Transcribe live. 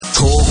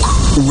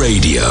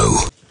Radio.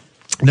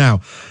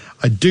 Now,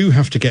 I do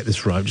have to get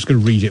this right. I'm just going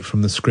to read it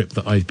from the script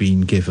that I've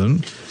been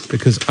given,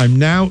 because I'm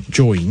now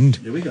joined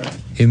Here we go.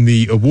 in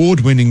the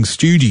award-winning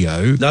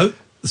studio. No,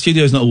 the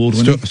studio's not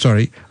award-winning.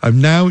 Sorry. I'm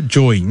now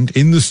joined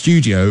in the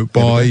studio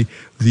by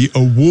the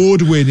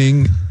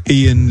award-winning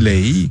Iain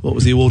Lee. What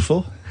was the award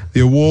for?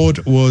 The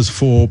award was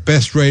for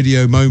Best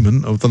Radio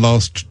Moment of the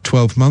last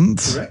 12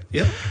 months. Correct,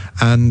 yep.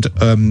 And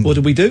what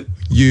did we do?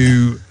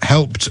 You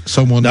helped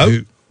someone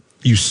who...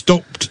 You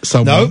stopped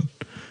someone. No.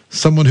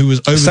 Someone who was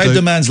overdosed. Saved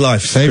a man's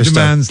life. Saved a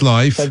man's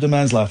life. Saved a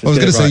man's life. I was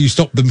going to say you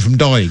stopped them from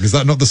dying. Is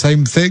that not the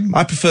same thing?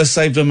 I prefer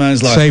saved a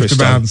man's life. Saved a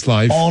man's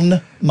life.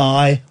 On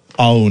my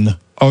own.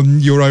 On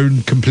your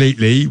own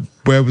completely.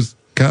 Where was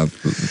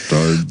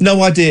Kath?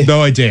 No idea.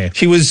 No idea.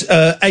 She was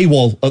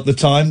AWOL at the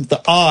time.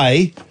 That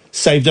I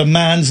saved a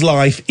man's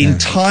life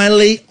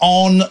entirely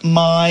on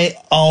my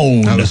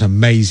own. That was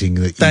amazing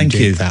that you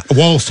did that.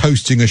 Whilst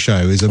hosting a show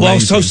is amazing.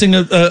 Whilst hosting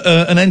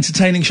an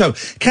entertaining show.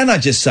 Can I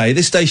just say,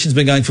 this station's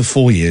been going for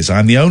 4 years.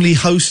 I'm the only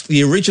host,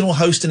 the original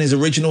host in his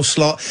original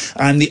slot,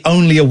 and the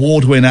only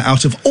award winner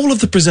out of all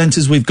of the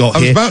presenters we've got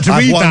here. I was about to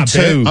read that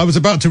bit. I was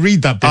about to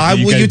read that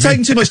bit. You're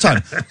taking too much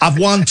time. I've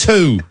won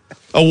 2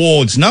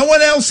 awards. No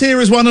one else here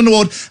has won an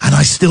award, and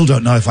I still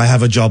don't know if I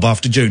have a job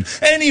after June.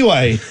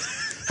 Anyway...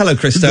 Hello,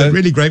 Christo. They're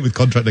really great with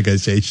contract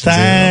negotiations.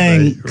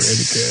 Thanks. Really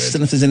good. Don't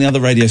know if there's any other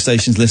radio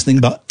stations listening,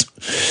 but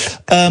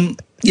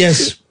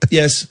yes,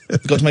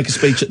 we've got to make a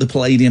speech at the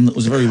Palladium that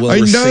was very well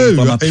received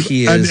by my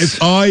peers. And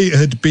if I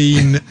had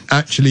been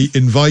actually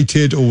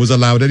invited or was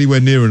allowed anywhere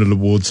near an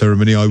award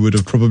ceremony, I would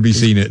have probably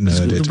seen it and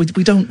heard it.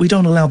 We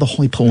don't allow the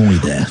hoi polloi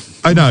there.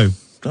 I know.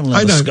 Don't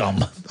allow the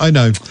scum. I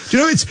know. Do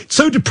you know, it's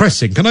so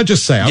depressing. Can I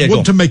just say, I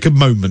want to make a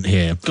moment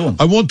here. Go on.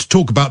 I want to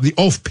talk about the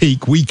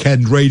off-peak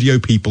weekend radio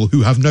people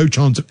who have no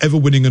chance of ever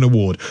winning an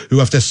award, who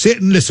have to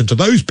sit and listen to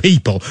those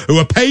people who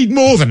are paid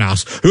more than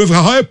us, who have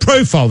a higher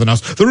profile than us,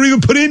 that are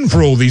even put in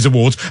for all these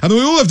awards, and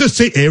we all have to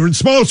sit here and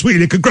smile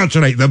sweetly and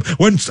congratulate them,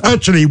 when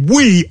actually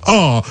we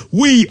are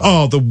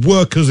the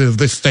workers of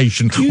this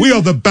station. We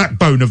are the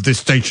backbone of this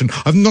station.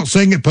 I'm not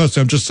saying it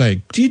personally, I'm just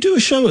saying. Do you do a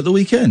show at the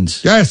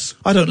weekends? Yes.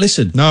 I don't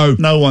listen. No.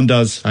 No one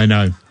does. I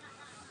know.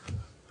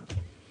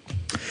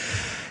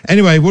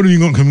 Anyway, what have you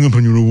got coming up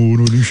on your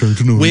award-winning show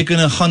tonight? We're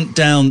going to hunt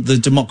down the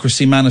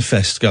Democracy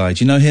Manifest guy.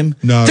 Do you know him?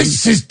 No.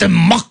 This is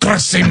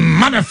Democracy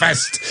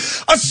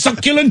Manifest, a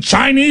succulent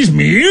Chinese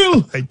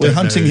meal. We're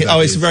hunting him. Oh,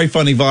 it's a very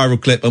funny viral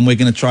clip, and we're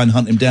going to try and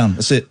hunt him down.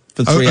 That's it,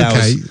 for 3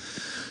 hours.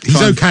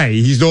 He's okay.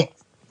 He's not...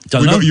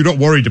 You're not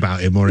worried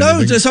about him or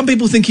anything? No, some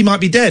people think he might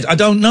be dead. I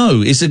don't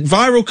know. It's a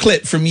viral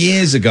clip from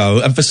years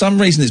ago, and for some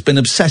reason it's been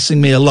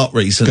obsessing me a lot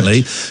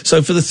recently.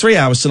 So for the 3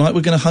 hours tonight,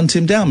 we're going to hunt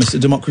him down, Mr.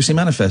 Democracy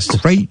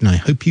Manifest. Great, and I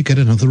hope you get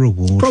another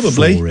award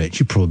Probably. for it.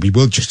 You probably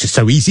will. Just it's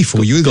so easy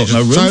for you. Got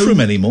no room for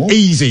him anymore.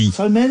 Easy.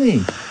 So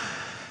many.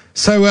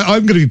 So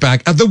I'm going to be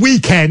back at the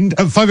weekend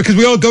at 5, because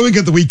we are going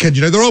at the weekend.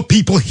 You know, there are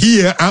people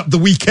here at the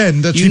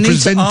weekend actually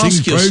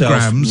presenting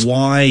programmes.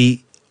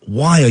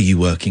 Why are you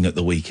working at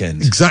the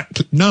weekend?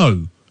 Exactly.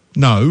 No.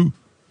 I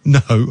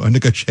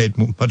negotiated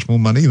much more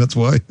money. That's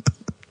why.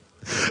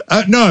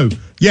 No.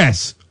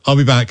 Yes. I'll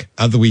be back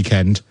at the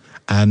weekend.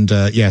 And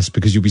yes,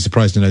 because you'll be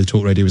surprised to know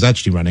Talk Radio is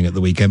actually running at the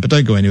weekend. But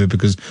don't go anywhere,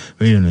 because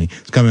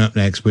it's coming up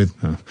next with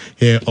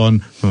here on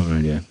Talk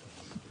Radio.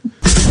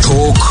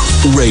 Talk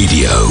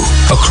Radio.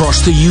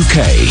 Across the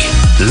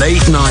UK.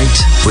 Late night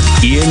with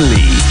Iain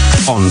Lee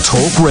on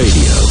Talk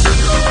Radio.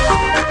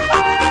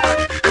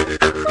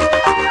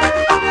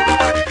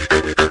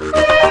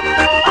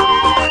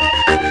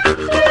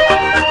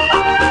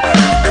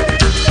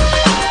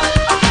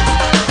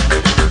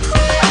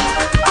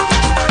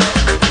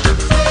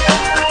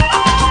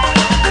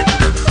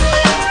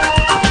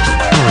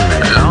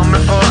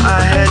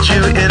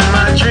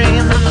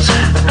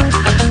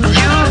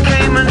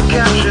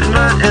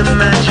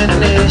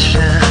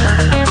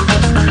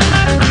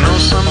 Know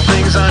some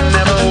things are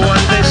never what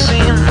they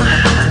seem.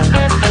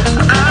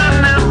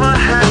 I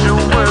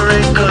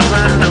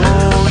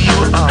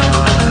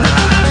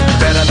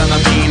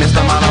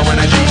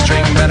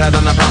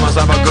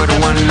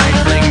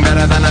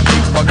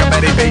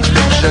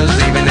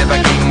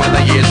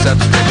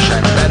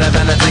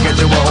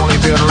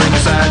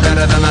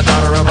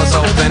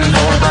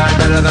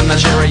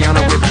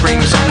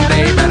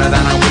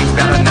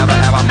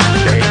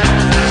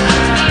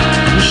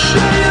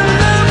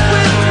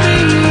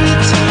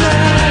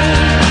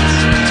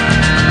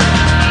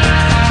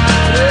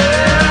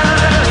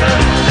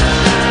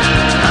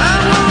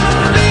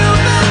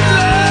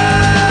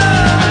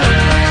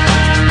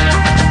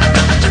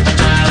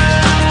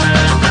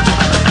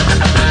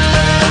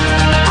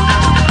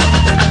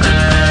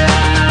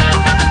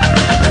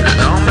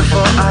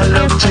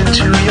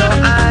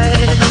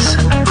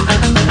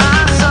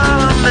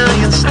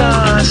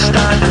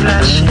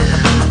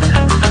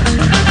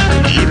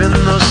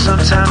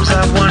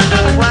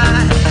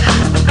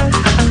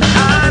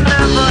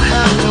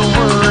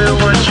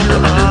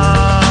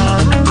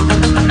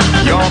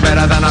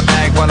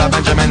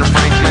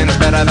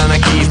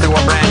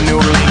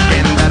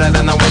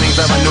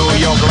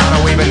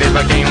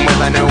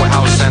a new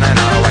house and an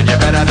auto, and you're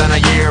better than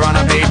a year on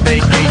a paid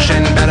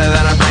vacation, better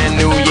than a brand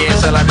new year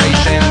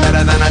celebration,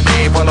 better than a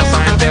day full of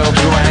Seinfeld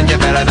crew, and you're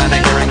better than a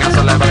hearing a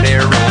celebrity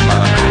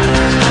rumor.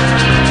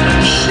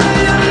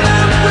 Share your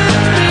love with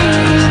me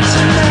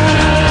tonight.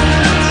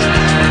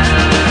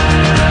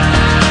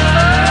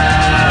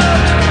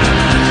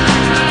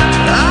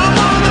 I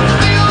wanna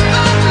feel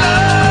that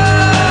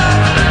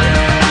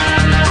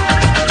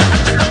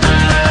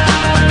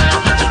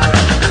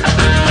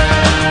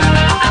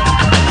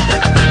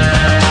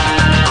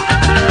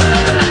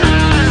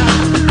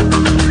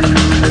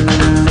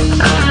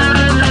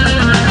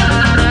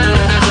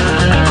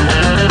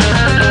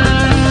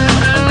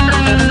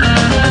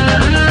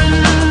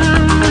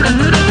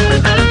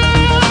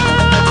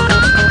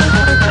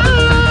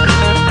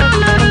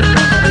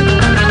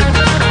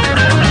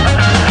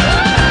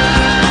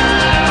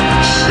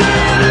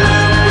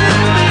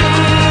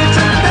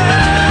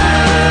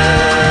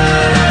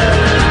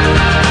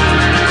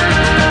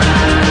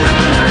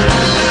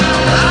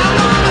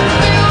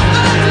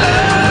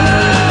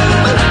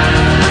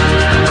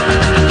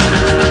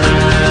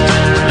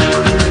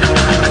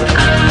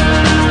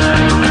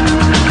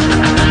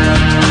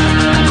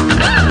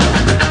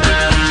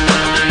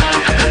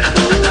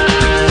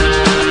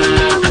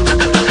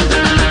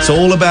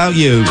all about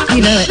you.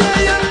 You know it.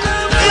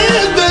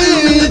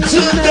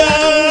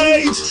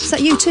 Is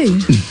that you too?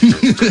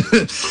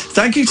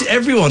 Thank you to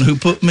everyone who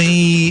put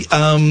me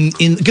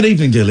in. Good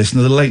evening, dear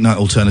listener. The Late Night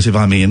Alternative.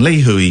 I'm Iain Lee.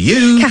 Who are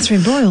you?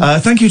 Catherine Boyle.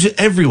 Thank you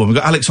to everyone. We've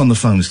got Alex on the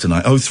phones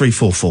tonight.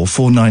 0344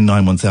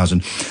 499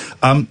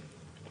 1000.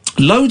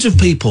 Loads of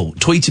people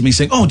tweeted me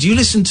saying, oh, do you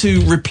listen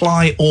to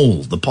Reply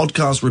All, the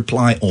podcast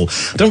Reply All?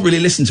 I don't really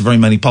listen to very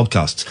many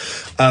podcasts,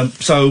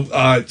 so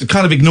I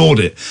kind of ignored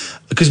it,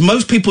 because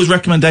most people's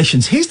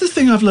recommendations, here's the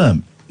thing I've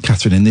learned,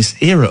 Catherine, in this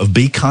era of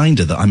Be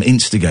Kinder that I'm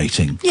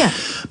instigating. Yeah.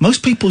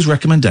 Most people's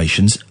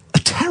recommendations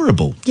are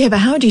terrible. Yeah, but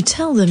how do you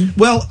tell them?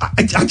 Well,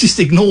 I just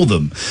ignore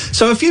them.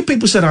 So a few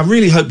people said, I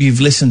really hope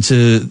you've listened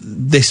to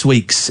this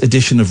week's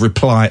edition of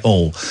Reply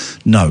All.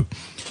 No.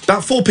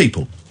 About 4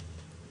 people.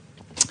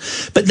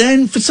 But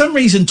then, for some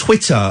reason,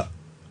 Twitter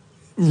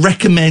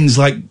recommends,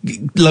 like,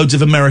 loads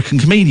of American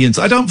comedians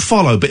I don't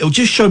follow, but it'll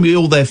just show me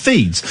all their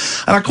feeds.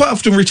 And I quite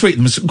often retweet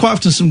them. There's quite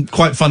often some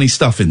quite funny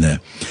stuff in there.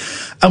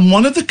 And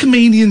one of the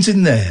comedians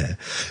in there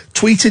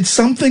tweeted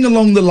something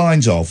along the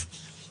lines of,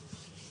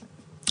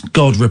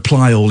 God,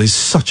 Reply All is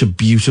such a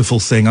beautiful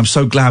thing. I'm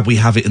so glad we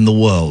have it in the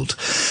world.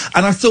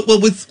 And I thought,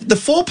 well, with the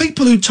 4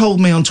 people who told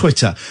me on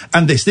Twitter,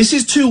 and this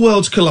is 2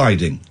 worlds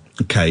colliding,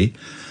 okay?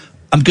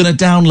 I'm going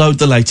to download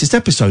the latest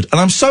episode.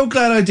 And I'm so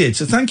glad I did.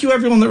 So thank you,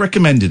 everyone that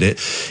recommended it.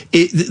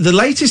 The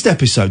latest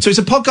episode. So it's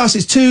a podcast.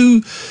 It's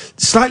 2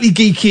 slightly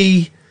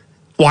geeky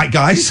white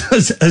guys,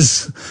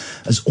 as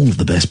all of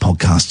the best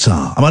podcasts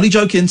are. I'm only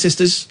joking,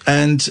 sisters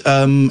and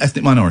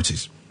ethnic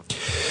minorities.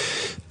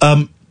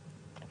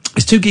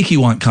 It's 2 geeky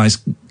white guys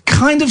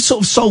kind of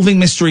sort of solving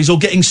mysteries or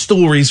getting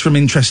stories from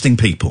interesting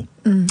people.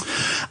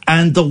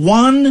 And the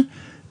one...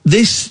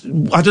 This, I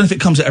don't know if it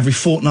comes out every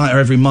fortnight or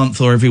every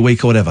month or every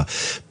week or whatever,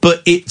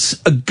 but it's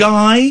a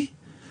guy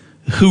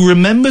who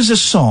remembers a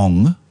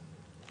song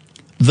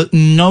that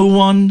no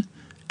one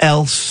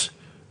else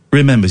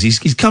remembers.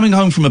 He's coming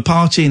home from a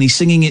party and he's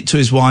singing it to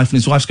his wife, and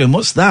his wife's going,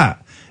 what's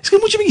that? He's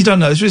going, what do you mean you don't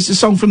know? This was a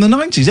song from the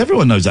 90s.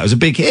 Everyone knows that. It was a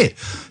big hit.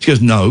 She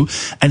goes, no.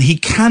 And he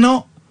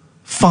cannot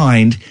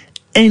find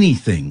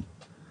anything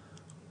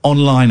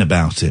online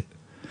about it.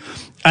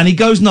 And he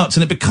goes nuts,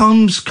 and it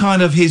becomes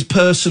kind of his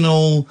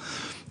personal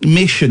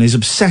mission, his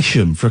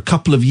obsession for a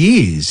couple of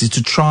years, is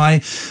to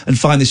try and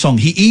find this song.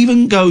 He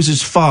even goes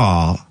as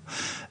far,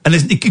 and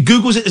he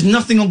Googles it, there's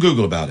nothing on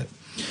Google about it.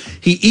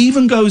 He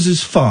even goes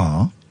as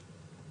far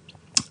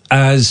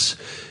as,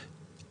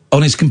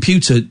 on his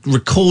computer,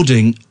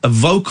 recording a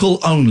vocal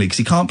only, because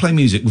he can't play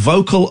music,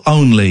 vocal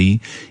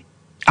only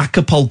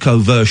Acapulco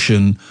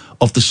version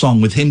of the song,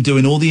 with him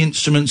doing all the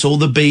instruments, all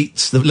the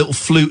beats, the little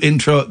flute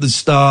intro at the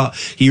start.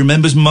 He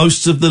remembers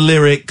most of the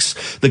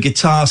lyrics, the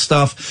guitar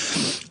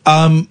stuff.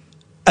 And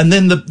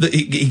then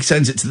he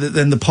sends it to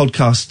the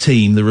podcast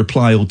team, the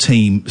Reply All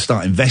team,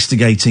 start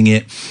investigating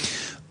it.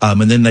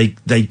 And then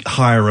they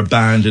hire a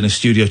band in a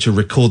studio to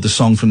record the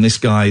song from this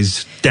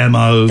guy's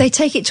demo. They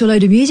take it to a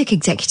load of music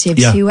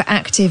executives who were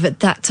active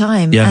at that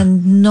time,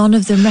 and none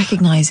of them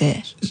recognise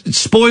it.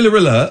 Spoiler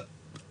alert,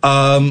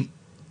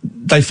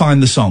 they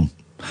find the song.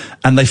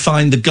 And they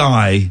find the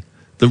guy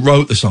that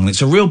wrote the song.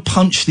 It's a real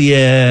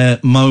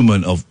punch-the-air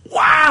moment of,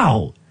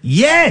 wow,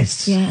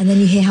 yes! Yeah, and then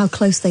you hear how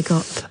close they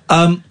got.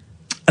 And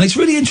it's a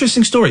really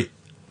interesting story.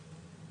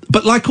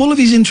 But like all of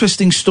these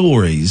interesting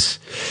stories,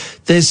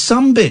 there's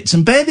some bits,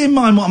 and bear in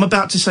mind what I'm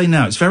about to say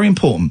now, it's very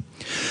important.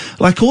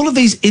 Like all of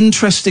these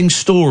interesting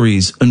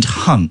stories and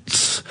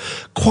hunts,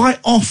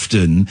 quite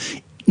often,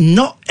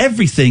 not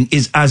everything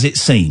is as it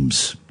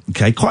seems.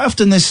 Okay, quite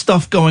often there's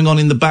stuff going on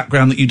in the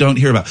background that you don't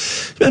hear about.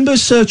 Remember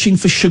Searching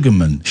for Sugar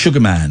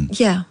Man?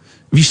 Yeah. Have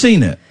you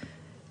seen it?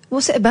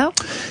 What's it about?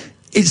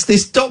 It's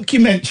this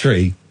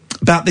documentary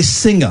about this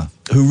singer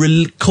who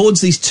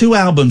records these 2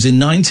 albums in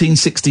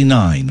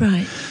 1969.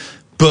 Right.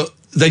 But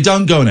they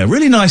don't go anywhere.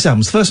 Really nice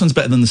albums. The first one's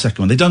better than the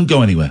second one. They don't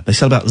go anywhere. They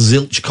sell about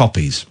zilch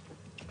copies.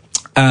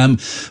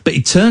 But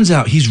it turns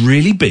out he's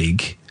really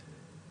big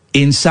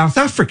in South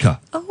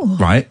Africa. Oh.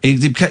 Right?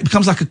 It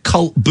becomes like a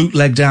cult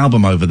bootlegged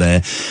album over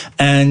there.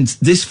 And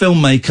this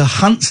filmmaker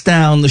hunts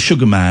down the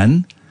sugar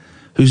man,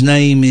 whose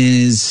name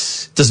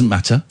doesn't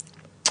matter.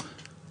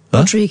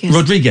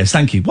 Rodriguez,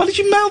 thank you. Why did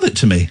you mouth it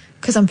to me?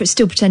 Because I'm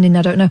still pretending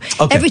I don't know.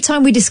 Okay. Every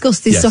time we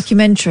discuss this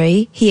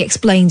documentary, he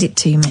explains it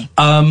to me.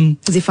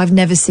 As if I've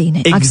never seen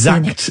it.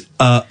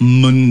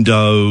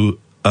 Exactamundo.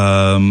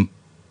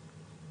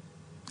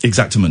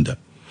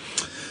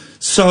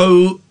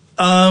 So,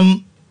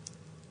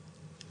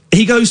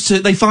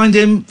 they find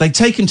him, they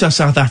take him to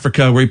South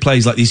Africa where he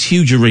plays like these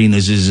huge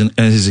arenas and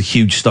is a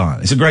huge star.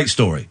 It's a great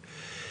story.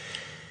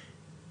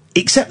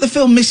 Except the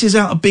film misses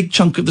out a big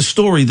chunk of the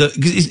story. That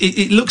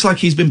it looks like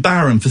he's been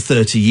barren for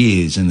 30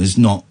 years and has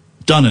not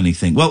done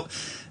anything. Well,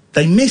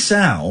 they miss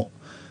out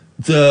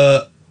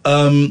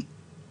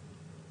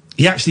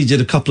he actually did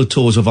a couple of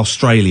tours of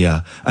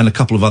Australia and a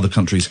couple of other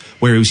countries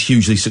where he was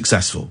hugely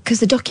successful. Because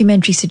the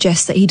documentary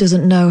suggests that he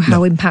doesn't know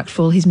how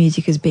impactful his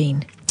music has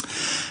been.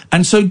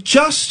 And so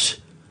just...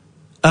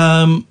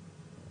 who's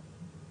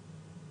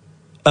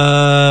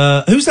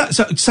that?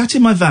 So, sat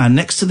in my van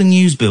next to the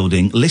news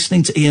building,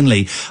 listening to Iain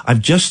Lee.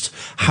 I've just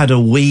had a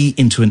wee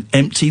into an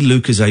empty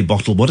Lucozade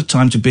bottle. What a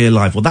time to be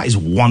alive. Well, that is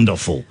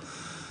wonderful.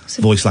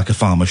 Voice like a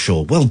farmer,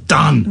 sure. Well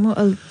done. What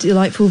a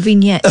delightful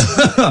vignette.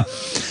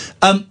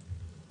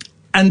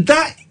 And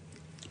that...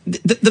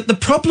 The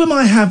problem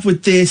I have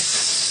with this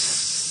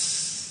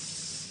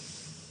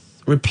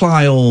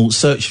reply all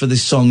search for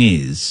this song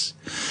is...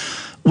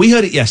 We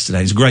heard it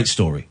yesterday. It's a great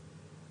story.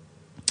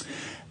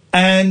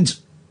 And...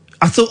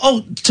 I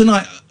thought,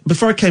 tonight,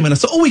 before I came in, I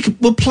thought,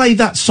 we'll play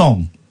that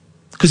song.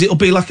 Because it'll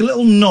be like a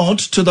little nod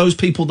to those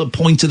people that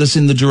pointed us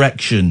in the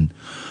direction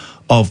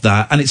of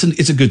that. And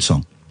it's a good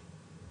song.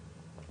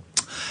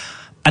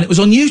 And it was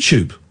on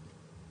YouTube.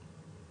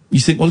 You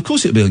think, well, of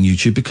course it'll be on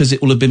YouTube because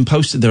it will have been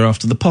posted there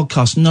after the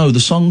podcast. No, the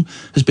song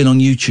has been on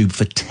YouTube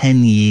for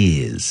 10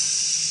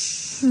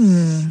 years.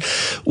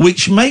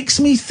 Which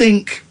makes me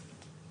think...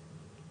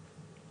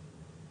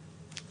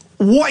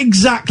 What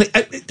exactly...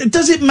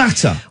 does it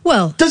matter?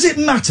 Well... Does it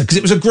matter? Because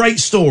it was a great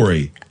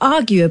story.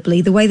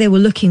 Arguably, the way they were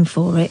looking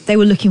for it, they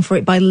were looking for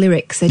it by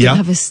lyrics. They didn't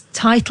have a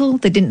title.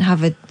 They didn't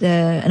have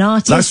an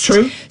artist. That's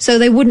true. So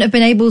they wouldn't have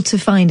been able to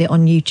find it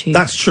on YouTube.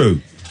 That's true.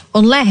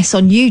 Unless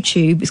on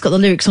YouTube, it's got the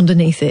lyrics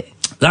underneath it.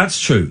 That's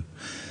true.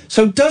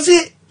 So does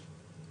it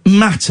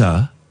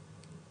matter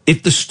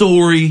if the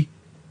story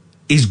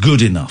is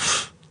good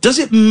enough? Does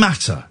it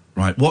matter?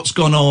 Right, what's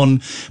gone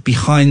on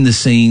behind the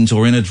scenes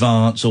or in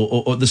advance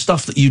or the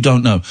stuff that you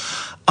don't know?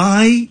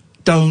 I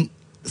don't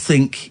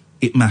think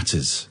it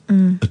matters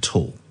at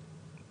all.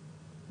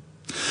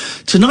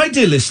 Tonight,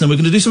 dear listener, we're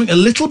going to do something a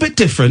little bit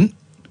different.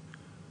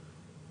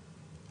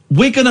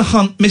 We're going to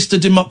hunt Mr.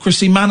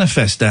 Democracy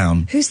Manifest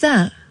down. Who's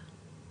that?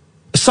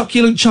 A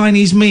Succulent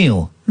Chinese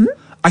Meal.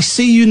 I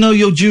see you know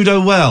your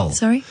judo well.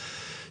 Sorry?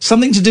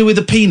 Something to do with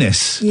a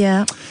penis.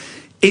 Yeah.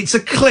 It's a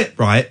clip,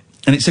 right?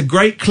 And it's a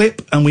great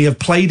clip, and we have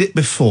played it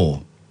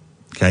before.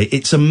 Okay,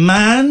 it's a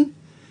man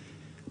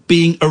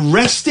being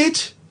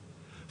arrested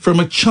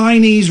from a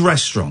Chinese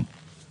restaurant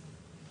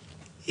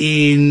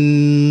in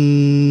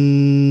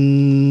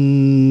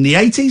the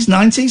 80s,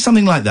 90s,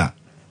 something like that.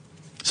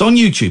 It's on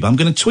YouTube. I'm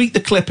going to tweet the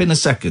clip in a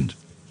second.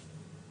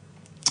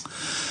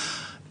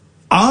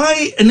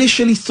 I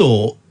initially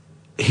thought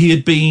he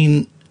had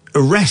been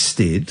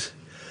arrested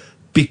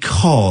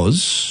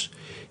because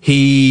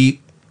he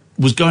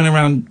was going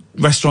around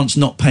restaurants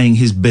not paying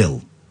his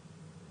bill.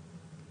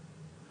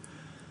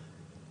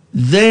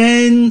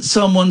 Then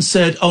someone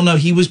said, oh no,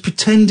 he was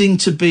pretending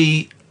to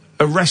be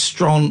a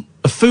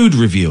food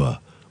reviewer.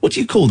 What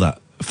do you call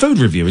that? A food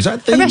reviewer, is that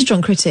a thing? A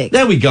restaurant critic.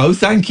 There we go,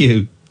 thank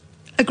you.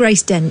 A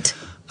Grace Dent.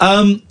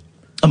 A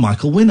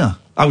Michael Winner.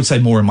 I would say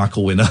more a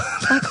Michael Winner.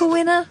 Michael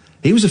Winner?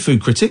 He was a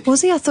food critic.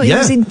 Was he? I thought he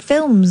was in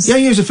films. Yeah,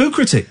 he was a food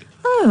critic.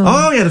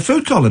 Oh, he had a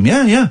food column,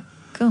 yeah.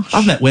 Gosh.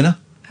 I've met Winner.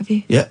 Have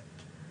you? Yeah.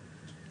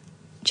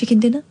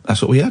 Chicken dinner?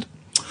 That's what we had.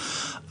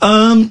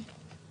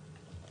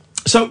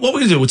 So what we're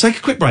going to do, we'll take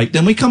a quick break,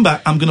 then we come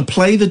back, I'm going to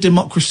play the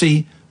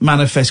Democracy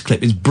Manifest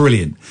clip. It's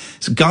brilliant.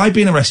 It's a guy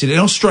being arrested in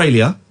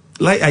Australia,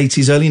 late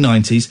 80s, early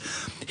 90s.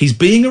 He's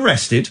being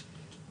arrested,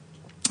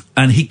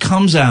 and he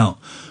comes out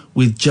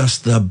with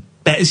just the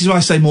best... This is why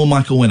I say more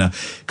Michael Winner.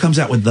 Comes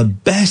out with the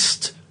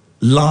best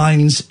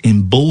lines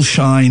in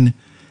bullshine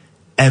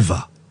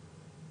ever.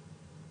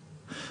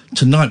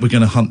 Tonight we're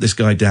going to hunt this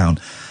guy down.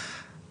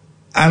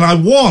 And I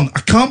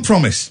can't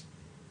promise,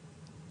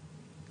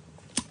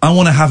 I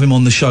want to have him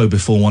on the show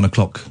before 1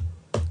 o'clock.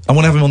 I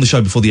want to have him on the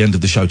show before the end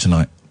of the show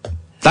tonight.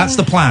 That's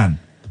the plan.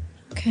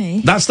 Okay.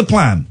 That's the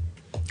plan.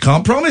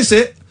 Can't promise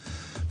it,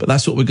 but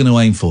that's what we're going to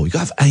aim for. You've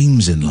got to have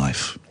aims in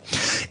life.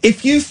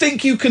 If you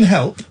think you can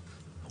help,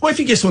 or if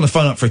you just want to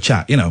phone up for a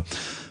chat,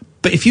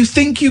 but if you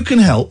think you can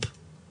help,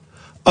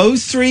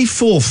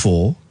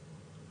 0344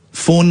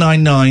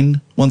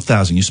 499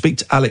 1000. You speak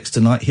to Alex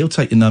tonight, he'll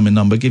take your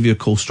number, give you a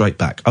call straight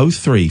back.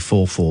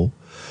 0344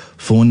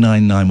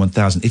 499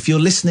 1000. If you're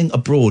listening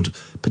abroad,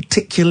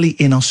 particularly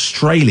in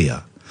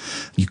Australia,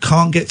 you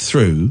can't get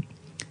through,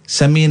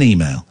 send me an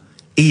email.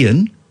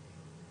 Iain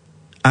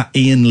at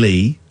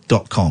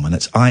iainlee.com, and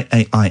it's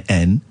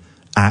IAIN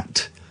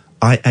at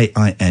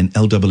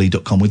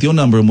IAINLEE.com with your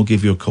number, and we'll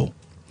give you a call.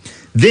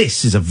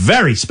 This is a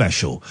very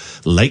special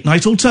late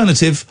night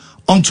alternative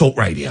on Talk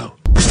Radio.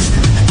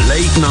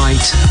 Late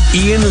night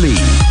Iain Lee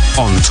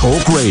on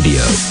Talk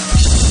Radio.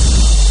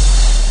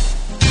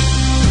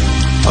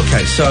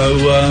 Okay, so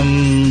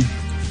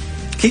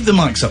keep the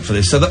mics up for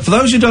this. So that, for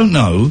those who don't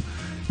know,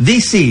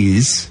 this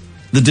is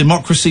the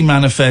Democracy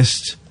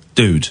Manifest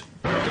dude.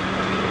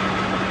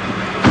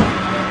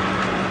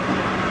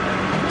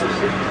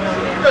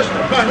 Just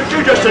a moment,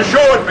 you just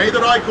assured me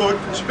that I could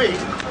speak.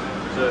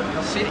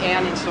 I'll sit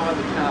down inside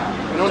the car.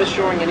 We're not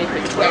assuring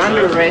anything. We're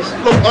under arrest.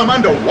 Look, I'm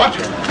under what?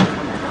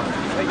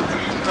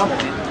 Come on.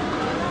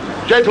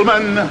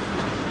 Gentlemen,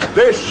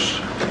 this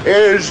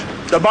is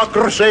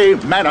Democracy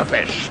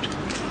Manifest.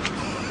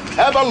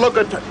 Have a look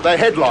at the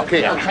headlock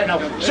here.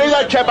 See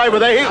that chap over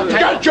there?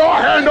 Get your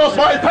hand off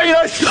my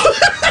penis!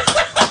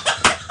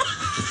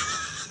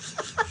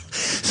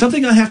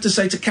 Something I have to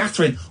say to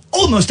Catherine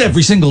almost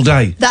every single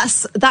day.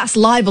 That's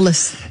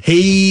libelous.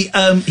 He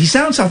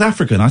sounds South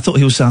African. I thought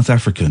he was South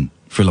African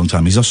for a long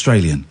time. He's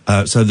Australian.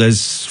 So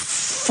there's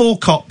 4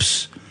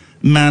 cops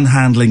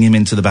manhandling him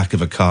into the back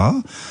of a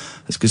car.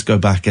 Let's just go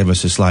back ever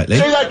so slightly.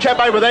 See that chap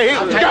over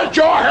there? Get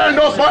your hand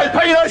off my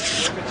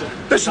penis!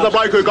 This is the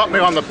bloke who got me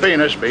on the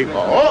penis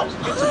before.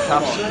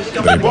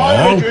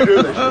 Why did you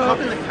do this?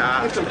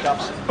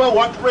 For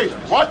what reason?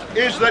 What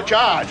is the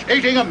charge?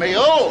 Eating a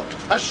meal?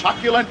 A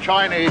succulent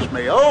Chinese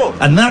meal?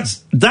 And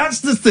that's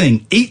the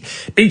thing.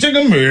 Eating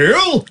a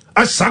meal?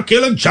 A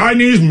succulent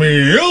Chinese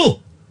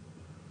meal?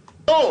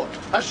 Oh,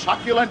 a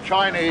succulent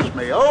Chinese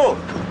meal?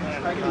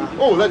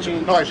 Oh, that's a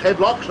nice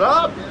headlock,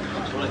 sir.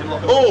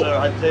 Oh,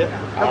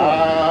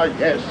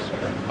 yes.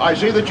 I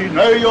see that you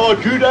know your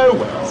judo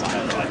well.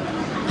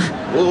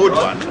 Good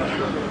one.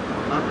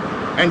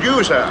 And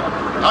you, sir,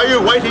 are you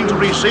waiting to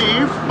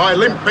receive my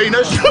limp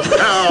penis?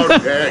 Now,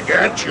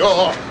 get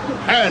your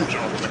hands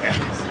off there.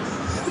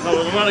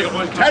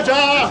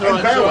 Ta-ta and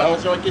farewell.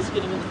 So I guess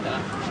get him in the car.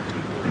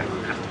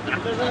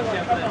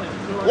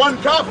 One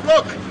cup,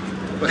 look.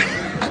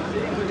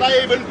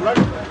 They even broke.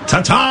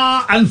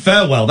 Ta-ta and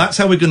farewell. That's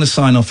how we're going to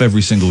sign off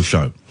every single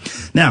show.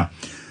 Now,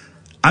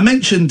 I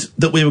mentioned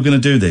that we were going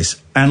to do this,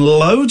 and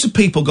loads of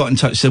people got in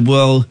touch and said,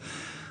 well,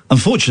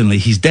 unfortunately,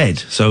 he's dead,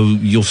 so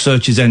your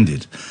search is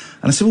ended.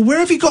 And I said, well, where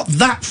have you got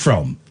that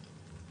from?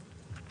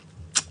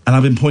 And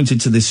I've been pointed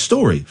to this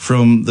story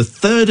from the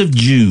 3rd of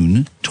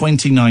June,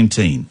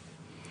 2019.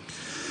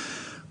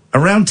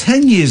 Around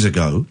 10 years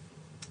ago,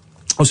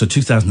 also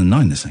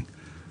 2009, this thing.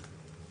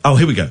 Oh,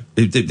 here we go.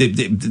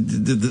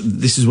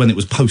 This is when it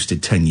was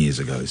posted 10 years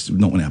ago. It's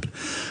not when it happened.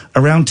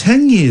 Around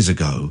 10 years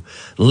ago,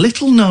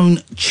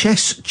 little-known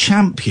chess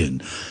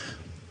champion.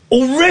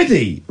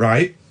 Already,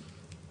 right?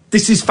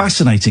 This is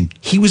fascinating.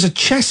 He was a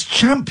chess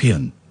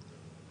champion.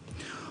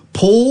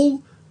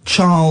 Paul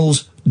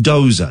Charles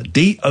Dozer,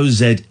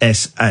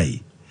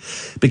 D-O-Z-S-A,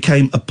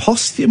 became a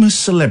posthumous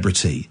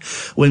celebrity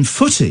when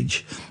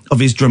footage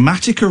of his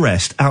dramatic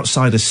arrest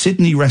outside a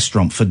Sydney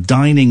restaurant for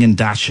dining and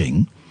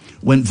dashing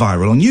went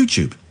viral on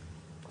YouTube.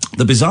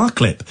 The bizarre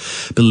clip,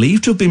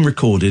 believed to have been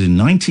recorded in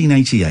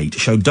 1988,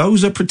 showed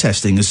Dozer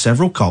protesting as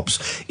several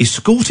cops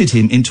escorted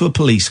him into a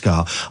police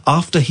car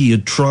after he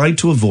had tried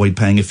to avoid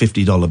paying a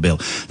 $50 bill.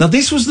 Now,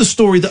 this was the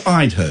story that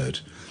I'd heard,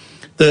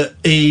 that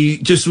he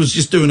was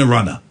just doing a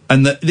runner,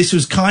 and that this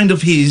was kind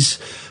of his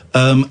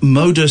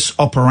modus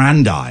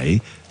operandi.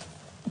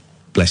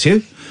 Bless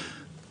you.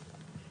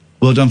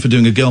 Well done for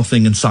doing a girl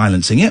thing and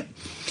silencing it.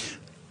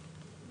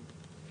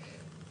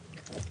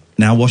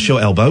 Now wash your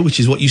elbow, which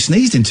is what you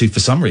sneezed into for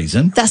some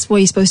reason. That's what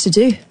you're supposed to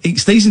do.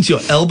 Sneeze into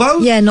your elbow?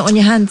 Yeah, not on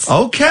your hands.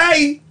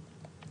 Okay.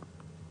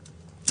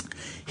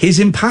 His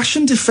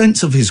impassioned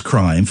defence of his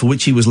crime, for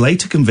which he was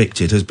later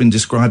convicted, has been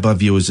described by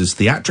viewers as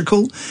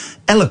theatrical,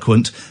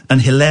 eloquent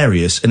and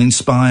hilarious, and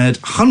inspired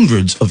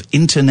hundreds of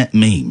internet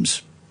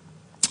memes.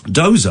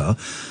 Dozer,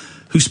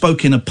 who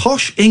spoke in a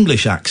posh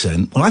English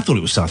accent, well, I thought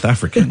it was South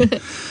African,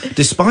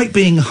 despite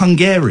being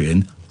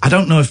Hungarian, I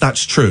don't know if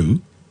that's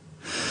true,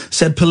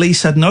 said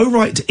police had no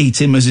right to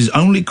eat him as his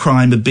only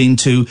crime had been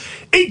to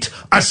eat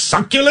a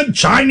succulent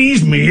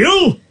Chinese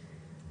meal.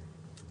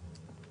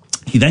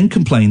 He then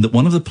complained that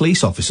one of the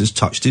police officers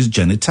touched his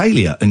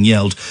genitalia and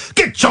yelled,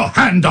 "Get your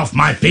hand off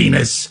my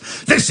penis!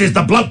 This is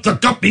the bloke that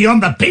got me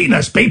on the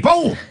penis,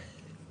 people!"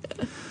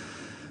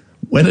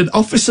 When an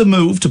officer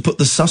moved to put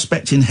the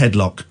suspect in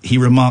headlock, he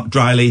remarked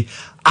dryly,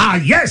 "Ah,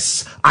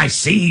 yes, I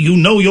see you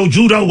know your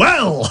judo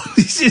well."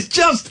 This is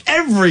just,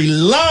 every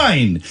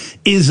line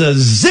is a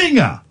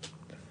zinger.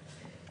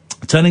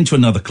 Turning to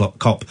another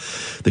cop,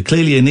 the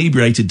clearly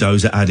inebriated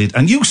Dozer added,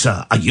 "And you,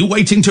 sir, are you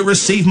waiting to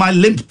receive my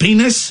limp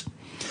penis?"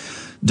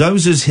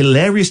 Dozer's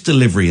hilarious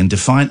delivery and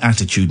defiant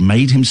attitude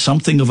made him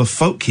something of a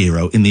folk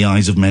hero in the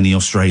eyes of many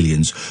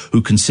Australians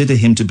who consider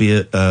him to be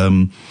a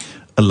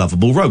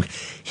lovable rogue.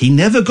 He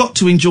never got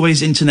to enjoy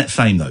his internet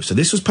fame, though. So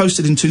this was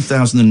posted in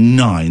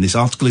 2009. This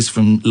article is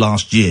from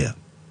last year.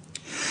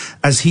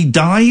 As he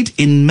died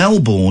in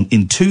Melbourne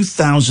in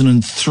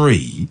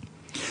 2003,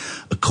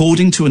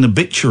 according to an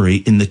obituary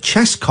in the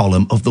chess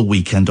column of the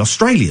Weekend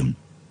Australian.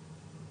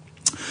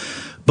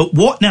 But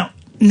what now?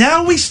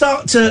 Now we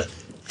start to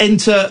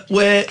enter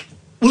where.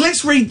 Well,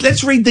 let's read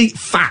the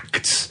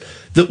facts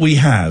that we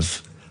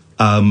have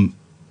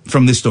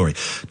from this story.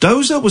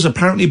 Dozer was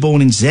apparently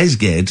born in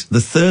Szeged,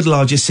 the third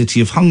largest city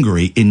of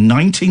Hungary, in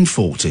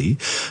 1940,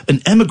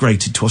 and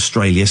emigrated to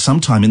Australia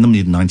sometime in the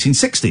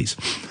mid-1960s.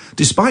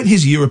 Despite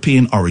his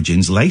European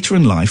origins, later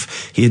in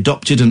life, he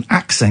adopted an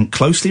accent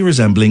closely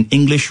resembling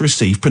English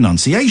received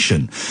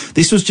pronunciation.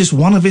 This was just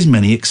one of his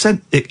many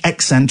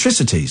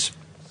eccentricities.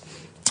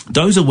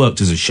 Dozer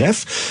worked as a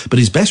chef, but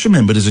is best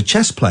remembered as a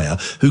chess player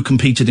who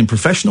competed in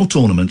professional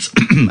tournaments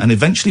and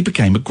eventually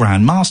became a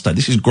Grand Master.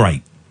 This is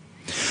great.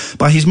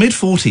 By his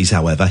mid-40s,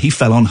 however, he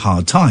fell on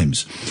hard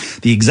times.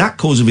 The exact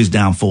cause of his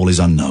downfall is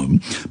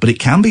unknown, but it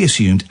can be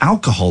assumed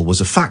alcohol was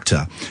a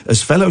factor,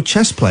 as fellow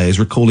chess players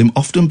recall him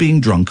often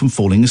being drunk and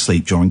falling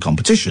asleep during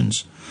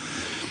competitions.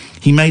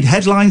 He made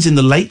headlines in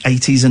the late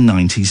 80s and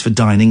 90s for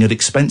dining at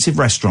expensive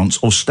restaurants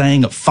or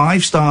staying at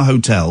five-star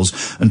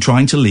hotels and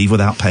trying to leave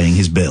without paying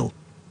his bill.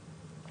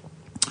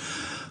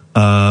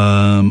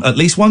 At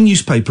least one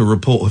newspaper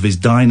report of his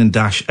dine and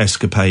dash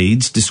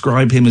escapades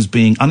described him as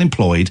being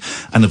unemployed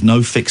and of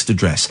no fixed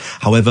address.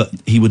 However,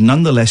 he would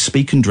nonetheless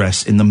speak and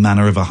dress in the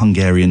manner of a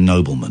Hungarian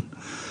nobleman.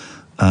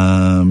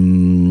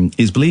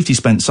 It's believed he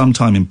spent some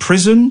time in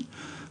prison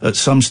at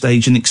some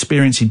stage, an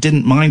experience he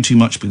didn't mind too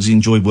much because he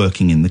enjoyed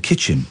working in the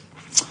kitchen.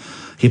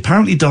 He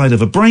apparently died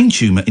of a brain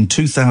tumour in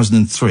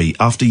 2003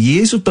 after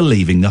years of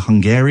believing the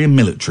Hungarian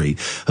military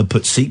had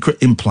put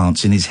secret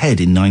implants in his head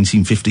in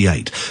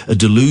 1958, a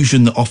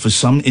delusion that offers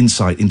some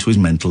insight into his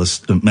mental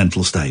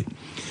state.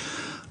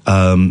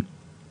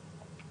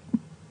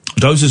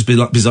 Dozer's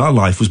bizarre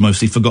life was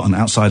mostly forgotten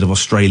outside of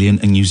Australian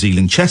and New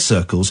Zealand chess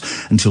circles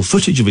until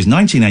footage of his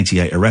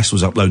 1988 arrest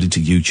was uploaded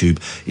to YouTube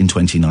in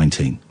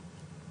 2019.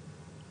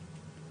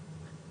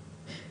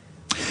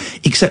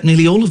 Except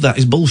nearly all of that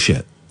is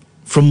bullshit,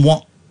 from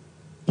what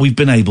we've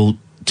been able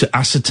to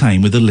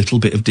ascertain with a little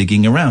bit of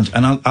digging around.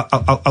 And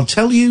I'll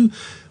tell you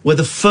where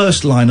the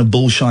first line of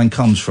bullshine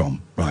comes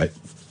from, right?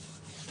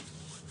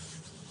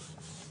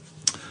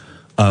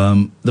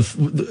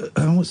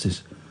 What's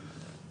this?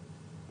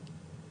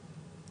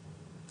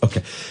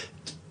 Okay.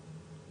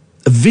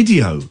 A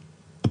video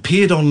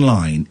appeared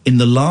online in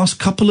the last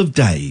couple of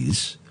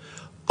days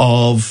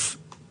of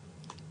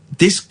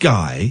this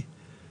guy.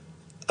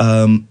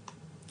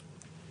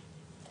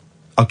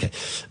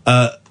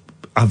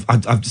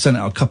 I've sent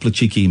out a couple of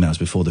cheeky emails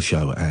before the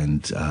show,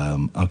 and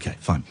okay,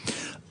 fine.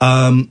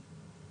 A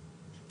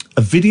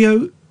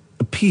video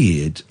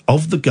appeared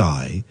of the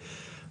guy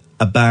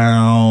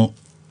about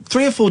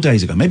 3 or 4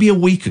 days ago, maybe a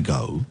week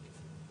ago,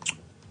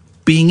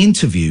 being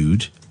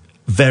interviewed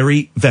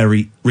very,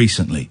 very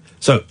recently.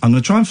 So I'm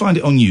going to try and find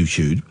it on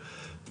YouTube.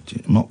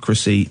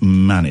 Democracy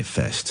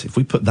Manifest. If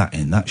we put that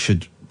in, that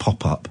should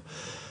pop up.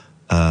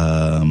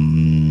 Hang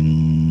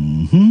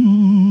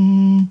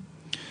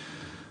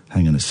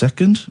on a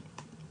second.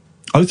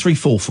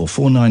 0344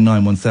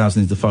 499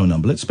 1000 is the phone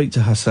number. Let's speak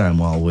to Hassan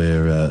while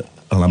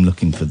I'm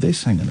looking for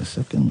this. Hang on a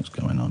second. What's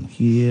going on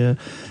here?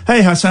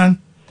 Hey,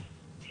 Hassan.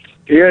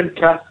 Iain,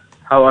 Kath,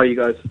 how are you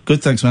guys?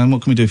 Good, thanks, man.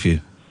 What can we do for you?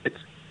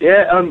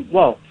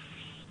 Well,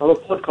 I'm a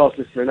podcast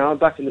listener now.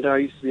 Back in the day, I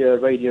used to be a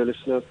radio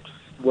listener.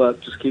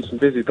 Work just keeps me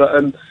busy. But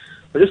I'm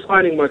just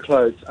ironing my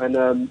clothes, and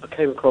I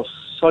came across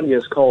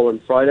Sonia's call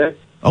on Friday.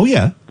 Oh,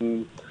 yeah?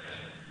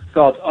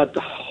 God, I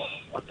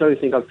don't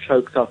think I've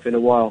choked up in a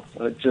while.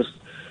 I just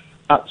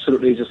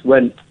absolutely just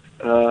went.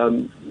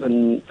 And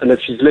if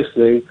she's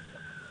listening,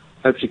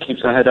 I hope she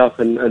keeps her head up.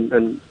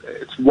 And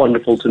it's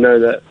wonderful to know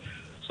that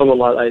someone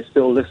like that is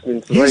still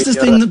listening to the radio. Here's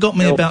the thing that got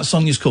me about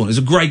Sonia's call. It was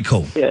a great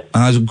call. Yeah. It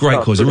was a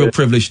great call. It's a real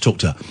privilege to talk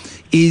to her.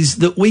 Is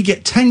that we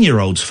get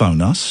 10-year-olds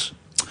phone us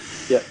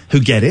who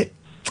get it.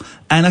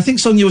 And I think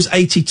Sonia was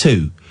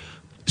 82.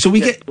 So we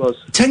get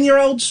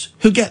 10-year-olds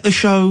who get the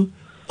show,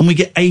 and we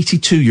get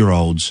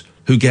 82-year-olds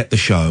who get the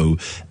show,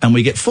 and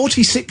we get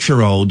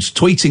 46-year-olds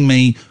tweeting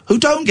me who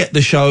don't get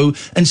the show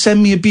and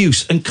send me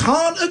abuse and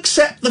can't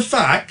accept the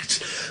fact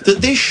that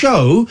this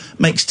show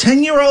makes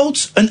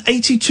 10-year-olds and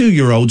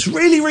 82-year-olds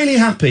really, really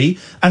happy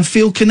and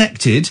feel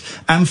connected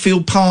and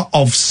feel part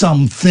of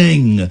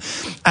something.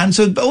 And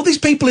so all these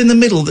people in the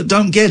middle that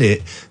don't get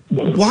it,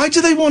 why do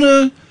they want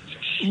to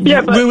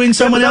ruin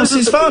someone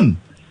else's fun?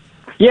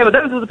 Yeah, but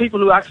those are the people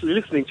who are actually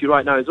listening to you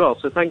right now as well,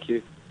 so thank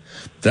you.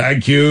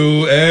 Thank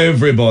you,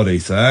 everybody.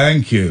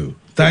 Thank you.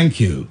 Thank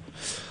you.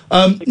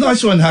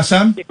 Nice one,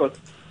 Hassan.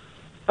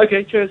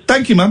 Okay, cheers.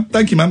 Thank you, man.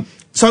 Thank you, man.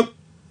 So,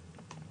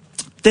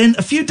 then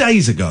a few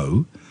days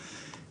ago,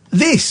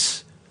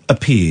 this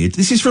appeared.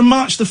 This is from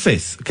March the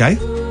 5th, okay?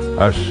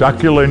 A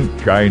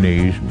succulent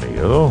Chinese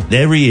meal.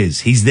 There he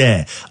is. He's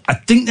there. I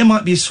think there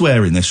might be a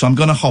swear in this, so I'm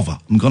going to hover.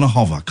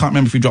 I can't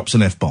remember if he drops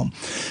an F-bomb.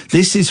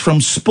 This is from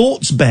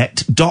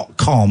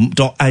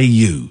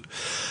sportsbet.com.au.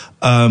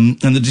 And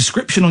the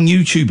description on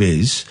YouTube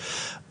is...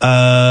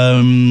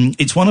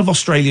 it's one of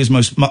Australia's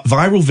most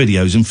viral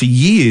videos, and for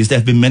years there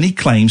have been many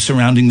claims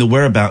surrounding the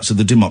whereabouts of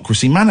the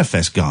Democracy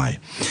Manifest guy.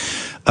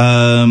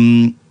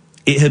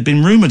 It had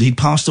been rumoured he'd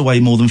passed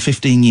away more than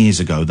 15 years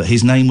ago, that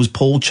his name was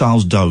Paul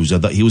Charles Dozer,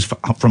 that he was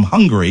from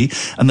Hungary,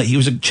 and that he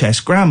was a chess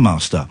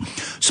grandmaster.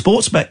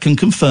 Sportsbet can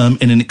confirm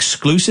in an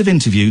exclusive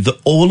interview that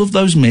all of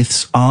those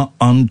myths are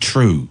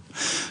untrue.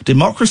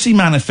 Democracy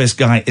Manifest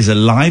guy is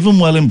alive and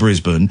well in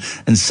Brisbane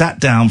and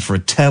sat down for a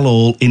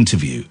tell-all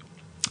interview.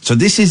 So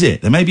this is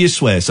it. There may be a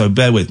swear, so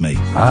bear with me.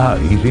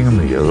 Eating a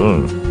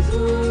meal.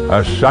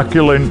 A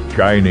succulent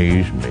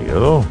Chinese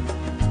meal.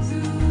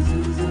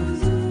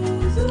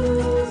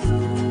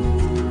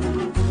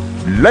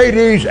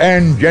 Ladies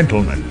and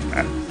gentlemen,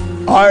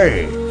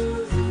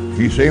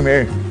 you see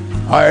me?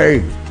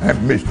 I am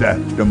Mr.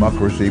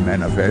 Democracy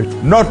Manifest,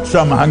 not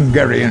some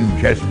Hungarian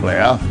chess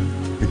player.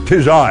 It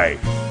is I.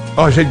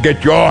 I said,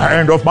 get your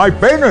hand off my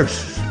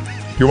penis.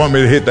 You want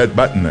me to hit that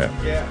button there?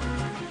 Yeah.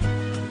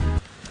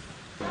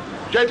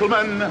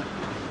 Gentlemen,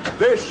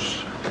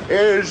 this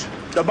is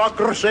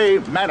Democracy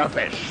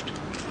Manifest.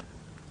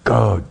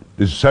 God,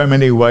 there's so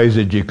many ways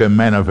that you can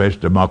manifest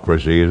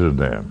democracy, isn't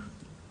there?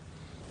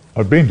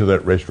 I've been to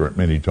that restaurant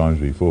many times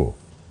before.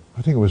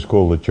 I think it was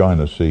called the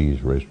China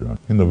Seas restaurant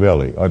in the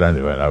Valley. I don't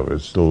even know if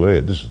it's still there.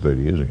 This is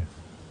 30 years ago.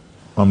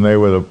 I'm there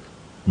with a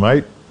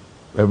mate,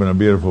 having a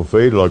beautiful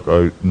feed like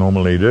I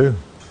normally do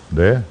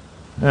there.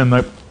 And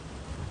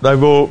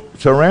they've all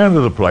surrounded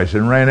the place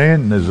and ran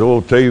in. There's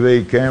all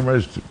TV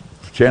cameras,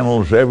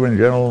 Channel 7,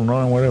 Channel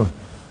 9, whatever.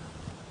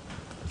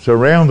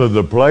 Surrounded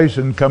the place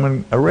and come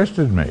and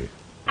arrested me.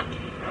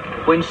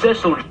 When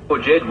Cecil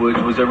George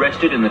Edwards was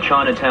arrested in the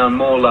Chinatown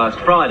Mall last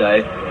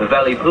Friday, the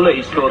Valley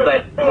Police thought they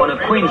had one of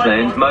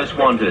Queensland's most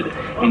wanted.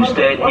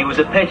 Instead, he was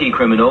a petty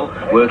criminal,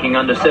 working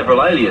under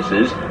several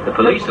aliases, the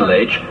police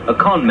allege, a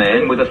con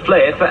man with a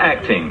flair for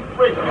acting.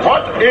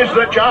 What is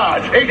the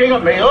charge? Eating a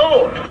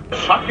meal?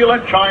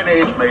 Succulent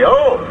Chinese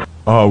meal?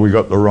 Oh, we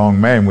got the wrong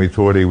man. We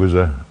thought he was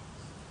a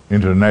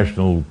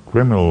international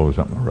criminal or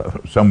something,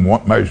 some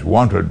most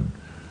wanted.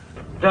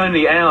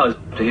 Only hours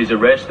after his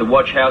arrest, the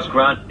watch house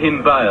granted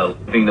him bail,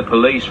 leaving the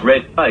police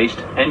red-faced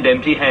and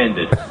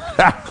empty-handed.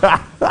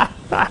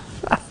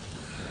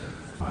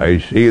 I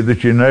see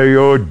that you know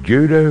your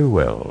judo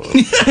well.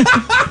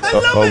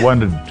 I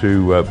wanted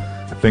to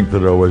think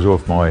that I was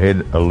off my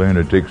head a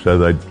lunatic, so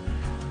they'd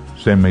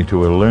send me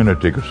to a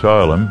lunatic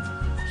asylum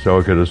so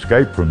I could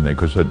escape from there,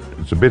 because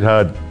it's a bit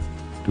hard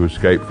to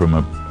escape from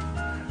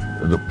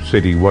the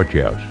city watch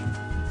house.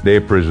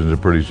 Their prisons are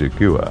pretty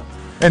secure.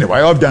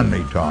 Anyway, I've done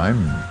me time.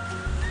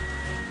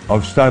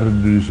 I've started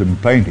to do some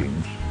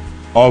paintings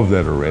of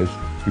that arrest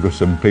because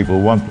some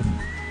people want them.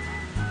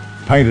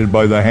 Painted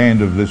by the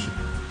hand of this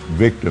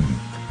victim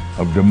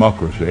of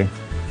democracy.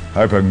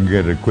 Hope I can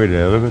get a quid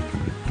out of it.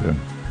 But,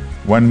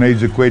 one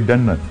needs a quid,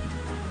 doesn't it?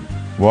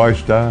 Why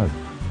starve?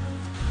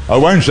 I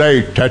won't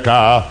say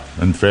ta-ta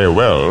and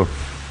farewell.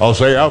 I'll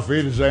say auf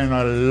Wiedersehen,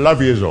 I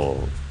love yous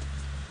all.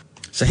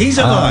 So he's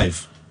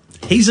alive.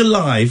 He's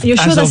alive. You're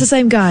sure that's the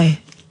same guy?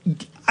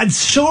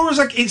 As sure as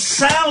it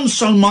sounds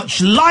so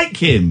much like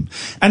him,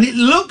 and it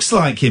looks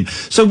like him.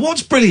 So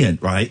what's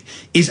brilliant, right,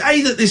 is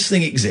A, that this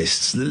thing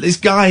exists. This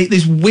guy,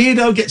 this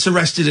weirdo gets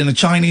arrested in a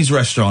Chinese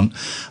restaurant,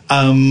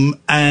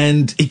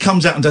 and he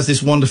comes out and does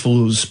this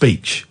wonderful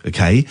speech,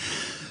 okay?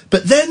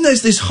 But then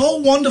there's this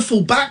whole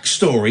wonderful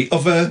backstory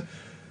of a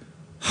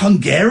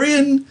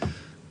Hungarian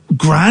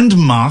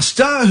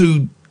grandmaster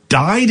who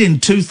died in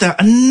 2000,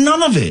 and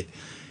none of it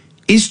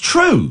is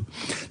true.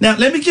 Now,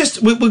 let me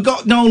just... We've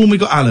got Noel and we've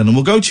got Alan, and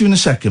we'll go to you in a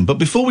second. But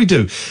before we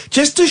do,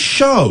 just to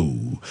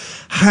show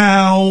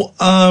how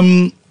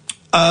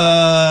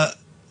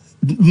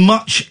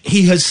much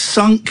he has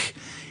sunk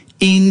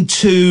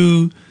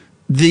into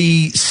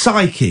the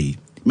psyche.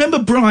 Remember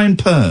Brian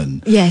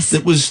Pern? Yes.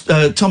 That was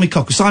Tommy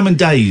Cocker, Simon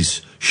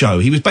Day's show.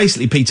 He was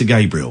basically Peter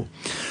Gabriel.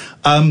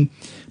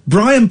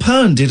 Brian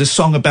Pern did a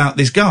song about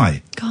this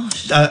guy.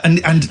 Gosh.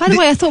 And by the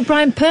way, I thought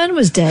Brian Pern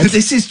was dead.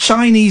 This is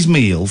Chinese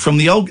Meal from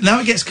the old... Now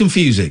it gets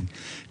confusing,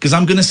 because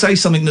I'm going to say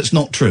something that's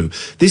not true.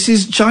 This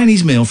is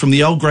Chinese Meal from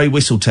the Old Grey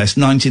Whistle Test,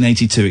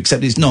 1982,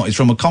 except it's not. It's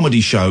from a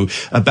comedy show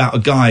about a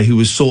guy who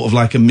was sort of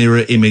like a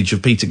mirror image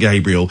of Peter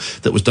Gabriel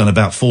that was done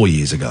about 4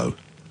 years ago.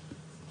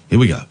 Here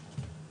we go.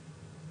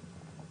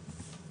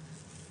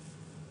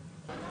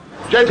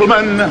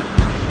 Gentlemen,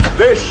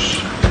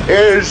 this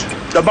is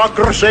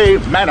Democracy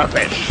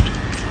Manifest.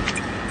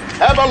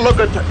 Have a look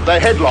at the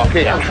headlock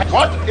here.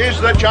 What is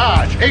the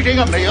charge? Eating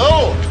a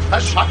meal? A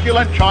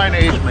succulent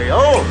Chinese meal?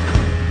 Oh,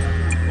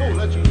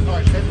 that's a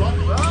nice headlock,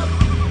 sir.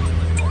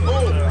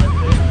 Oh.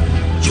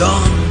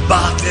 John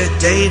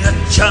Bartlett ate a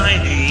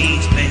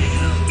Chinese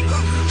meal.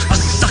 A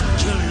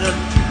succulent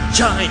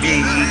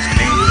Chinese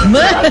meal.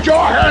 Get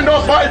your hand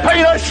off my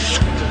penis!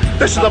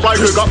 This is the bloke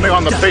who got me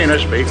on the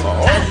penis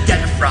before. And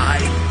get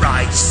fried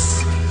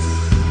rice.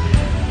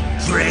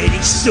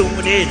 Pretty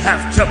soon he'd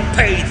have to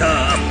pay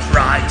the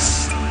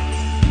price.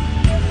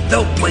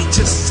 The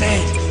waiter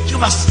said, you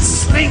must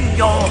sling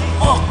your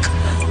hook,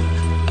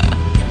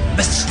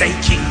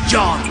 mistaking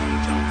John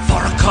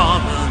for a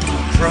common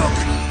crook.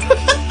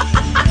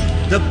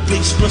 The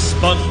police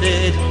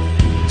responded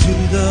to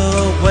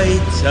the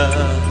waiter,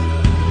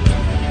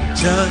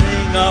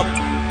 turning up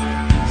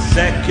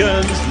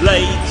seconds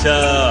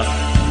later.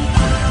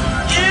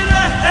 In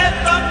a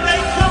headlock they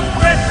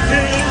compressed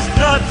his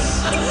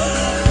nuts,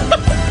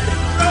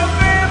 drove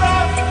him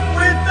off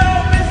with no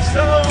ifs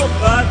or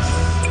buts.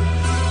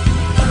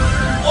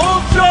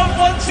 All John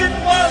wanted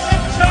was a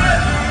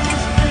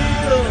Chinese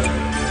meal.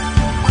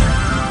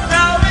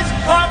 Now his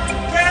cock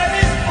and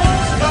his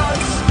balls got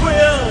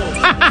squill.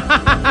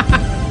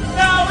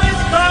 Now his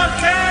cock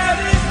and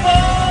his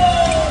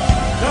balls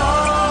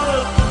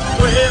got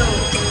squill.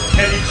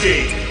 Kenny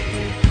G.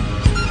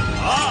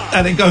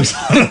 And it goes on.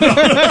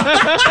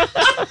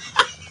 I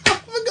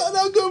forgot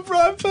how good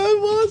Brian Pern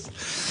was.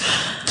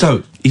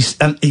 So he's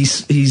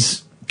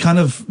kind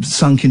of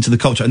sunk into the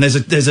culture, and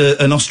there's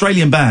an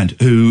Australian band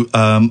who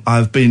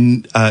I've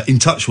been in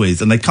touch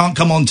with, and they can't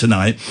come on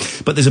tonight.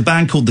 But there's a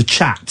band called The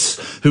Chats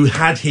who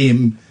had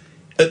him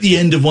at the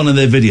end of one of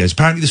their videos.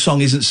 Apparently, the song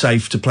isn't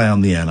safe to play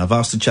on the air. And I've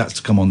asked The Chats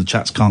to come on. The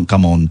Chats can't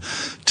come on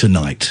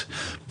tonight,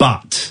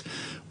 but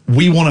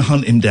we want to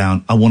hunt him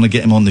down. I want to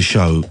get him on the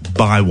show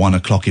by 1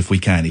 o'clock if we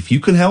can. If you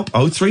can help,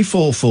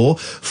 0344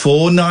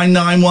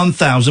 499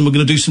 1000. We're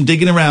going to do some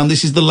digging around.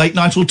 This is the Late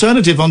Night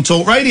Alternative on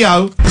Talk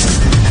Radio.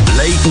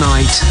 Late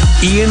Night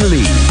Iain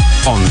Lee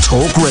on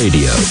Talk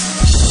Radio.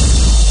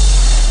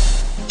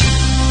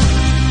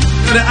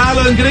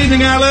 Alan, good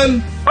evening, Alan.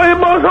 Hey,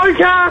 Mother.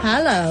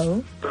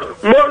 Hello.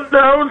 What the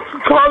hell's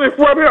Cardiff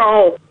Rabbit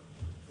Hole?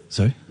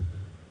 Sorry?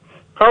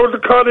 How was the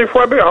Cardiff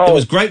Rabbit Hole? It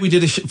was great. We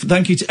did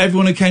thank you to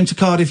everyone who came to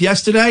Cardiff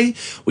yesterday.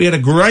 We had a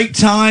great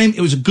time.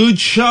 It was a good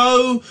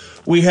show.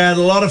 We had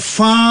a lot of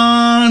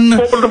fun.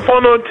 What was the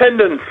final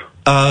attendance?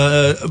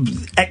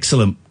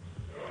 Excellent.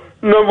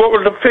 No, what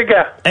was the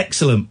figure?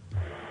 Excellent.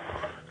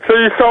 So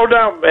you sold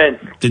out then?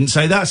 Didn't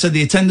say that. Said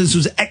the attendance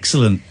was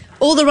excellent.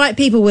 All the right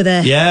people were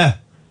there. Yeah.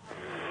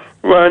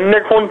 Well,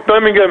 next one's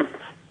Birmingham.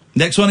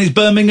 Next one is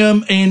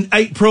Birmingham in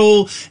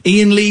April.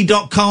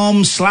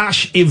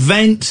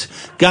 IainLee.com/event.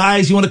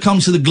 Guys, you want to come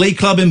to the Glee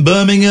Club in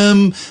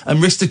Birmingham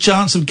and risk the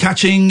chance of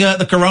catching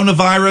the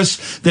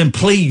coronavirus, then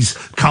please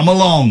come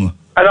along.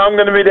 And I'm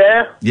going to be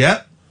there?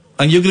 Yeah.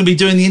 And you're going to be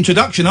doing the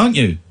introduction, aren't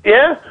you?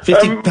 Yeah.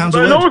 £50 a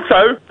word. And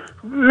also,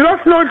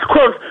 last night's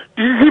cross,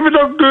 did you see the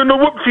dog doing a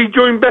whoopsie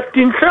during Best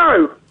in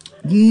Show?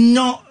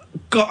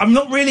 I'm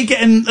not really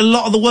getting a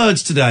lot of the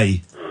words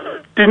today.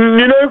 Didn't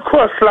you know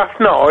Cross last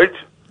night?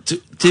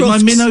 Did my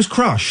minnows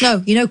crush?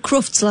 No, you know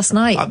Crufts last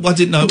night. I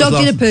didn't know. Dog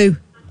did a poo.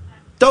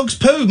 Dog's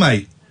poo,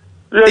 mate.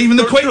 Yeah, even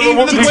the Queen.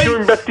 Even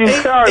the Queen.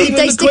 Did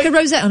they stick a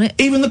rosette on it?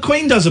 Even the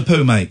Queen does a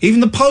poo, mate. Even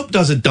the Pope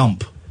does a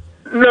dump.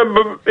 No,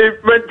 but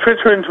it went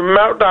Twitter into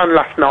meltdown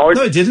last night.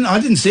 No, it didn't. I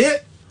didn't see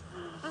it.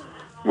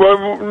 Well,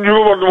 you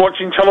wasn't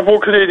watching Channel 4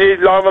 because it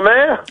did live on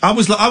air. I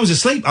was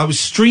asleep. I was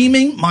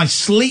streaming my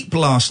sleep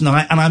last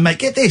night, and I made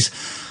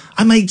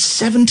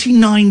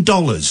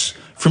 $79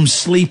 from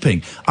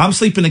sleeping. I'm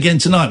sleeping again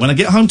tonight. When I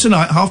get home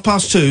tonight,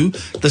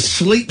 2:30, the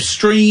sleep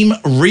stream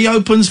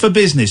reopens for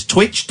business.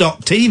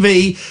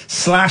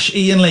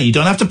 Twitch.tv/Iain Lee. You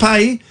don't have to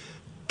pay,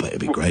 but it'd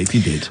be great if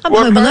you did. I'm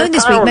home alone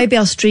this week. Maybe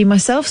I'll stream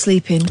myself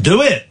sleeping.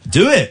 Do it.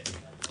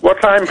 What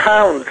time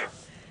pounds?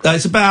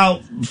 It's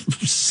about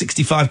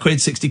 65 quid,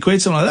 60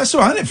 quid, something like that. That's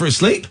all right, isn't it, for a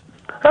sleep?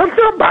 That's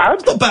not bad.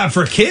 It's not bad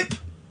for a kip.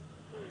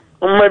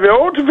 Well, maybe I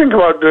ought to think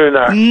about doing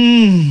that.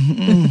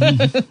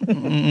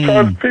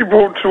 Trying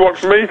people to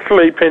watch me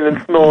sleeping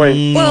and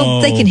snoring.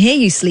 Well, they can hear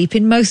you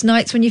sleeping most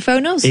nights when you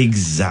phone us.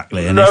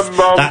 Exactly. And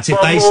that's if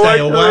they stay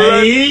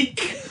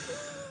awake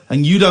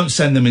and you don't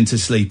send them into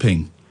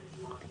sleeping.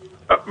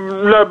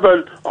 No,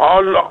 but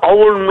I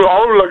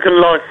would like a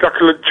nice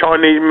succulent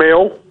Chinese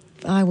meal.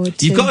 I would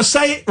too. You've got to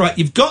say it, right?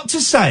 You've got to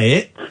say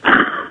it. Oh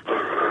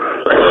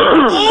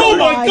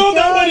my God,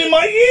 that went in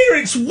my ear.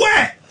 It's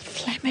wet.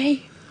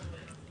 Flemmy.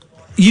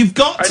 You've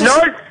got to... A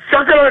nice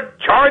succulent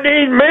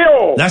Chinese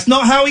meal. That's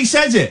not how he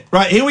says it.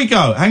 Right, here we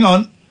go. Hang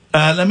on.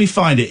 Let me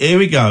find it. Here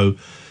we go.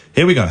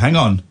 Hang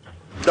on.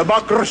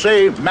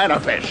 Democracy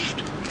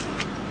Manifest.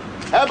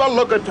 Have a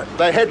look at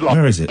the headline.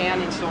 Where is it?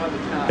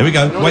 Here we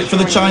go. Wait for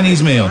the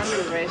Chinese meal.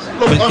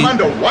 Look, I'm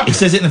under what? He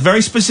says it in a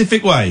very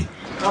specific way.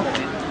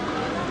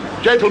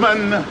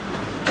 Gentlemen,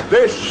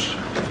 this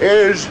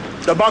is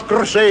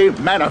Democracy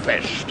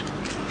Manifest.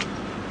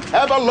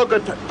 Have a look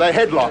at the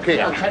headlock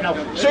here.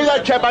 See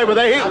that chap over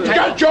there?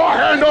 Get your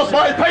hand off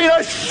my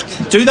penis!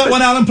 Do that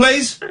one, Alan,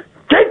 please.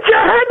 Get your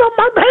hand off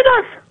my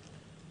penis!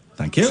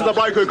 Thank you. This is the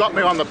bloke who got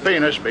me on the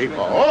penis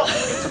before.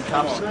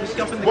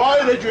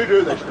 Why did you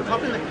do this to me?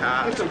 Pop in the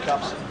car. Some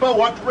cups. For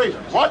what reason?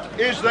 What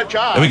is the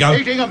charge? Here we go.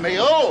 Eating a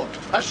meal?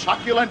 A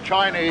succulent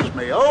Chinese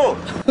meal?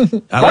 What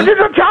is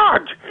the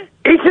charge?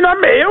 Eating a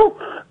meal?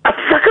 A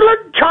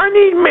succulent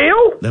Chinese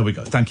meal? There we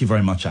go. Thank you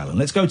very much, Alan.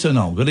 Let's go to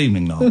Noel. Good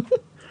evening, Noel.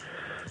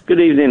 Good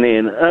evening,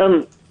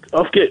 Ian.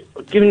 I've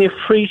given you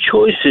 3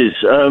 choices.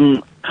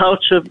 How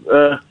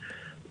to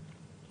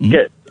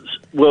get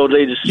world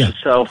leaders to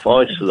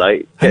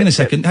self-isolate. Hang on a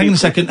second,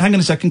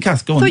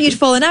 Kath, go on. I thought you'd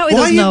fallen out with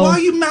us, Noel. Why are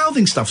you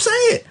mouthing stuff? Say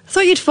it. I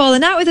thought you'd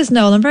fallen out with us,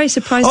 Noel. I'm very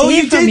surprised to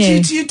hear from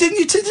you. You didn't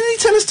you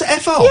tell us to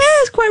F off? Yeah,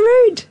 it's quite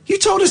rude. You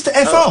told us to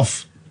F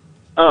off.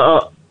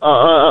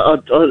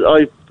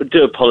 I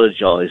do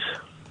apologise.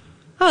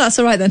 Oh, that's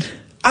all right then.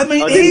 I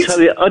mean, I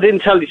didn't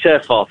tell you to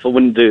F off. I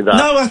wouldn't do that.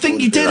 No, I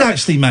think you did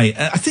actually, mate.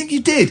 I think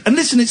you did. And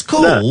listen, it's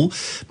cool.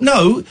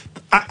 No,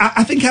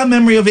 I think our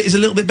memory of it is a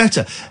little bit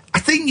better. I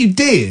think you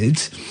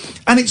did,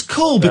 and it's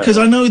cool because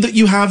I know that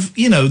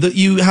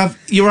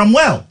you're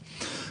unwell.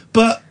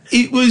 But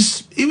it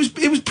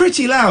was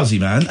pretty lousy,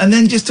 man. And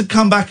then just to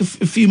come back a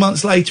few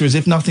months later as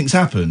if nothing's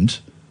happened.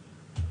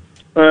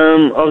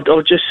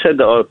 I've just said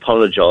that I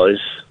apologise.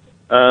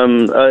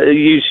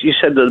 You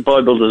said that the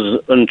Bible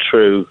is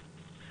untrue,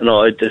 and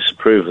I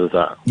disapprove of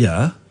that.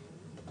 Yeah.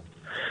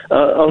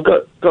 I've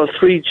got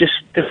 3 just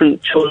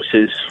different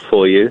choices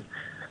for you.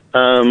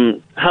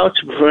 How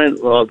to prevent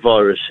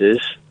viruses,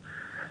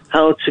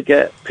 how to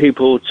get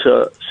people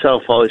to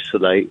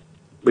self-isolate,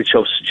 which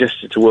I've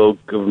suggested to world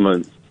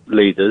government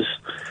leaders,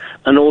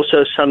 and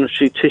also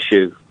sanitary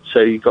tissue. So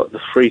you've got the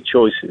 3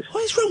 choices.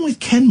 What is wrong with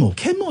Kenmore?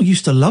 Kenmore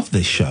used to love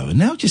this show, and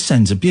now just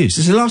sends abuse.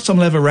 This is the last time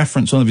I'll ever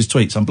reference one of his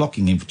tweets. I'm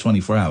blocking him for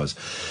 24 hours.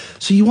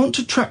 So you want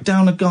to track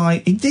down a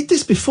guy, he did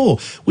this before,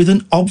 with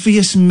an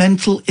obvious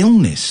mental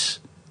illness.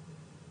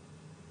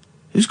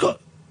 Who's got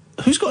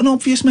an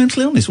obvious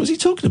mental illness? What's he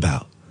talking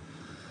about?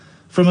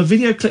 From a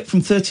video clip from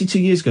 32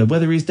 years ago,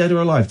 whether he's dead or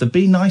alive, the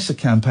Be Nicer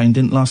campaign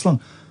didn't last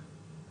long.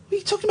 What are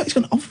you talking about? He's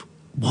gone,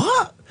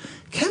 what?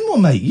 Kenmore,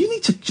 mate, you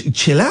need to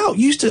chill out.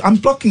 I'm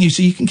blocking you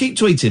so you can keep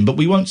tweeting, but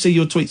we won't see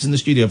your tweets in the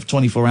studio for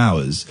 24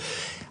 hours.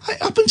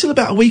 Up until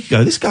about a week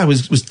ago, this guy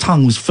was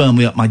tongue was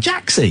firmly up my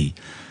jacksie.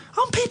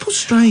 Aren't people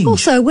strange?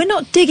 Also, we're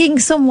not digging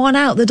someone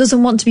out that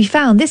doesn't want to be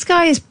found. This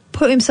guy has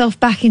put himself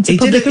back into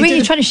public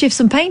arena trying to shift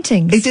some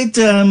paintings. He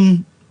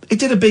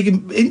did a big...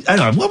 I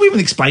don't know, what we even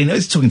explain it?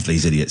 It's talking to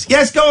these idiots.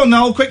 Yes, go on,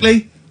 Noel,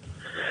 quickly.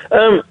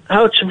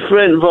 How to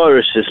prevent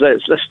viruses.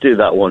 Let's do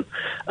that one.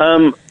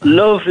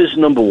 Love is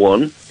number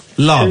 1.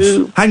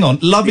 Love. Hang on.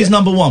 Love is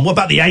number 1. What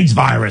about the AIDS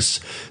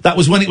virus? That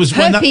was when it was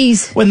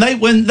herpes. When they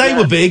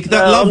were big.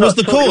 That love was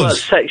the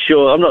cause.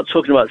 I'm not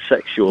talking about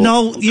sexual.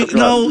 No.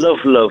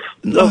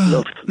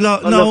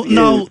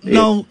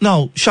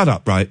 Shut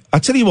up. Right. I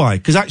tell you why.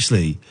 Because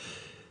actually,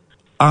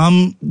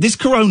 this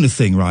corona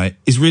thing, right,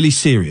 is really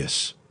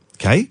serious.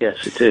 Okay.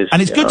 Yes, it is.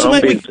 And it's good to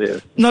make.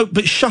 No,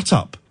 but shut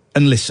up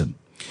and listen.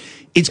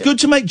 It's good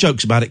to make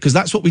jokes about it because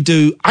that's what we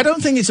do. I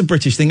don't think it's a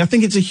British thing. I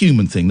think it's a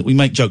human thing that we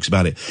make jokes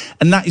about it.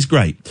 And that is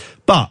great.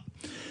 But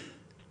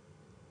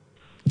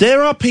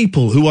there are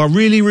people who are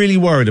really, really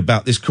worried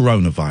about this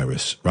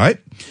coronavirus, right?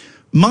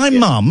 My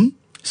mum,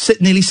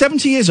 nearly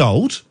 70 years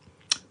old,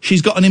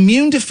 she's got an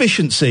immune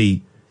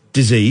deficiency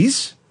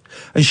disease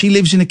and she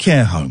lives in a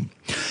care home.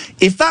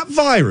 If that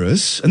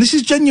virus, and this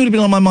has genuinely been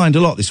on my mind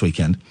a lot this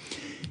weekend,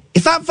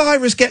 if that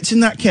virus gets in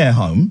that care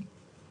home,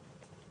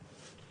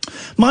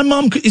 my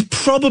mum is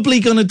probably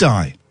going to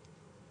die,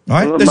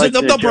 right? I'm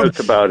making a joke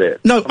about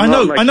it. No, I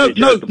know.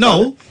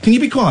 No, can you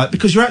be quiet?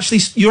 Because you're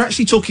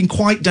actually talking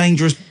quite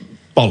dangerous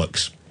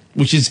bollocks,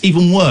 which is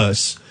even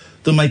worse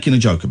than making a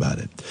joke about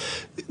it.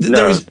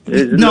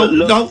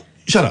 No,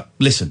 shut up.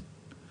 Listen.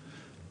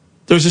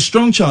 There is a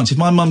strong chance if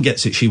my mum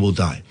gets it, she will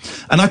die.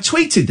 And I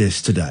tweeted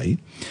this today,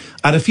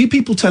 and a few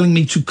people telling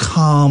me to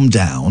calm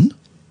down.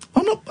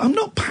 I'm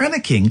not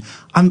panicking.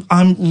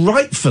 I'm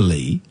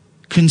rightfully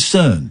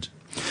concerned.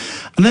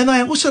 And then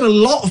I also had a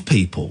lot of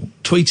people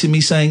tweeting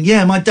me saying,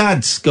 yeah, my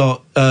dad's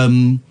got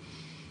lung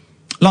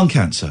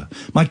cancer.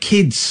 My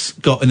kid's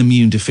got an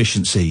immune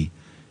deficiency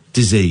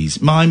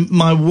disease.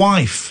 My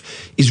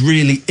wife is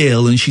really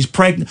ill and she's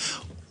pregnant.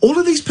 All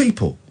of these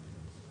people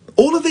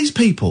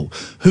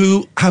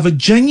who have a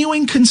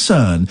genuine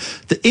concern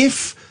that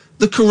if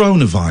the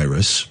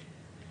coronavirus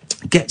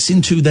gets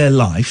into their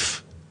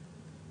life,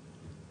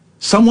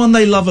 someone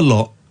they love a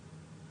lot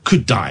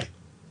could die,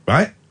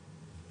 right?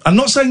 I'm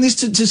not saying this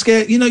to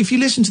scare... You know, if you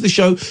listen to the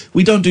show,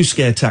 we don't do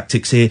scare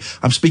tactics here.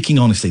 I'm speaking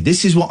honestly.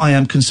 This is what I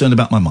am concerned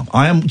about my mum.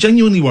 I am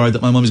genuinely worried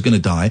that my mum is going to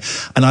die,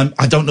 and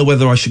I don't know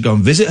whether I should go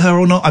and visit her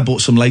or not. I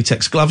bought some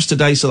latex gloves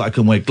today so that I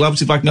can wear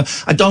gloves if I can go.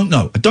 I don't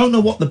know. I don't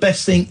know what the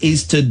best thing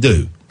is to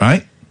do,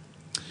 right?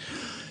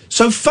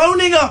 So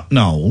phoning up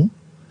Noel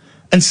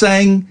and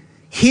saying,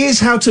 here's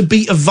how to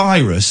beat a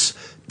virus,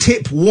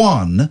 tip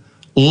 1,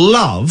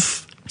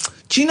 love.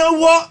 Do you know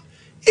what?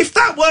 If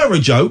that were a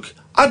joke...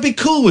 I'd be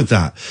cool with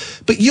that.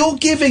 But you're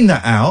giving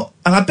that out,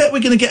 and I bet we're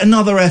going to get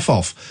another F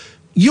off.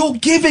 You're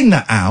giving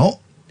that out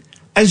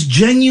as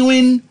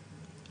genuine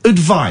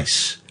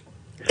advice.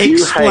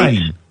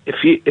 Explain.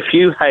 If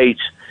you hate,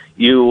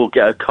 you will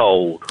get a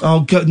cold. Oh,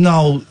 God,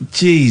 no,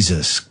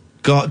 Jesus.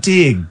 God,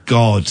 dear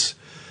God.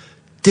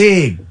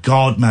 Dear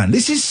God, man.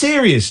 This is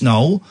serious,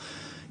 Noel.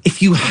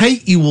 If you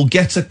hate, you will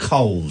get a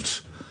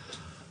cold.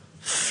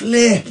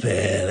 Flip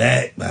it,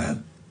 heck,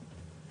 man.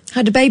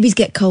 How do babies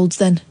get colds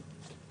then?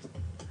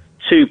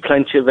 2,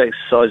 plenty of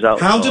exercise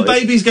outside. How do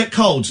babies get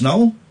colds,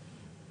 Noel?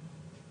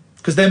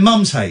 Because their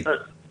mums hate.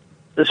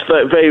 It's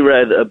very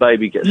rare that a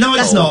baby gets No,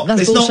 it's cold. not.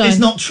 It's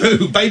not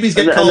true. Babies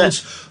get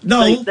colds.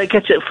 No. They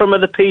get it from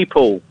other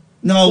people.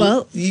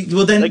 No. They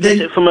get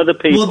it from other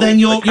people. Well, then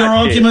your They catch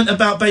argument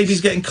about babies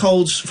getting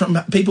colds from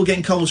people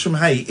getting colds from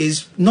hate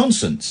is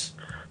nonsense.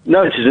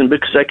 No, it isn't,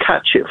 because they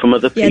catch it from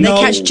other people. Yeah,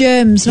 they catch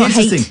germs, not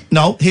Here's the hate. thing.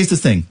 No, here's the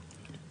thing.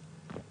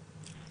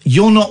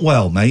 You're not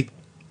well, mate.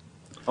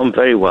 I'm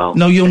very well.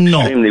 No, you're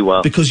not. Extremely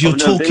well. Because you're I've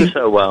never talking. been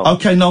so well.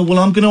 Okay, no, well,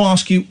 I'm going to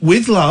ask you,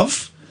 with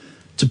love,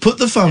 to put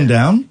the phone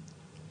down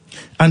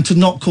and to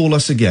not call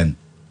us again.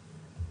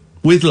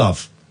 With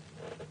love.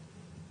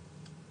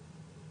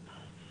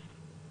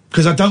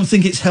 Because I don't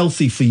think it's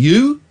healthy for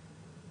you.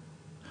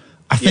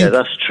 I think. Yeah,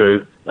 that's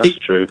true. That's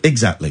true.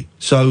 Exactly.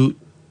 So,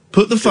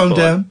 put the phone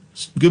down.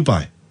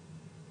 Goodbye.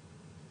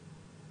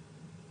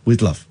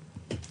 With love.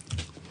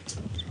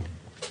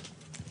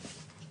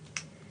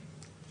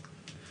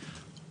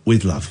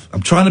 With love.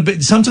 I'm trying to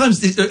be...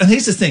 Sometimes... And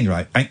here's the thing,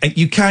 right?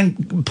 You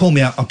can pull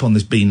me up on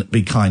this,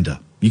 be kinder.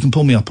 You can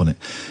pull me up on it.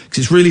 Because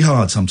it's really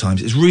hard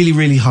sometimes. It's really,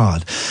 really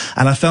hard.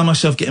 And I found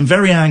myself getting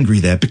very angry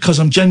there because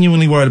I'm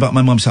genuinely worried about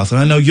my mum's health. And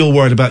I know you're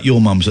worried about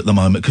your mum's at the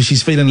moment because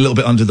she's feeling a little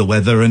bit under the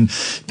weather. And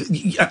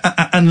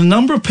the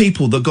number of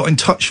people that got in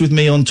touch with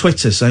me on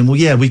Twitter saying, well,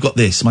 yeah, we've got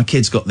this. My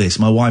kid's got this.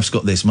 My wife's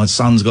got this. My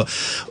son's got...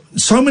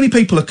 So many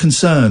people are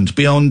concerned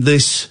beyond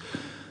this,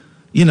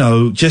 you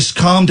know, just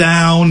calm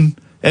down.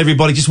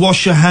 Everybody, just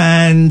wash your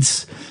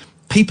hands.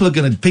 People are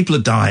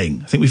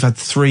dying. I think we've had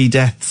 3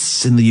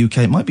 deaths in the UK.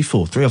 It might be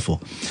 4, 3 or 4.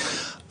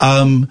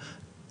 And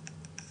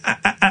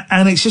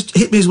it's just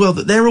hit me as well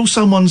that they're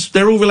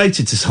all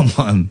related to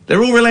someone.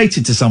 They're all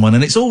related to someone,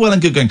 and it's all well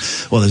and good going,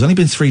 well, there's only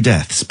been 3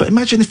 deaths. But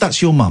imagine if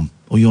that's your mum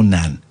or your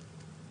nan.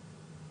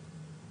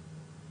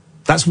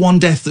 That's one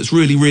death that's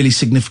really, really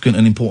significant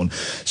and important.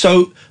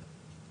 So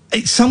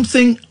it's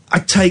something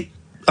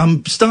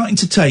I'm starting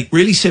to take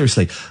really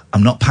seriously.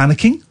 I'm not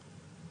panicking.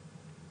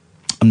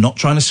 I'm not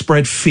trying to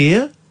spread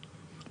fear,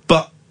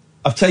 but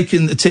I've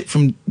taken the tip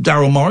from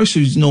Daryl Morris,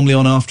 who's normally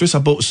on after us. I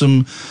bought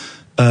some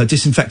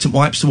disinfectant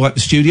wipes to wipe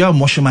the studio. I'm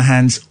washing my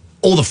hands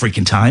all the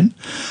freaking time.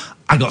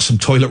 I got some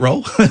toilet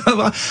roll.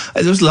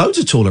 There's loads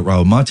of toilet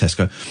roll in my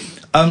Tesco.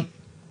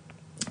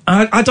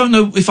 I don't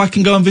know if I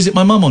can go and visit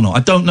my mum or not. I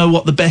don't know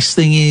what the best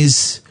thing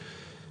is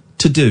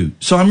to do.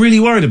 So I'm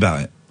really worried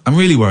about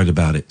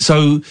it.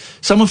 So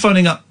someone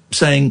phoning up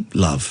saying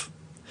love.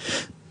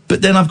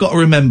 But then I've got to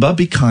remember,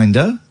 be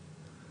kinder,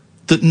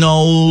 that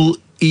Noel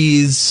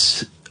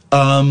is,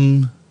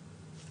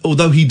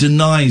 although he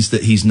denies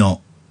that he's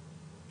not,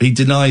 he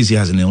denies he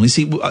has an illness.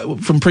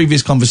 From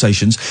previous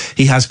conversations,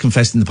 he has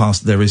confessed in the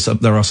past that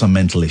there are some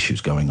mental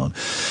issues going on.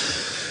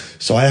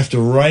 So I have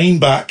to rein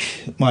back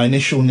my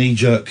initial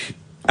knee-jerk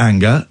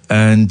anger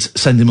and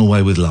send him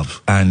away with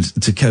love. And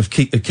to have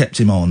kept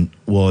him on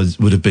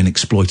would have been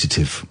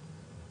exploitative.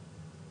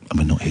 And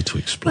we're not here to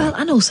exploit. Well,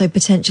 and also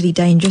potentially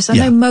dangerous. I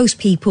know most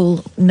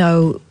people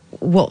know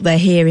what they're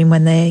hearing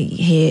when they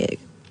hear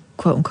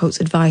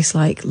quote-unquote advice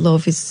like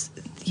love is,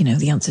 you know,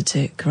 the answer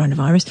to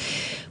coronavirus.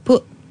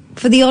 But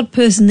for the odd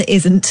person that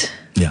isn't...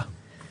 Yeah.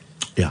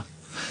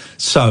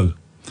 So,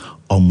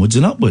 onwards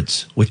and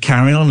upwards. We're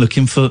carrying on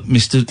looking for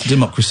Mr.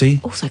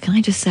 Democracy. Also, can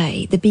I just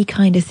say, the be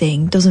kinder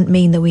thing doesn't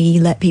mean that we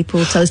let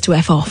people tell us to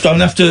F off. Don't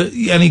have to...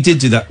 And he did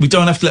do that. We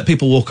don't have to let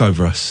people walk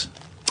over us.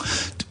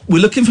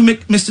 We're looking for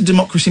Mr.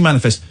 Democracy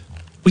Manifest.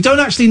 We don't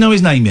actually know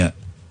his name yet.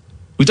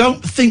 We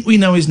don't think we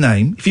know his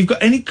name. If you've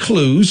got any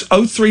clues,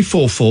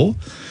 0344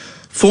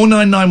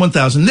 499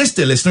 1000. This,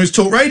 dear listener, is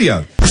Talk Radio.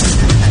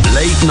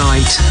 Late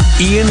night,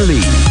 Iain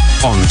Lee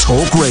on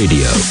Talk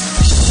Radio.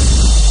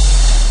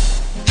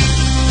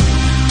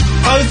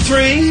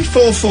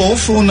 0344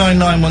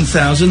 499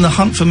 1000. The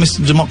hunt for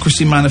Mr.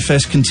 Democracy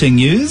Manifest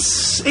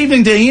continues.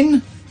 Evening,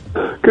 Dean.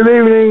 Good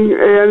evening,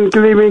 Iain.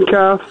 Good evening,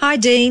 Kath. Hi,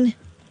 Dean.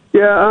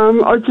 Yeah,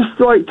 I'd just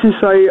like to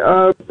say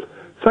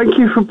thank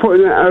you for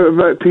putting it out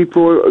about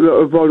people that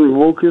are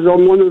vulnerable, because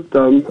I'm one of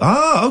them.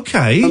 Ah,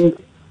 okay.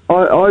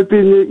 I've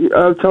been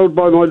told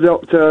by my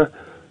doctor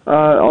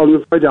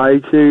on Friday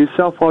to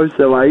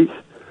self-isolate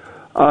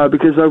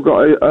because I've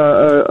got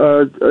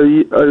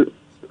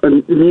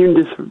an immune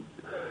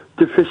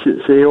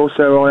deficiency.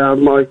 Also, I have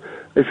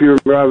if you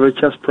remember, I have a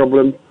chest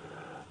problem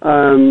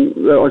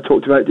that I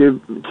talked about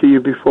to you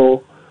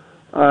before.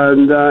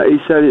 And he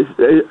said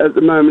at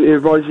the moment he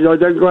advises I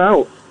don't go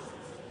out.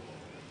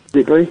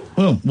 Basically.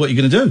 Well, what are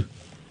you going to do?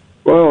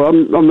 Well, I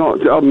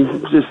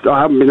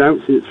haven't been out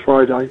since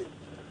Friday.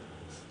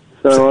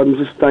 So I'm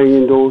just staying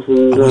indoors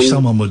and... I wish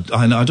someone would...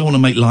 I don't want to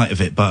make light of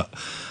it, but...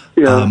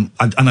 Yeah.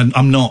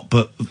 I'm not,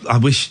 but I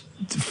wish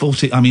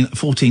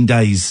 14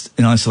 days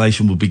in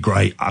isolation would be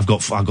great. I've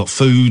got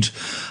food,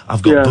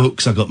 I've got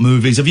books, I've got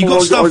movies. Have you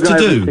got stuff to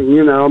do?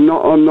 You know,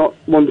 I'm not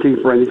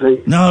wanting for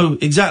anything. No,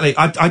 exactly.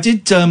 I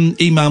did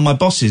email my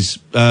bosses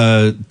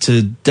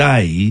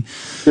today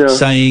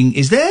saying,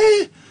 is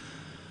there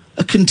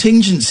a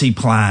contingency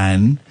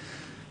plan?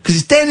 Because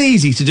it's dead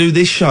easy to do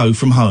this show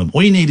from home.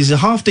 All you need is a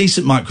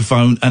half-decent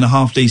microphone and a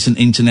half-decent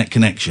internet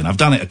connection. I've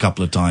done it a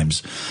couple of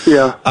times.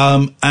 Yeah.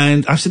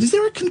 And I said, is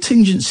there a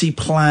contingency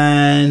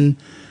plan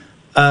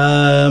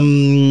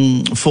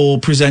for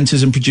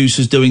presenters and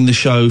producers doing the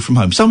show from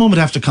home? Someone would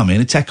have to come in,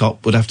 a tech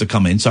op would have to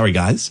come in, sorry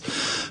guys.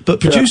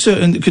 But producer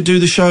could do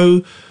the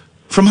show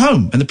from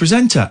home, and the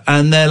presenter.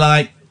 And they're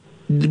like,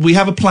 we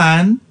have a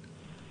plan,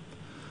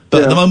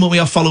 but at the moment we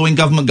are following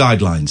government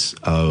guidelines.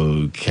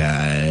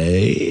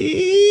 Okay.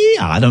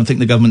 I don't think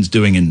the government's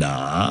doing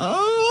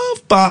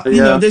enough, but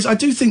you know, I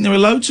do think there are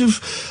loads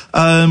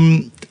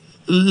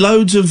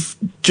of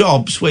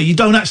jobs where you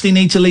don't actually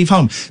need to leave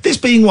home. This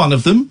being one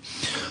of them,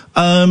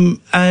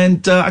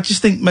 and I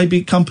just think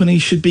maybe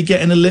companies should be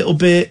getting a little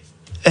bit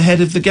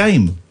ahead of the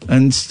game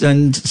and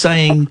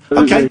saying,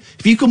 okay,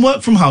 if you can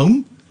work from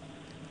home,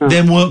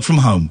 then work from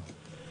home.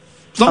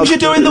 As long as you're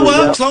doing the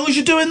work, as long as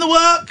you're doing the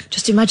work.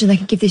 Just imagine they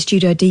could give this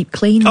studio a deep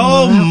clean.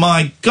 Oh,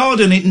 my God,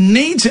 and it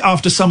needs it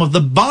after some of the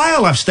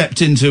bile I've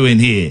stepped into in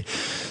here.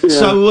 Yeah.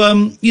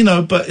 So, you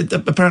know, but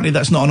apparently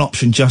that's not an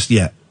option just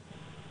yet.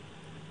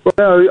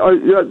 Well,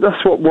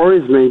 that's what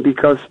worries me,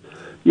 because,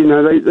 you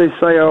know, they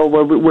say, oh,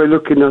 well, we're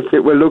looking at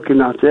it,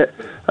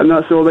 and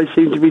that's all they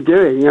seem to be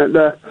doing.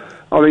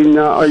 When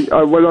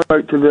I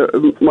spoke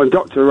to my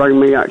doctor rang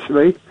me,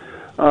 actually,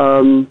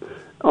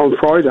 on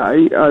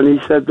Friday, and he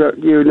said that,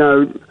 you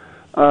know,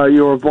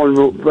 you're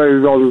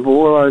very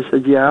vulnerable. I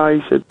said, yeah.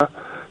 He said,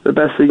 the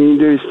best thing you can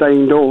do is stay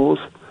indoors.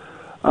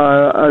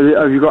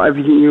 Have you got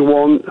everything you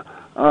want?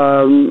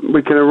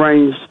 We can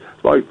arrange,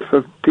 like,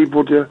 for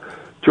people to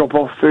drop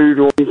off food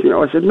or anything.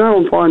 I said, no,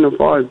 I'm fine.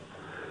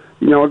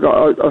 You know, I've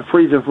got a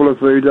freezer full of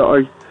food that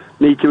I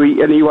need to eat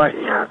anyway.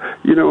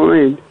 You know what I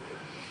mean?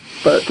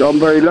 But I'm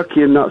very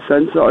lucky in that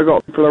sense that I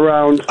got people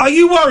around. Are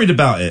you worried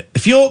about it?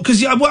 If you're,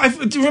 because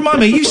remind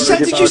me,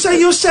 did you say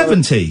you're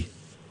 70?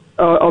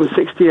 I'm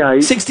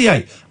 68.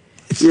 68.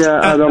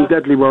 Yeah, and I'm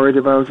deadly worried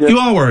about it. You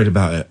are worried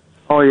about it?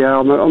 Oh yeah,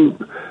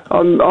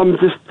 I'm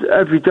just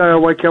every day I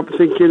wake up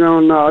thinking, oh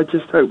no, I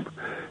just hope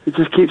it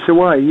just keeps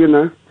away, you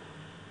know.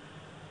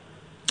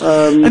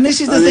 And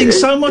this is the thing.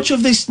 So much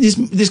of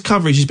this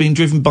coverage has been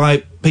driven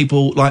by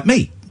people like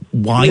me.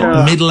 White,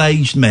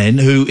 middle-aged men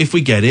who, if we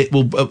get it,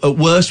 will at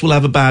worst will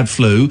have a bad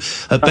flu,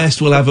 at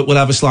best we'll have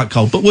a slight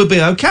cold, but we'll be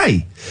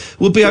okay.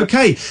 We'll be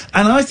okay,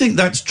 and I think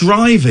that's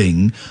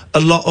driving a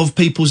lot of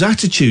people's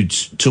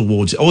attitudes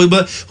towards it. Well,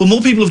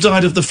 more people have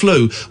died of the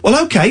flu.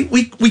 Well, okay,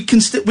 we've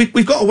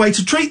got a way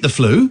to treat the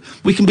flu.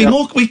 We can be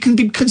we can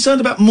be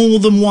concerned about more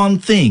than one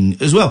thing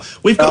as well.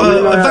 We've got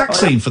a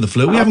vaccine for the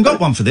flu. We haven't got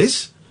one for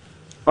this.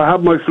 I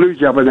have my flu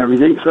jab and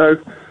everything, so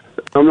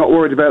I'm not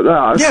worried about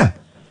that. Yeah.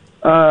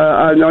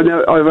 And I'm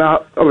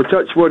a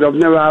touch wood. I've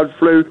never had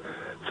flu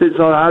since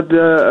I had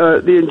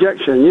the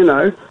injection, you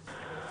know.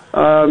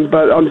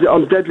 But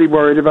I'm deadly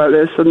worried about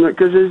this, and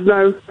because there's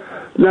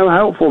no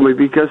help for me,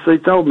 because they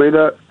told me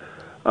that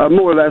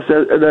more or less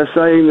they're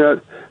saying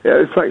that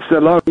it affects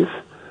the lungs,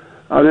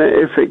 and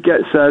if it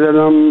gets there,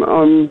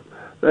 then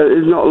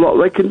there's not a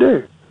lot they can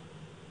do.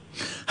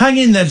 Hang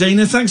in there,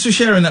 Dina. Thanks for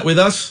sharing that with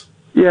us.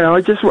 Yeah,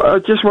 I just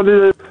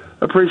wanted to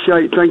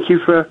appreciate. Thank you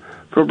for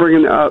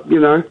bringing it up. You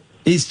know.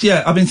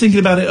 I've been thinking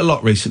about it a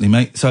lot recently,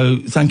 mate, so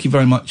thank you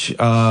very much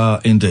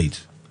indeed.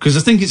 Because I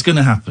think it's going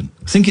to happen.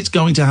 I think it's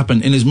going to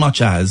happen in as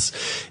much as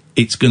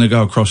it's going to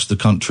go across the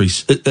country,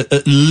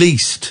 at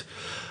least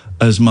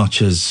as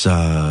much as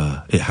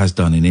it has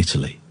done in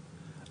Italy.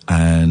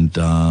 And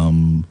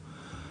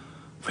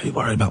really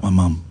worried about my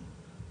mum.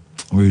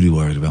 Really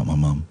worried about my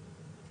mum.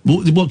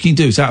 What can you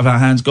do? It's out of our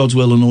hands, God's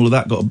will and all of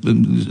that, got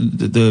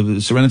the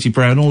Serenity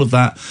Prayer and all of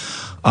that.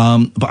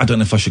 But I don't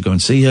know if I should go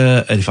and see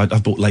her. And if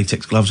I've bought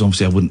latex gloves,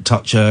 obviously I wouldn't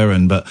touch her.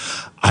 But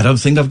I don't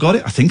think I've got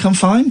it. I think I'm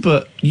fine,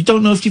 but you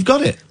don't know if you've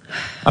got it.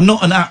 I'm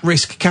not an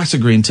at-risk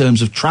category in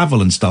terms of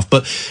travel and stuff,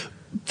 but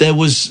there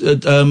was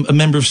a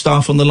member of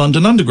staff on the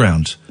London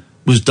Underground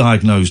was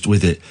diagnosed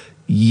with it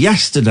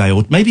yesterday,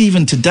 or maybe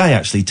even today,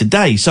 actually,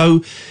 today.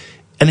 So,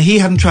 and he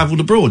hadn't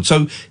travelled abroad.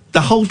 So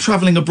the whole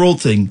travelling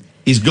abroad thing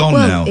is gone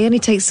now. It only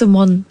takes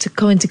someone to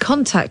come into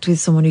contact with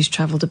someone who's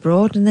travelled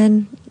abroad, and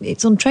then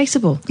it's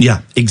untraceable.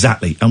 Yeah,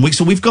 exactly. And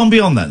so we've gone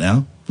beyond that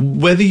now.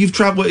 Whether you've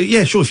travelled,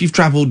 yeah, sure, if you've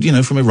travelled, you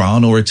know, from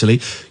Iran or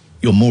Italy,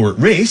 you're more at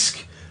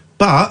risk,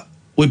 but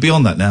we're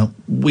beyond that now.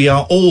 We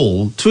are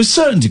all, to a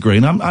certain degree,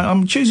 and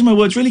I'm choosing my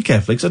words really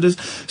carefully, because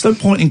there's no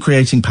point in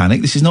creating panic.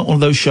 This is not one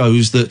of those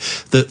shows that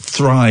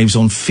thrives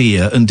on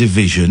fear and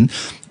division,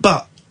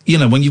 but you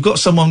know, when you've got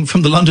someone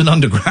from the London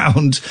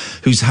Underground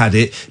who's had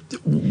it,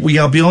 we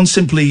are beyond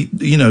simply,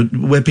 you know,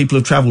 where people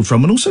have travelled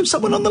from, and also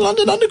someone on the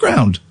London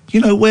Underground,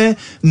 you know, where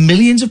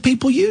millions of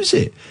people use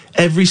it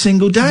every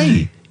single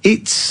day.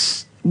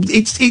 It's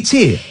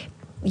here.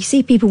 you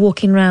see people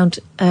walking around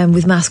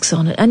with masks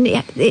on, and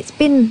it's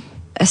been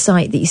a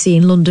sight that you see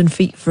in London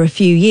for a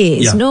few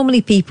years. Yeah.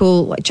 Normally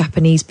people, like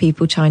Japanese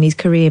people, Chinese,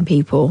 Korean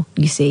people,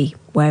 you see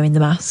wearing the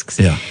masks.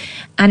 Yeah.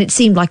 And it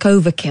seemed like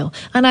overkill.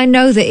 And I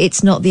know that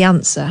it's not the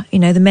answer. You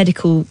know, the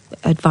medical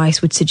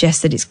advice would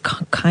suggest that it's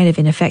kind of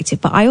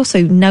ineffective, but I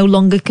also no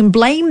longer can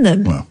blame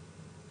them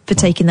for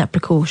taking that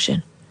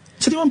precaution.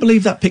 Does anyone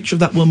believe that picture of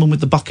that woman with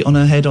the bucket on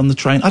her head on the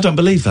train? I don't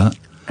believe that.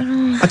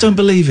 I don't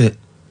believe it.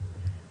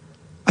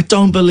 I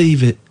don't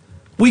believe it.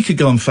 We could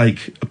go and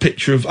fake a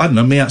picture of, I don't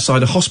know, me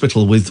outside a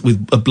hospital with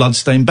a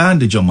blood-stained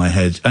bandage on my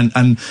head,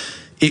 and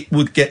it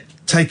would get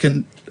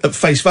taken at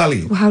face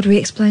value. Well, how do we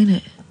explain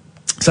it?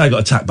 Say I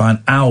got attacked by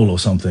an owl or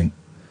something.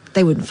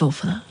 They wouldn't fall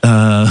for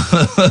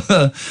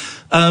that.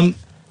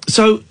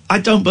 So I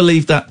don't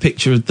believe that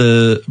picture of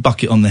the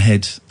bucket on the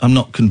head. I'm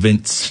not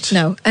convinced.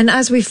 No, and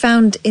as we've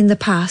found in the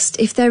past,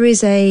 if there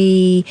is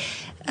a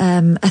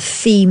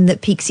theme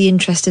that piques the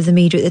interest of the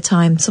media at the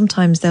time,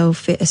 sometimes they'll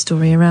fit a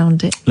story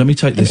around it. Let me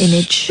take this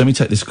image. Let me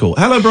take this call.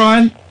 Hello,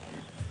 Brian.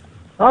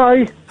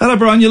 Hi. Hello,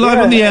 Brian. You're live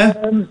on the air.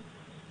 hang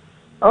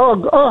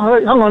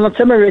on, I'll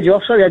turn my radio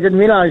off. Sorry, I didn't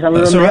realise.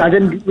 I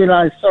didn't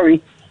realise,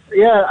 sorry.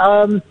 Yeah,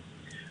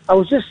 I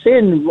was just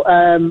saying,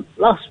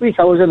 last week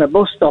I was in a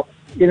bus stop,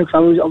 you know,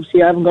 because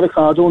I haven't got a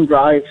car, I don't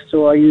drive,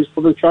 so I use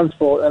public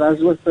transport, and I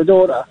was with my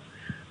daughter,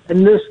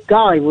 and this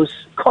guy was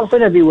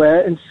coughing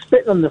everywhere and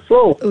spitting on the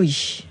floor.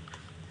 Oish.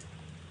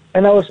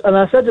 And I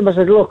said to him, I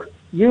said, look,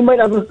 you might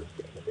have a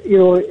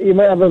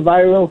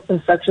viral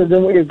infection, I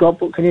don't know what you've got,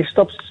 but can you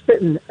stop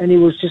spitting? And he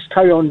was just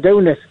carry on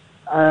doing it.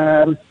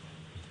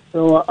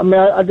 So, I mean,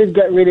 I did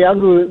get really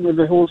angry with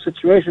the whole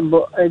situation,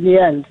 but in the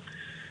end,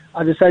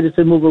 I decided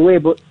to move away.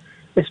 But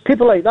it's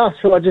people like that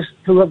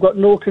who have got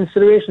no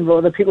consideration for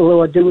other people who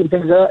are doing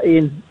things that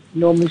Ian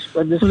normally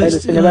spread this kind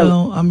of thing about.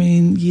 Well, I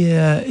mean,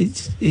 yeah,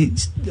 it's.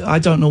 I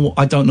don't know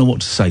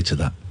what to say to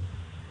that.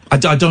 I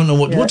don't know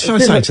what. Yeah, what should I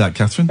say to that,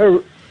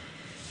 Catherine?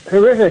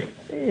 Horrific,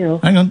 you know.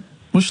 Hang on.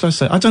 What should I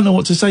say? I don't know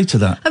what to say to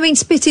that. I mean,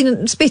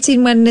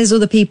 spitting when there's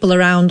other people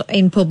around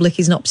in public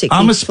is not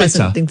particularly I'm a spitter.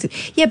 pleasant thing to,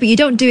 yeah, but you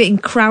don't do it in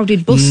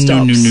crowded bus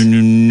stops.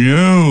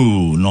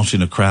 No, not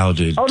in a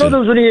crowded. Oh no, there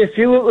was only a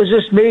few. It was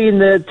just me and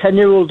the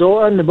 10-year-old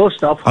daughter in the bus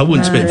stop. I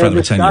wouldn't spit in front of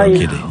a this 10-year-old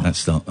guy- kiddie.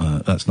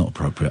 That's not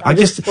appropriate. I I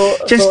just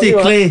thought steer you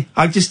were- clear.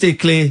 I just steer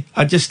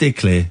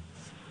clear.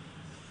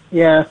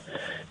 Yeah,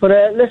 but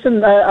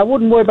listen, I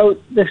wouldn't worry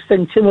about this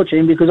thing too much,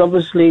 Ian, because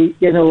obviously,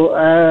 you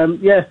know,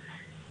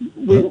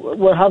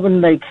 we're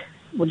having like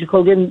what do you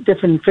call it,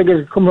 different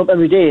figures coming up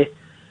every day.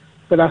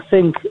 But I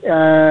think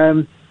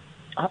I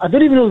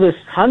don't even know if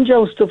this hand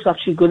gel stuff's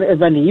actually going to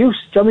have any use.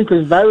 Do you know what I mean?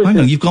 Because viruses. Hang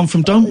on, you've gone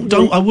from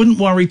don't. I wouldn't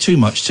worry too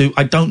much to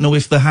I don't know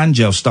if the hand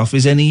gel stuff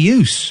is any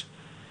use.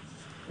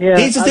 Yeah,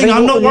 Here's the I thing. think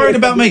I'm what not we worried need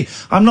about to me.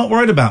 I'm not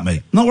worried about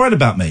me. Not worried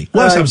about me.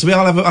 Worst happens to me,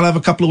 I'll have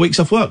a couple of weeks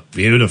off work.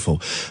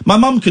 Beautiful. My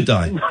mum could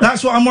die.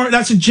 That's what I'm worried.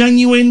 That's a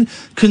genuine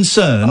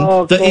concern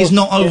that is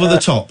not over the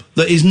top.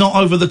 That is not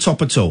over the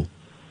top at all.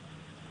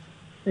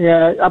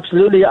 Yeah,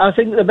 absolutely. I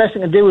think the best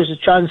thing to do is to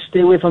try and stay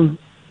away from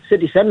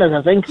city centres.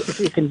 I think if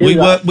you can do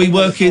that. We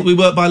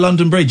work by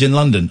London Bridge in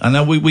London,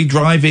 and we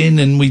drive in,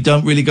 and we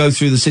don't really go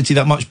through the city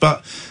that much,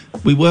 but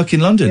we work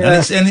in London,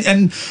 Yeah.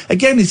 and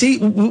again,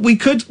 we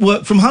could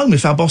work from home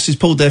if our bosses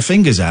pulled their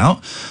fingers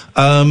out,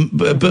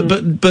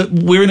 but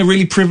we're in a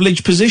really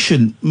privileged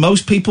position.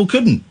 Most people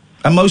couldn't,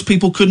 and most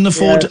people couldn't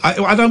afford.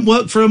 Yeah. I don't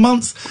work for a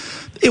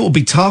month. It would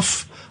be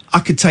tough. I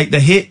could take the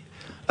hit.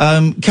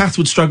 Kath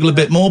would struggle a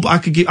bit more, but I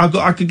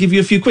could give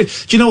you a few quid.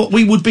 Do you know what?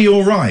 We would be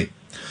all right.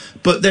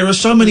 But there are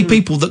so many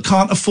people that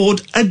can't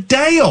afford a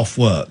day off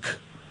work.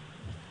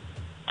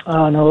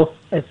 Oh no,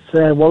 it's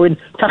worrying.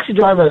 Taxi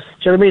drivers,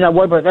 do you know what I mean? I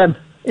worry about them.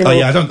 You know? Oh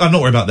yeah, I'm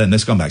not worried about them. They're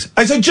scumbags.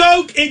 It's a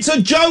joke. It's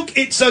a joke.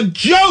 It's a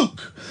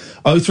joke.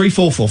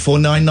 0344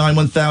 499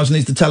 1000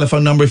 is the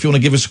telephone number if you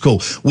want to give us a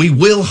call. We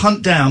will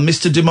hunt down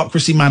Mr.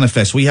 Democracy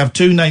Manifest. We have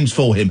two names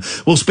for him.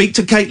 We'll speak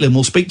to Caitlin.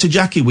 We'll speak to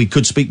Jackie. We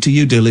could speak to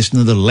you, dear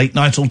listener, the Late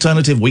Night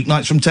Alternative,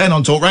 weeknights from 10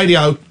 on Talk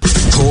Radio.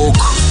 Talk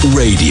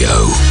Radio.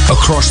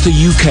 Across the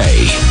UK.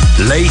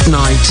 Late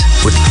Night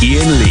with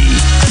Iain Lee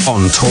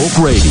on Talk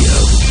Radio.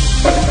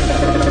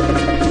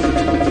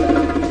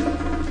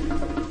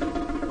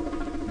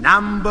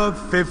 Number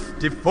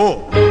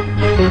 54.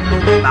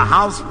 The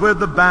house with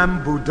the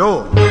bamboo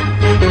door.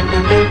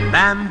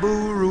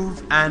 Bamboo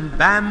roof and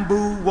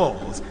bamboo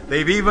walls.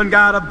 They've even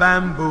got a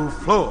bamboo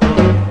floor.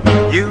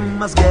 You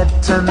must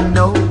get to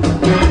know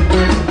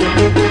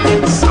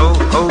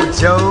Soho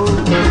Joe.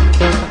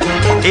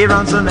 He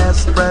runs an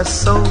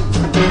espresso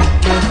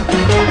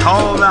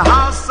called the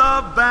House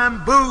of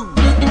Bamboo.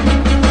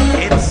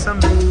 It's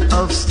made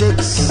of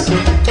sticks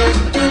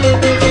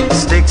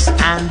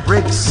and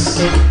bricks,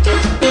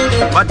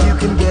 but you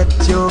can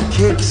get your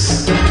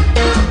kicks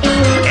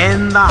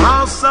in the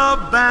House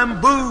of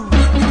Bamboo.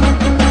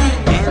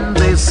 In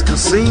this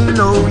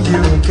casino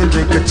you can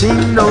drink a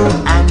Tino,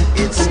 and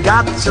it's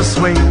got you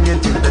swinging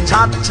to the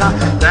cha-cha,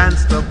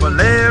 dance the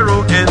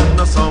bolero in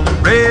the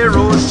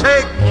sombrero,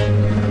 shake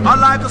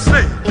like a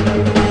snake.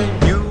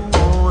 You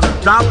wanna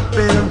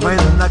dropping when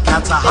the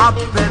cats are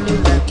hopping.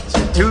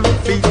 Let your 2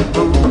 feet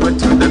move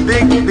to the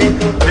big beat.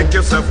 Pick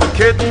yourself a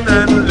kitten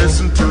and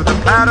listen to the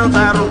patter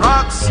that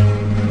rocks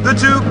the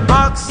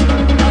jukebox.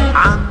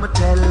 I'm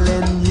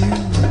telling you,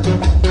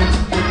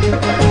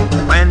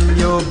 when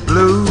you're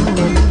blue,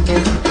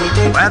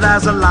 well,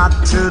 there's a lot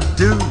to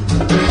do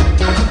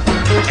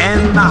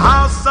in the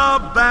house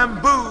of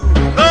bamboo.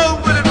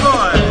 Go with it,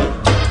 boy.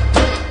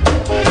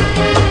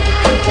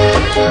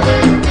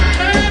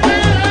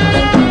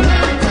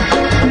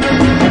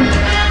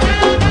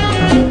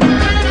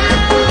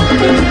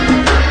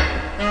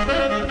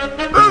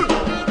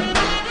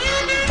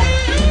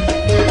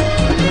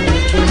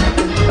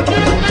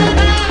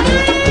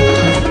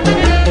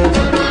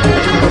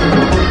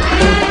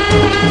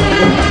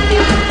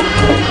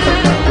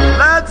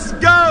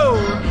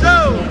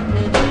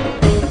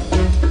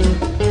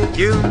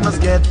 You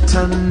must get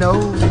to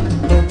know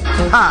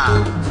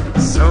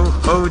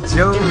Soho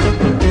Joe.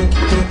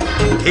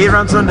 He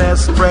runs an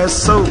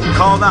espresso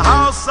called the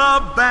House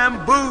of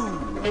Bamboo.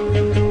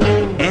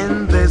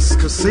 In this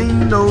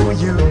casino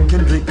you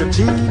can drink a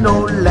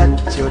chino.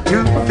 Let your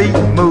 2 feet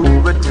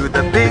move to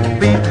the big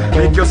beat.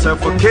 Make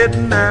yourself a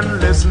kitten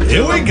and listen to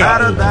the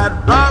patter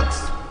that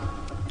rocks.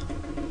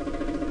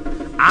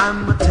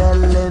 I'm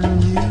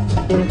telling you.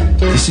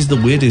 This is the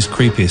weirdest,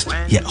 creepiest,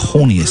 yet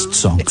horniest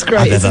song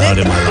I've ever heard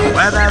in my life.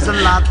 Well, there's a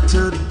lot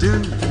to do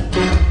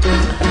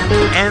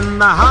in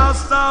the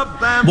house of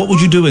bamboo. What would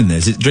you do in there?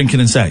 Is it drinking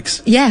and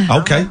sex? Yeah.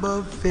 Okay.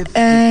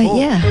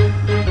 Yeah.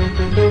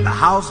 The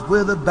house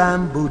with a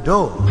bamboo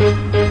door,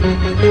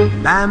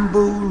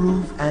 bamboo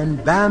roof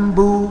and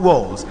bamboo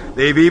walls.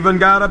 They've even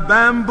got a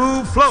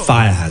bamboo floor.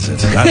 Fire hazard.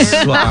 That's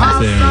what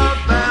I'm thinking.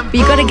 But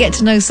you got to get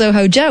to know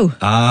Soho Joe.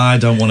 I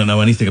don't want to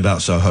know anything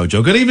about Soho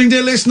Joe. Good evening,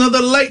 dear listener.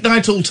 The Late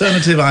Night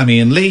Alternative. I'm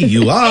Iain Lee.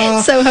 You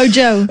are Soho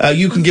Joe.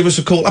 You can give us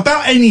a call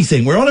about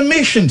anything. We're on a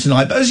mission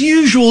tonight, but as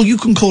usual, you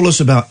can call us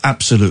about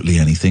absolutely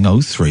anything.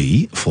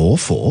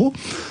 0344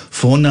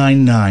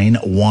 499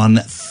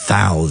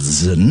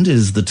 1000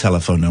 is the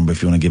telephone number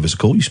if you want to give us a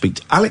call. You speak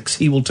to Alex,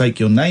 he will take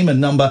your name and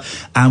number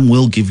and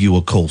we'll give you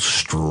a call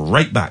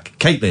straight back.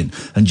 Caitlin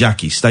and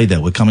Jackie, stay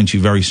there. We're coming to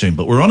you very soon.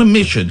 But we're on a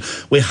mission.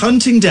 We're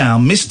hunting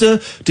down Mr.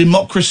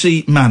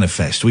 Democracy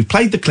Manifest. We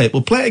played the clip.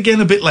 We'll play it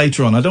again a bit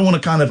later on. I don't want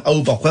to kind of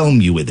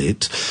overwhelm you with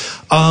it.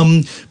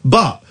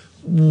 But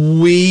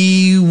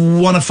we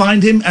want to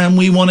find him and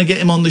we want to get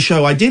him on the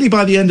show, ideally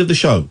by the end of the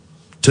show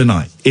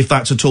tonight, if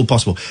that's at all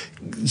possible.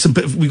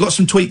 We've got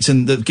some tweets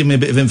in that give me a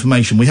bit of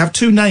information. We have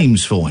 2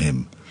 names for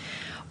him.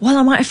 Well,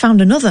 I might have found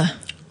another.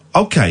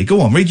 Okay,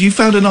 go on, Reid. You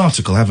found an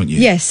article, haven't you?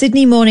 Yes,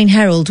 Sydney Morning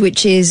Herald,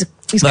 which is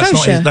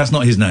kosher. That's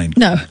not his name.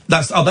 No.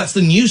 That's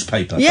the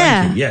newspaper.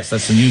 Yeah. Thank you. Yes,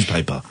 that's the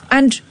newspaper.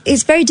 And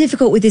it's very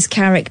difficult with this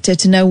character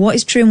to know what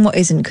is true and what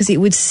isn't, because it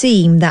would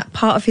seem that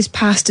part of his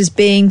past as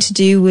being to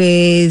do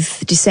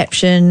with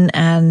deception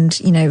and,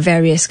 you know,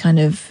 various kind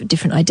of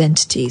different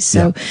identities.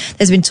 So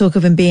there's been talk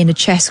of him being a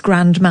chess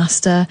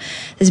grandmaster.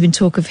 There's been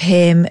talk of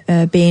him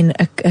being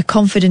a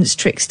confidence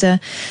trickster.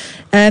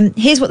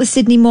 Here's what the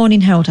Sydney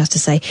Morning Herald has to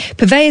say.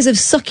 Purveyors of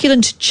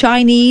succulent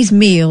Chinese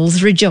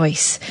meals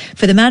rejoice,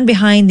 for the man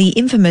behind the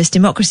infamous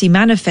Democracy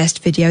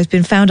Manifest video has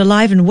been found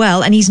alive and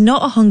well, and he's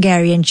not a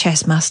Hungarian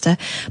chess master,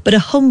 but a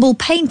humble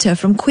painter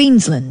from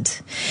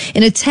Queensland.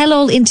 In a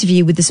tell-all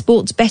interview with the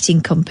sports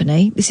betting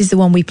company, this is the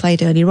one we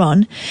played earlier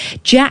on,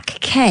 Jack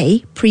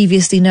Kay,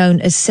 previously known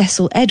as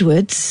Cecil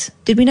Edwards,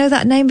 did we know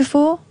that name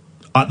before?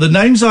 The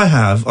names I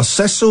have are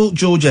Cecil,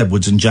 George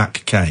Edwards and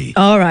Jack Kay.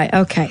 All right,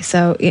 okay.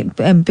 So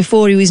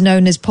before he was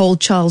known as Paul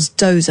Charles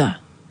Dozer.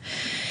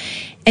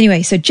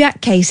 Anyway, so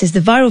Jack Kay says the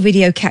viral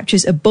video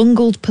captures a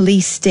bungled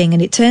police sting,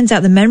 and it turns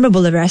out the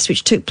memorable arrest,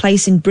 which took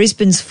place in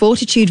Brisbane's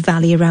Fortitude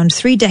Valley around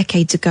 3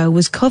 decades ago,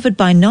 was covered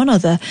by none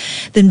other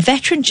than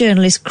veteran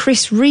journalist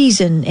Chris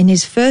Reason in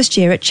his first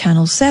year at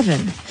Channel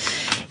 7.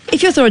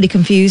 If you're thoroughly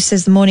confused,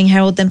 says the Morning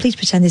Herald, then please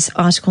pretend this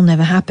article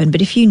never happened.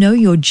 But if you know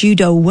your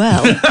judo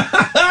well,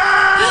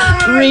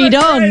 read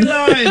on.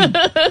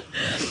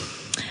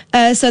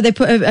 So they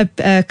put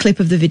a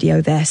clip of the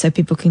video there so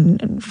people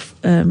can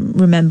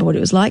remember what it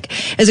was like.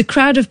 As a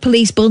crowd of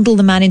police bundle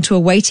the man into a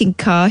waiting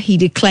car, he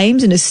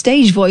declaims in a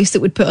stage voice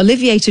that would put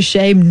Olivier to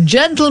shame,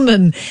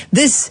 "Gentlemen,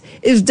 this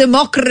is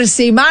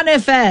Democracy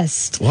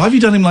Manifest." Why have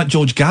you done him like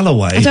George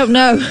Galloway? I don't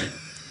know.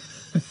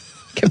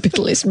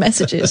 Capitalist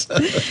messages.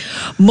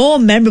 More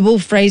memorable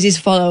phrases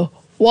follow.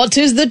 What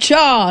is the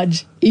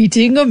charge?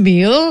 Eating a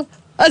meal?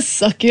 A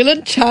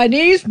succulent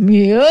Chinese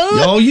meal?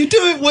 Oh, you do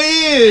it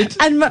weird.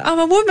 And I'm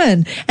a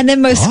woman. And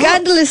then most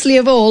scandalously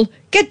of all,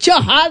 get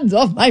your hands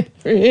off my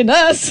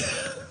penis.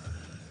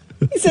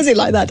 He says it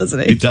like that, doesn't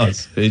he? He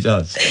does. He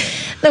does.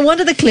 No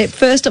wonder the clip,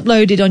 first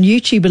uploaded on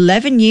YouTube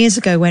 11 years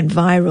ago, went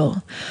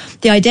viral.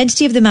 The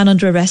identity of the man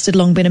under arrest had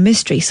long been a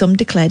mystery. Some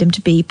declared him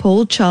to be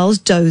Paul Charles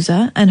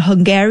Dozer, an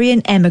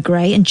Hungarian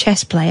emigre and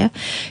chess player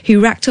who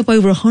racked up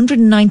over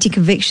 190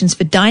 convictions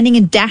for dining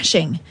and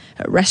dashing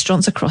at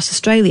restaurants across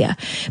Australia.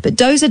 But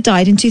Dozer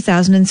died in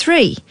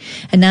 2003,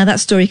 and now that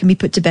story can be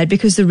put to bed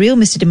because the real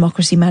Mr.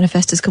 Democracy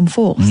Manifest has come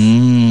forth.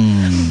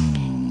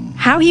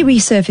 How he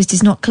resurfaced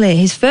is not clear.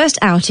 His first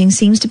outing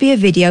seems to be a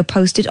video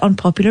posted on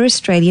popular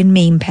Australian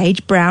meme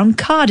page Brown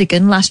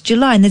Cardigan last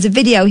July, and there's a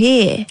video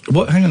here.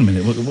 What? Hang on a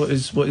minute. What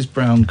is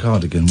Brown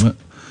Cardigan? What?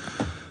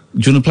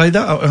 Do you want to play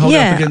that? I'll hold it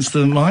up against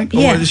the mic.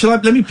 Yeah.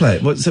 Let me play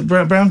it. What's it?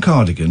 Brown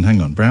Cardigan. Hang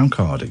on. Brown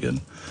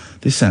Cardigan.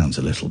 This sounds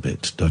a little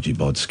bit dodgy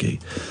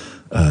bodsky.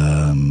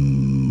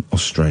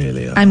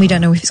 Australia. And we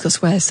don't know if it's got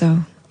swears, so...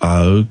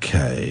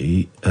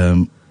 Okay.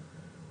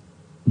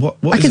 What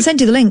I can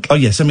send you the link. Oh,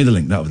 yeah, send me the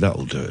link.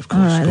 That'll do it, of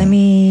course. All right, let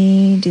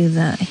me do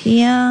that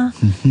here.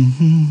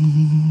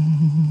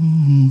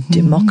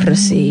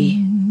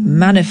 Democracy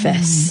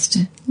Manifest.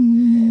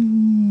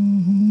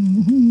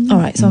 All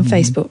right, it's on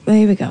Facebook.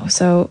 There we go.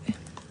 So,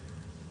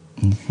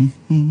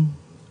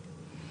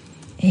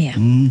 here.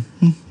 You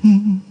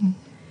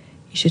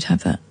should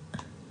have that.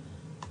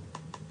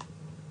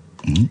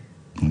 I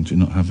do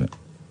not have it.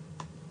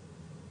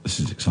 This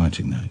is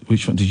exciting now.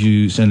 Which one? Did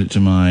you send it to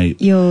my...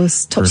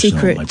 Yours, top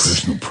secret. My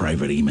personal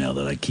private email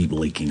that I keep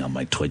leaking on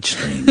my Twitch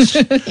streams.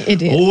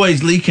 Idiot.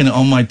 Always leaking it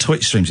on my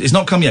Twitch streams. It's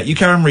not come yet. You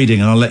carry on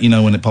reading and I'll let you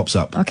know when it pops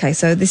up. Okay,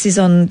 so this is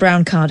on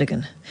Brown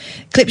Cardigan.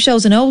 Clip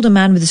shows an older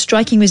man with a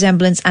striking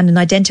resemblance and an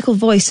identical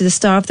voice to the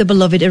star of the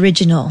beloved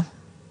original.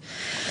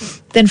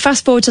 Then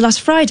fast forward to last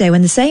Friday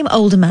when the same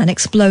older man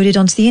exploded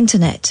onto the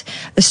internet.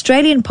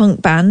 Australian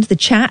punk band The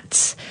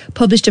Chats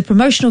published a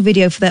promotional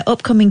video for their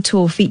upcoming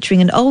tour featuring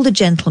an older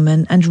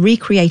gentleman and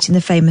recreating the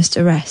famous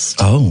arrest.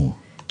 Oh.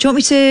 Do you want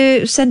me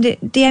to send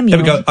it, DM you? Here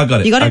we go. I got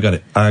it. You got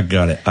it? I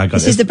got it.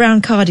 This is the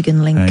Brown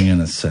Cardigan link. Hang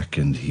on a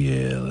second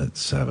here.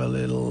 Let's have a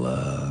little...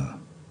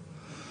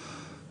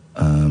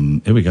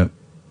 here we go.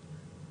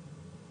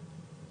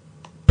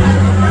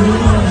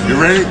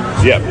 You ready?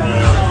 Yep.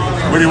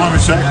 What do you want me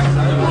to say?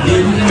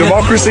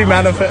 Democracy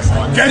Manifest.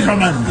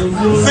 Gentlemen,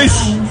 this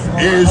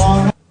is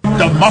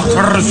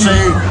Democracy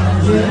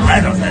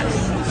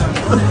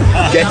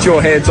Manifest. Get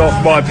your hands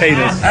off my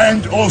penis.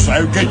 And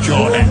also, get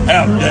your hand,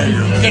 how dare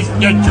you,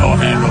 get your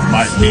hand off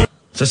my penis.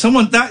 So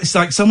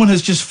someone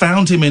has just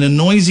found him in a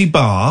noisy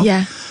bar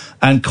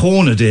and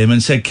cornered him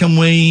and said, can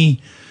we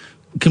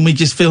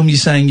just film you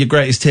saying your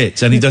greatest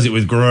hits? And he does it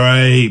with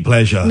great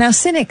pleasure. Now,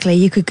 cynically,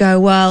 you could go,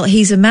 well,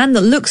 he's a man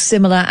that looks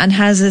similar and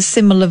has a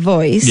similar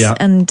voice. Yeah.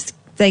 And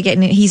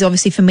he's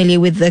obviously familiar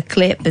with the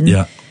clip. And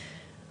yeah.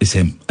 It's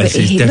him. But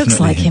he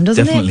looks like him,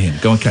 doesn't Definitely him.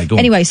 Go on.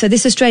 Anyway, so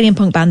this Australian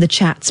punk band, The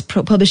Chats,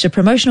 published a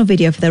promotional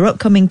video for their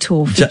upcoming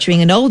tour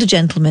featuring an older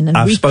gentleman and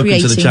I've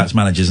recreating... spoken to the Chats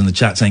managers and the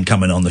Chats ain't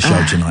coming on the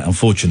show tonight,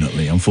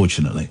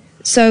 unfortunately.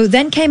 So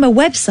then came a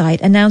website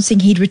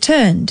announcing he'd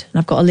returned. And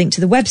I've got a link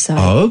to the website.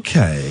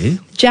 Okay.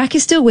 Jack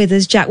is still with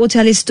us. Jack will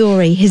tell his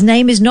story. His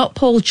name is not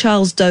Paul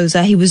Charles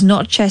Dozer. He was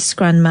not a chess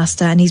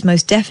grandmaster, and he's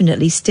most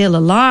definitely still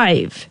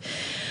alive.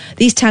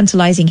 These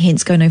tantalising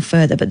hints go no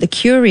further, but the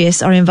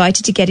curious are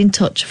invited to get in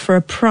touch for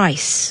a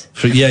price.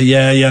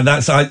 Yeah.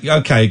 That's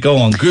okay. Go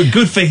on.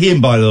 Good for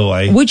him, by the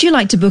way. Would you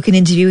like to book an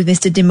interview with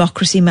Mr.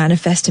 Democracy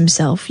Manifest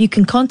himself? You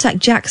can contact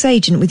Jack's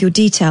agent with your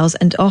details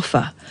and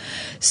offer.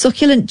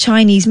 Succulent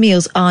Chinese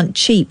meals aren't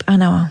cheap, I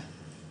know.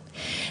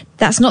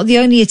 That's not the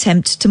only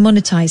attempt to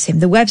monetize him.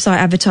 The website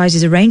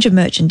advertises a range of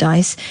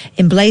merchandise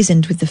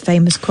emblazoned with the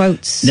famous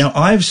quotes. Now,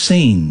 I've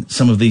seen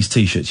some of these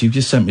T-shirts. You've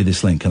just sent me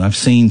this link, and I've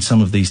seen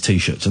some of these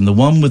T-shirts. And the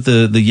one with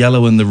the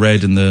yellow and the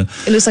red and the...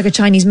 It looks like a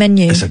Chinese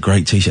menu. It's a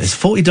great T-shirt. It's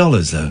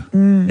 $40, though.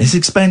 It's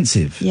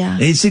expensive. Yeah.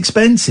 It's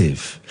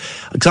expensive.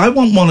 Because I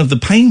want one of the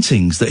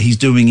paintings that he's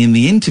doing in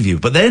the interview,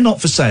 but they're not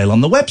for sale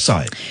on the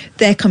website.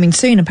 They're coming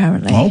soon,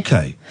 apparently.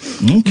 Okay.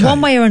 One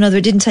way or another,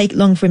 it didn't take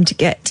long for him to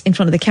get in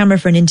front of the camera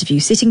for an interview.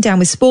 Sitting down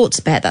with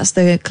Sportsbet, that's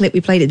the clip we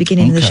played at the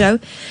beginning of the show.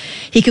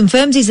 He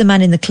confirms he's the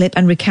man in the clip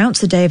and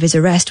recounts the day of his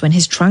arrest when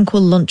his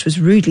tranquil lunch was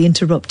rudely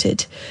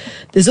interrupted.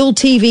 There's all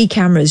TV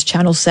cameras,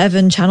 Channel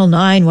 7, Channel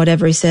 9,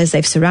 whatever he says.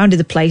 They've surrounded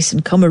the place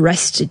and come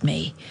arrested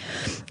me.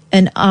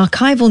 An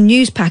archival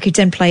news package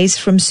then plays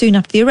from soon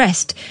after the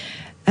arrest.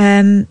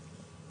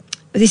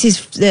 This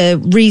is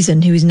the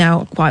Reason, who is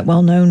now a quite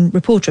well-known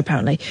reporter,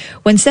 apparently.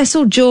 When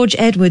Cecil George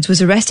Edwards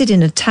was arrested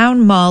in a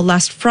town mall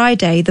last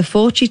Friday, the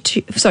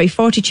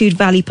Fortitude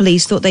Valley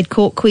police thought they'd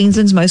caught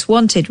Queensland's most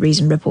wanted,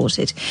 Reason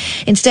reported.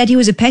 Instead, he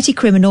was a petty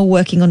criminal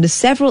working under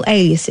several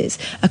aliases,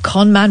 a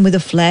con man with a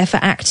flair for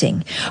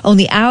acting.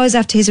 Only hours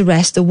after his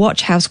arrest, the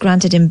watch house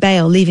granted him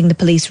bail, leaving the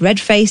police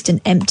red-faced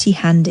and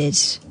empty-handed.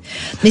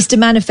 Mr.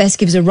 Manifest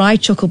gives a wry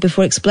chuckle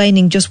before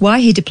explaining just why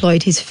he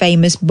deployed his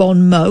famous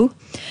bon mot.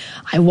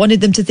 I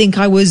wanted them to think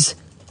I was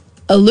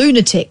a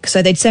lunatic.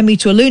 So they'd send me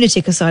to a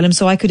lunatic asylum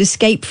so I could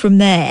escape from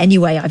there.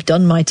 Anyway, I've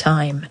done my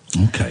time.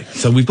 Okay,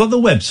 so we've got the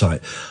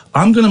website.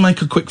 I'm going to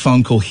make a quick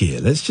phone call here.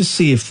 Let's just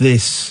see if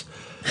this...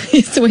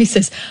 It's the way he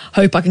says,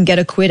 hope I can get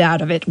a quid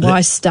out of it.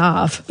 Why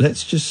starve?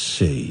 Let's just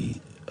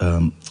see.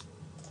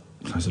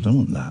 Guys, I don't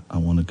want that. I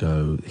want to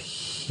go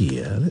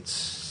here. Let's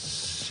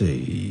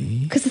see.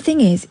 Because the thing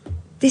is,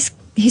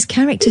 his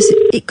characters,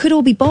 it could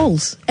all be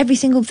balls. Every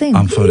single thing.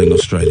 I'm phoning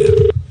Australia.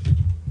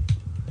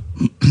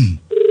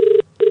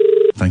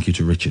 Thank you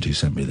to Richard who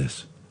sent me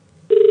this.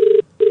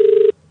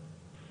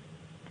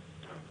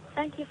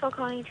 Thank you for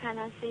calling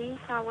China Sea.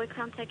 So we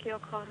can't take your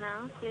call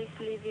now. Please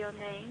leave your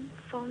name,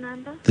 phone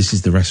number. This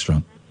is the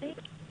restaurant.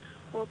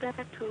 We'll get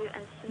back to you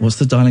as soon. What's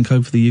the dialing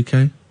code for the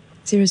UK?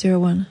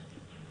 001.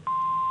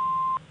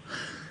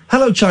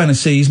 Hello, China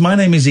Seas. My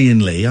name is Iain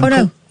Lee.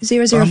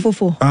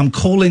 0044. I'm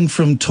calling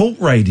from Talk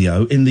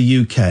Radio in the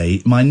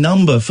UK. My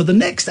number for the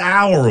next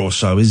hour or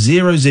so is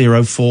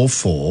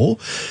 0044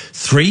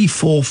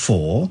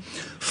 344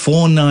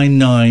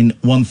 499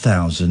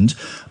 1000.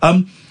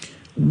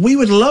 We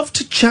would love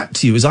to chat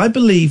to you, as I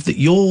believe that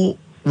your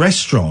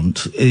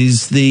restaurant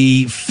is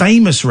the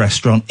famous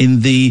restaurant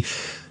in the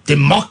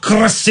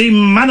Democracy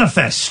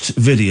Manifest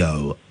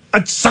video,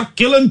 a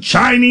Succulent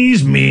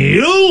Chinese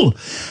Meal.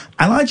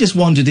 And I just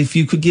wondered if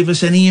you could give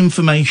us any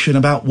information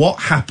about what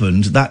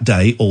happened that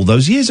day all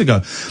those years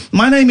ago.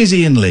 My name is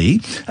Iain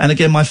Lee, and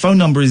again, my phone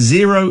number is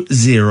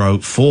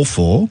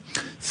 0044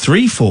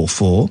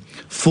 344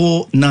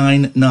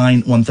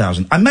 499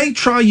 1000. I may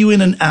try you in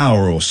an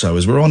hour or so,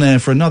 as we're on air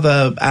for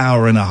another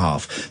hour and a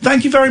half.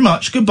 Thank you very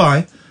much.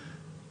 Goodbye.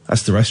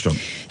 That's the restaurant.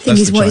 Thing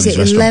is, what is it?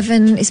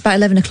 11? It's about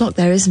 11 o'clock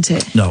there, isn't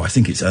it? No, I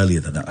think it's earlier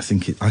than that. I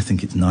think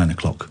it's 9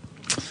 o'clock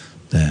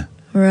there.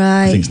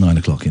 Right. I think it's 9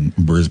 o'clock in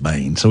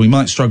Brisbane, so we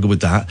might struggle with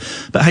that.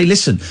 But hey,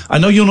 listen, I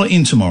know you're not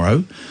in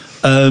tomorrow.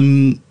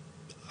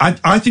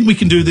 I think we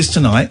can do this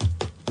tonight.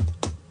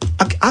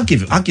 I'll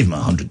give him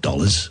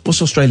 $100.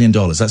 What's Australian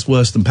dollars? That's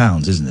worse than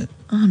pounds, isn't it?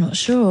 I'm not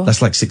sure.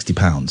 That's like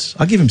 £60.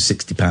 I'll give him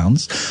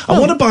 £60. I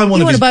want to buy one of his...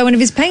 You want to buy one of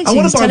his paintings? I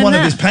want to buy one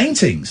of his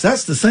paintings.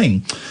 That's the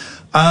thing.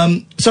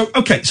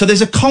 So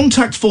there's a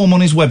contact form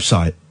on his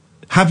website.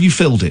 Have you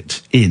filled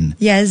it in?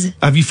 Yes.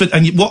 Have you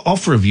what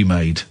offer have you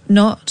made?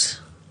 Not.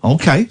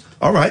 Okay.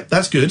 All right.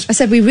 That's good. I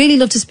said we'd really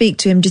love to speak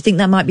to him. Do you think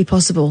that might be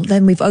possible?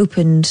 Then we've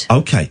opened.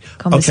 Okay.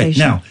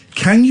 Conversation. Okay. Now,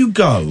 can you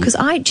go? Because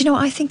do you know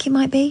what I think it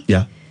might be?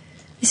 Yeah.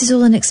 This is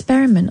all an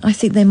experiment. I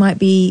think they might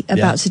be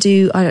about to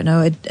do, I don't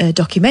know, a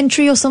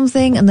documentary or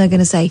something, and they're going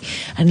to say,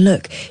 and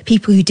look,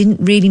 people who didn't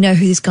really know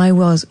who this guy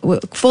was were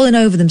falling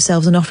over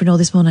themselves and offering all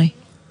this money.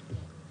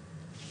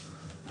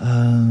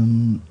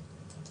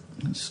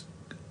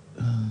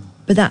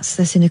 But that's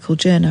the cynical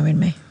journo in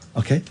me.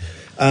 Okay.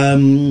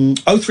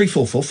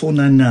 0344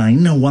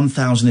 499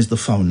 1000 is the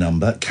phone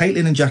number.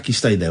 Caitlin and Jackie,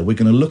 stay there. We're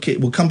going to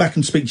we'll come back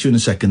and speak to you in a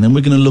second. Then we're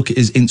going to look at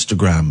his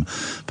Instagram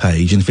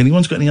page. And if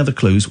anyone's got any other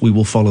clues, we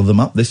will follow them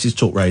up. This is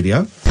Talk Radio.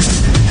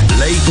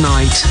 Late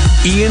night,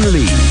 Iain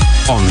Lee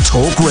on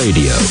Talk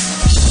Radio.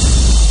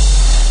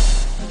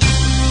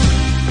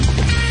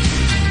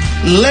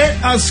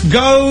 Let us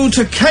go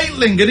to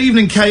Caitlin. Good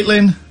evening,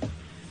 Caitlin.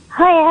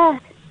 Hiya.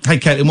 Hey,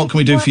 Caitlin, what can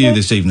we do for you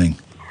this evening?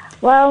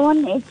 Well, I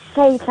wanted to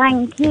say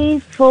thank you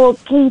for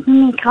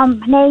keeping me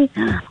company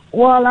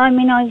while I'm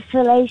in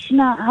isolation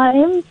at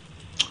home.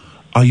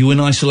 Are you in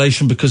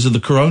isolation because of the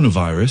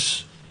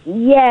coronavirus?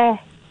 Yeah.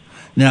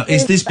 Now,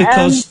 is this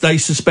because they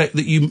suspect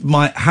that you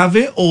might have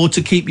it, or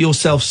to keep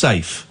yourself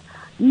safe?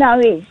 No,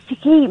 it's to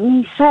keep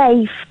me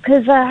safe,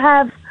 because I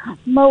have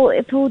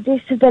multiple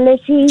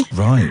disabilities.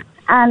 Right.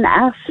 And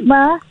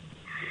asthma.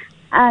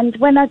 And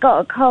when I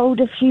got a cold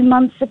a few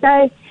months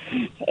ago,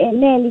 it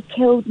nearly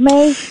killed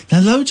me. Now,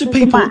 loads of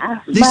people,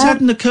 this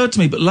hadn't occurred to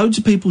me, but loads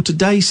of people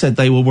today said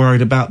they were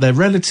worried about their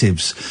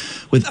relatives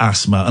with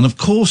asthma. And, of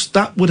course,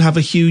 that would have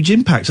a huge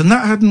impact. And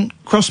that hadn't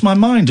crossed my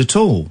mind at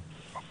all.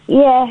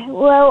 Yeah,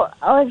 well,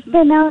 I've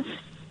been asked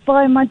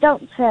by my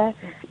doctor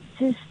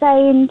to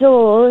stay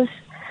indoors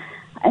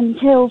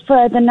until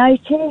further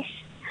notice.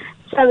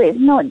 So it's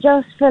not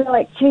just for,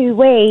 2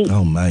 weeks.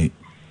 Oh, mate.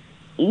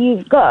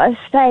 You've got to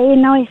stay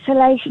in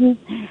isolation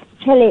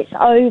till it's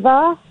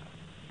over.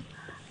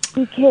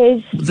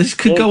 Because this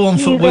could go on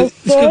for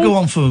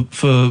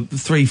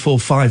 3, 4,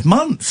 5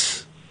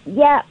 months.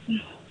 Yeah,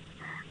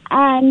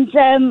 and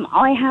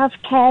I have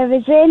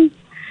carers in.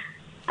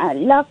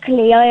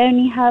 Luckily, I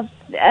only have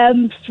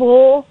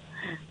 4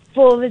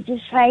 of the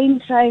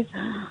same, so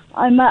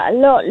I'm at a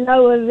lot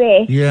lower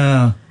risk.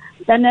 Yeah.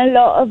 Than a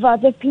lot of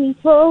other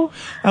people.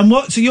 And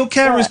so your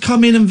carers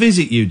come in and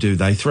visit you, do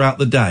they, throughout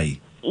the day?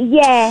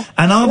 Yeah.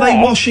 And are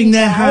they washing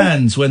their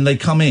hands when they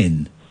come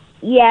in?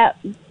 Yeah.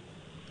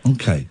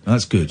 Okay,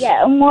 that's good.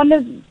 Yeah, and one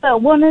of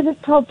the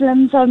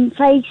problems I'm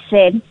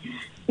facing,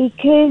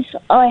 because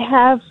I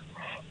have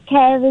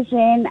carers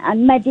in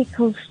and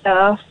medical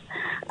staff,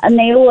 and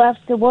they all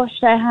have to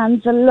wash their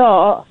hands a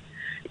lot,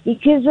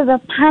 because of the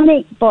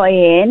panic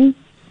buying,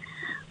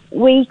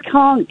 we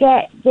can't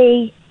get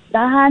the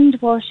hand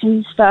wash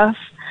and stuff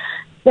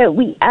that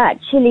we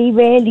actually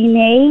really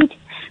need,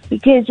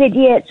 because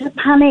idiots are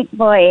panic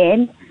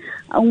buying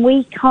and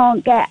we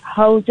can't get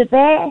hold of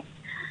it.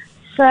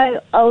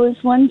 So I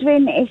was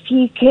wondering if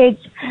you could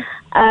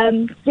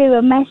do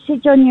a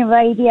message on your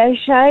radio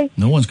show.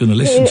 No one's going to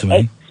listen to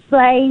me.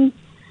 Explain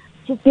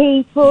to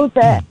people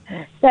that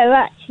they're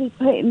actually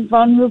putting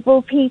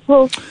vulnerable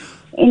people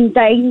in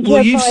danger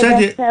Well, you've by said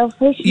their it.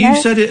 selfishness. You've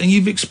said it, and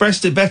you've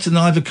expressed it better than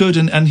I ever could.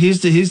 And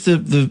here's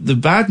the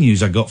bad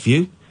news I got for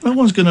you. No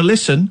one's going to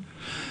listen.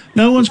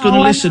 No one's going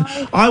to listen.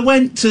 I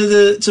went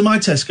to my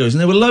Tesco's,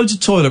 and there were loads of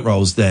toilet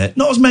rolls there.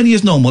 Not as many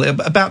as normal.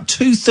 About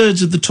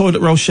 2/3 of the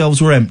toilet roll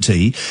shelves were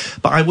empty.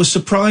 But I was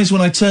surprised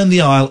when I turned the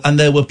aisle, and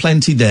there were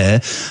plenty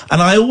there.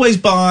 And I always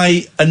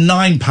buy a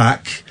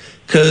 9-pack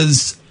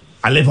because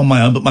I live on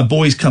my own, but my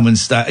boys come and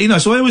stay. You know,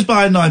 so I always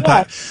buy a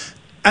 9-pack.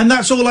 And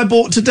that's all I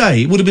bought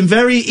today. It would have been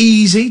very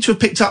easy to have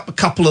picked up a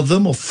couple of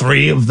them or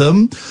 3 of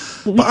them.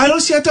 But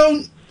honestly,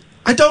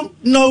 I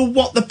don't know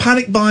what the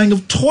panic buying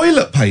of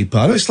toilet paper.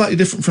 I know it's slightly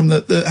different from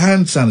the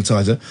hand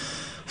sanitizer.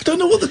 I don't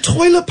know what the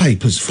toilet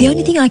paper's for. The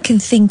only thing I can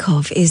think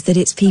of is that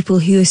it's people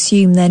who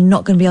assume they're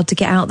not going to be able to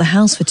get out of the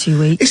house for 2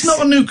 weeks. It's not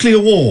a nuclear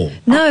war.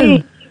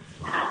 No.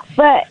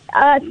 But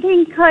I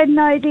think I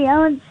know the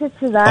answer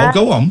to that.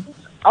 Oh, go on.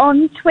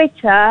 On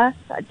Twitter,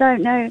 I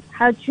don't know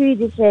how true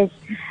this is,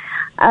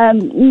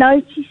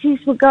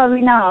 notices were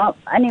going up,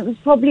 and it was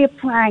probably a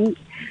prank,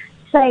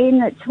 saying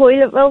that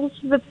toilet rolls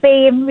were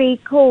being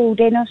recalled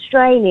in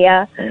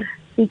Australia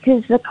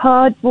because the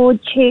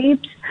cardboard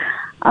tubes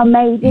are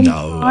made in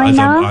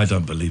China. I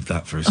don't believe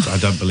that for a second. I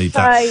don't believe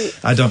that.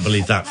 So, I don't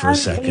believe that for a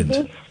second.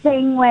 This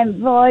thing went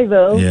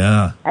viral,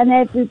 Yeah. and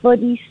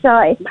everybody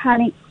started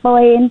panic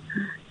buying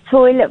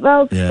toilet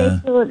rolls. Yeah. They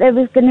thought there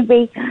was going to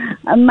be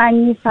a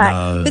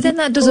manufacturer. But then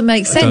that doesn't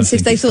make sense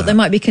if they thought there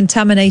might be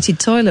contaminated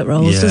toilet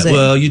rolls, does it?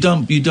 Well, you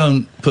don't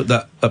put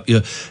that up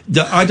your.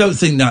 I don't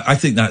think that. I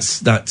think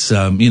that's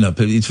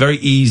it's very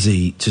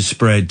easy to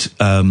spread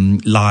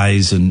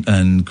lies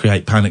and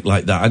create panic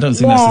like that. I don't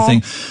think that's the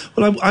thing.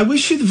 Well, I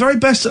wish you the very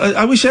best.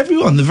 I wish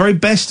everyone the very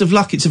best of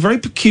luck. It's a very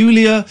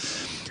peculiar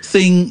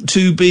thing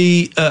to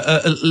be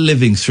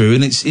living through,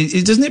 and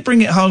it doesn't it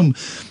bring it home.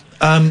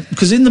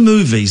 Because in the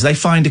movies they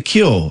find a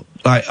cure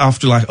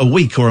after a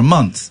week or a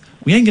month.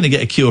 We ain't going to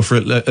get a cure for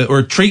it or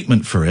a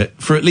treatment for it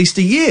for at least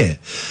a year.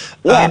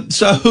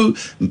 So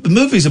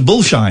movies are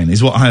bullshine,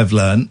 is what I have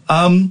learned.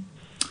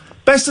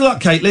 Best of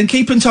luck, Caitlin.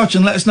 Keep in touch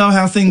and let us know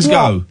how things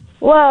go.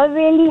 Well, I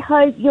really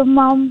hope your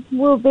mum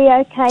will be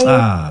okay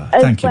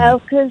as thank you, well,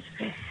 because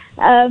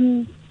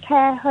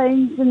care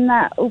homes and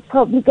that will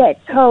probably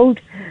get told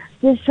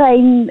the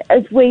same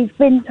as we've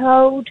been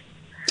told.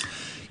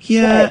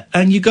 Yeah,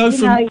 and you go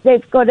from...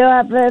 they've got to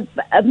have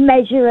a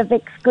measure of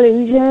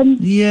exclusion.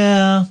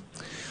 Yeah.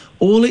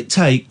 All it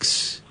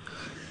takes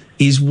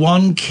is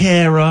one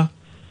carer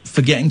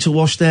forgetting to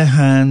wash their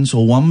hands,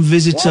 or one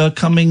visitor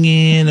coming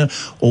in,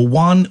 or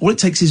one... All it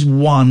takes is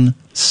one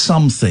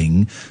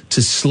something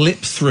to slip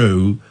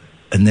through,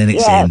 and then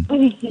it's in.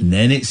 And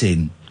then it's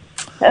in.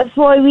 That's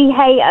why we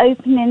hate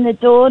opening the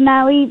door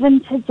now, even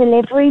to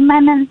delivery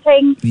men and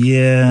things.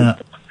 Yeah.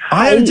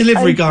 I had a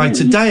delivery guy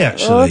today,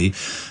 actually...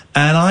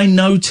 And I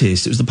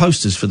noticed, it was the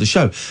posters for the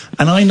show,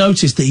 and I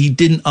noticed that he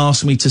didn't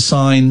ask me to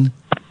sign,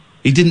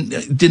 he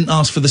didn't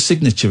ask for the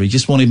signature, he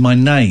just wanted my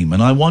name.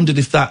 And I wondered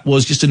if that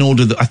was just an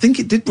order that, I think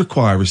it did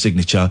require a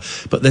signature,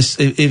 but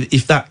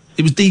if that,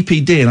 it was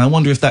DPD, and I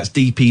wonder if that's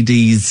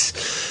DPD's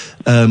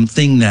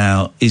thing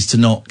now, is to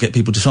not get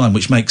people to sign,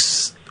 which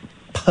makes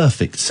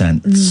perfect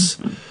sense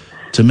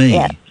to me.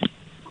 Yeah.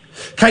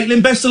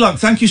 Caitlin, best of luck,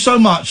 thank you so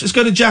much. Let's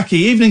go to Jackie.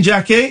 Evening,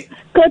 Jackie.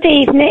 Good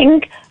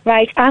evening.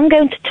 Right, I'm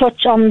going to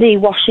touch on the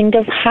washing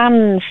of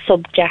hands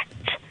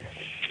subject.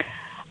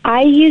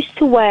 I used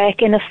to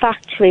work in a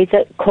factory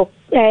that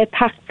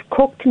packed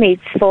cooked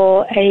meats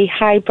for a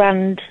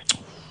high-brand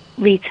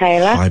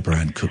retailer.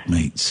 High-brand cooked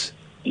meats.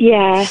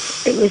 Yeah,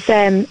 it was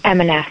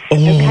M&S.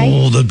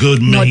 Oh, the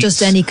good meats. Not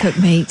just any cooked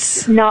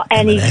meats. Not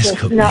any M&S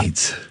cooked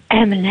meats.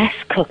 M&S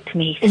cooked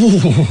meat.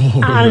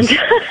 And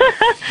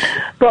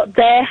but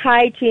their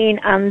hygiene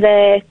and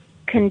their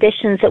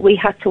conditions that we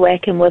had to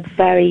work in were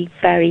very,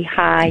 very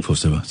high. Of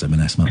course, there were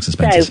M&S, Marks and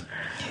Spencer's. So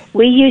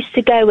we used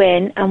to go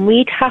in and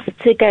we'd have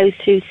to go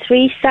through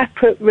 3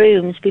 separate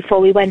rooms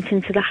before we went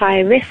into the high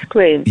risk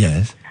room.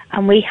 Yes.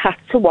 And we had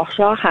to wash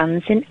our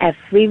hands in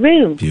every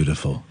room.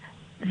 Beautiful.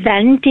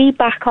 Then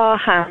deback our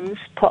hands,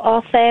 put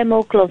our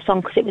thermal gloves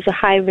on because it was a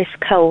high risk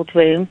cold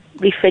room,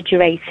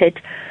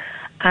 refrigerated,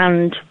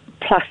 and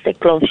plastic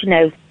gloves,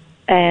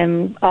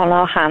 on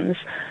our hands.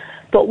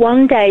 But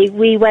one day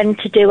we went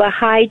to do a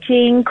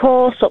hygiene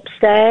course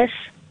upstairs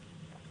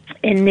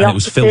in the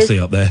offices. It was filthy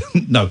up there.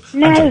 No, it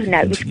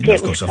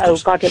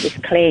was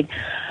clean.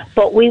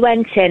 But we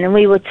went in and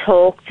we were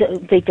talked.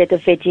 They did a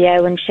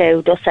video and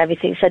showed us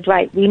everything. Said,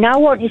 right, we now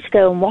want you to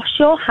go and wash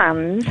your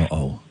hands.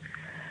 Uh-oh.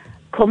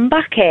 Come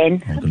back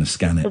in. I'm going to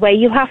scan it. The way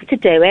you have to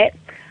do it.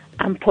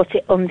 and put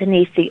it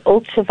underneath the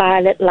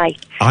ultraviolet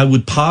light. I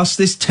would pass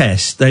this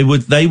test. They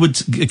would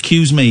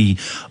accuse me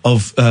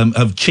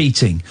of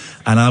cheating,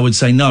 and I would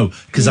say no,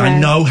 because I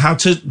know how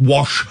to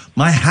wash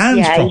my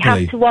hands properly. You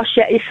have to wash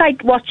it. It's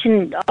like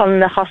watching on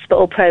the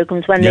hospital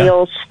programmes when they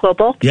all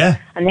scrub up. Yeah.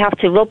 And they have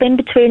to rub in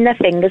between their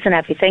fingers and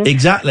everything.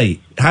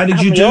 Exactly. How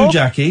did you do,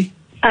 Jackie?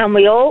 And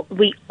we all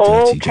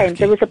came.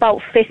 There was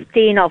about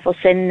 15 of us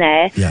in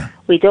there. Yeah.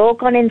 We'd all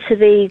gone into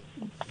the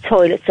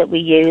toilets that we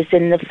used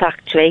in the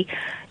factory,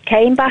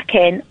 came back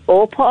in,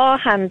 all put our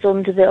hands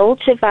under the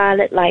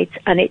ultraviolet light,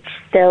 and it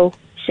still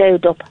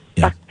showed up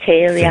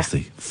bacteria.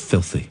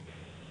 Filthy.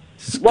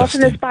 It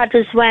wasn't as bad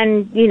as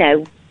when,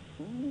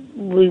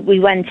 we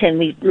went in,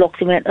 we looked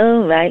and went,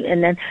 oh, right,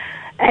 and then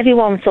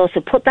everyone sort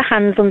of put their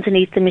hands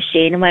underneath the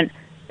machine and went,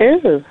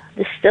 oh,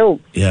 there's still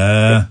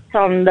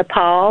on the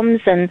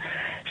palms. And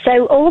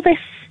so all this,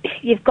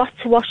 you've got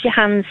to wash your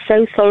hands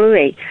so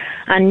thoroughly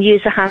and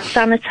use a hand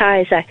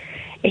sanitizer.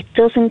 It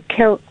doesn't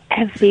kill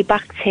every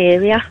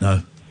bacteria.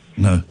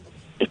 No.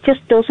 It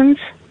just doesn't.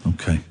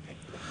 Okay.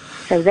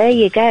 So there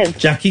you go.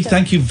 Jackie,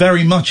 thank you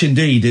very much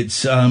indeed.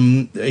 It's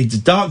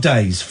dark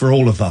days for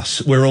all of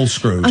us. We're all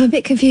screwed. I'm a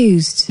bit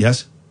confused.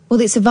 Yes?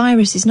 Well, it's a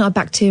virus. It's not a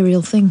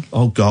bacterial thing.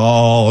 Oh,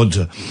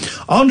 God.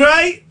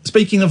 Andre,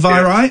 speaking of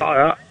viri...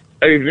 Hiya.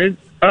 Evening.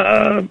 What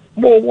I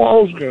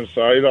was going to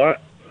say,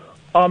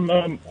 I've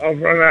run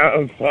out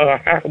of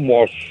hand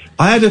wash.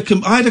 I had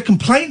a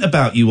complaint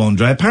about you,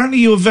 Andre. Apparently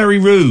you were very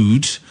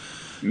rude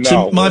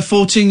to my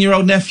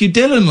 14-year-old nephew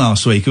Dylan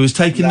last week, who was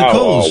taking the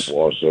calls. No, I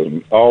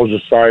wasn't. I was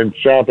just saying,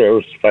 show a bit of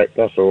respect,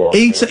 that's all right.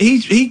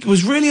 He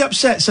was really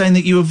upset, saying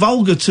that you were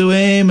vulgar to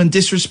him and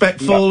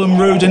disrespectful and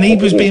rude, and he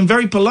was being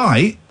very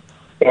polite.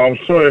 Well, I'm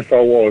sorry if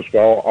I was,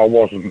 but I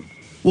wasn't.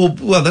 Well,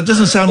 that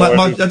doesn't sound like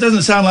much. That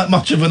doesn't sound like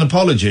much of an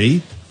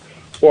apology.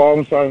 Well,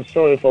 I'm saying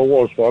sorry if I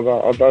was, but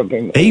I don't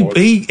think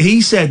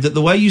he said that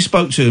the way you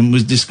spoke to him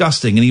was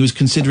disgusting, and he was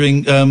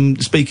considering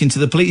speaking to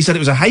the police. He said it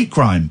was a hate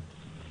crime.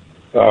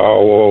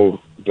 Oh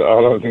well,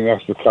 I don't think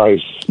that's the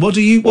case. What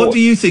do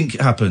you think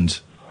happened?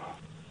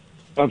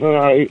 I don't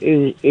know.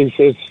 He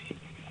said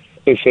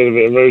a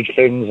bit of rude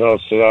things. I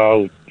said,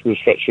 "I'll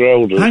respect your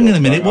elders." Hang on a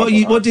minute.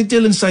 What did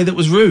Dylan say that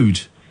was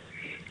rude?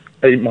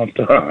 Eat my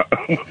dirt.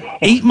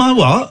 Eat my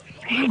what?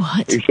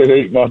 What? He said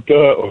eat my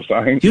dirt or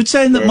something. You're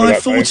saying that my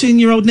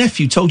 14-year-old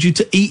nephew told you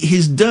to eat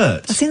his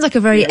dirt? That seems like a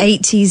very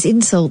 80s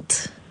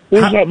insult.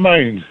 What does that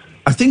mean?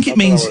 I think it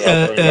means.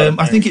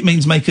 I think it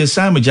means make a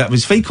sandwich out of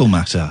his fecal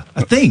matter.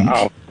 I think.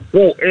 Oh.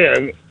 Well,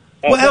 Iain.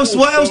 What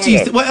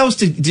else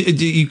do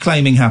you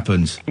claiming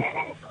happened?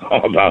 I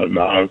don't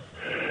know.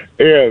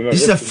 Iain,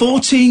 this is a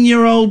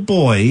 14-year-old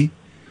boy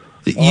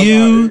that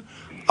you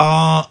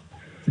are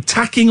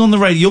attacking on the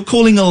radio. You're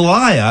calling a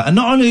liar, and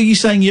not only are you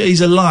saying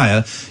he's a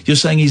liar, you're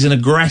saying he's an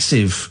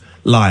aggressive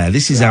liar.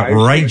 This is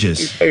outrageous.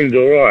 He seemed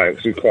all right.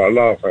 He's quite a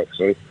laugh,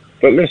 actually.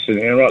 But listen,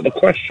 Iain, right, the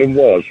question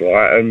was,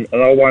 right, and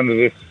I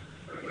wondered if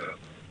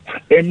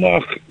in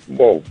my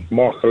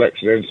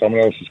collection and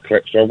someone else's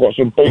collection, I've got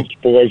some Beach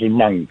Boys and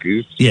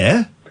Monkeys.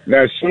 Yeah.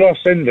 Now, shall I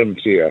send them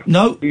to you?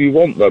 No. Do you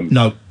want them?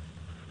 No.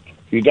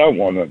 You don't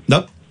want them?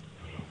 No.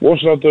 What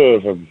should I do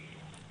with them?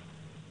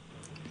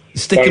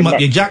 Stick them up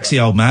your jacksy,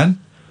 old man.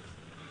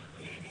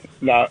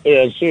 No,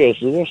 yeah,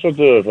 seriously, what should I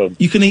do with them?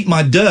 You can eat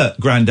my dirt,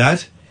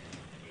 Grandad.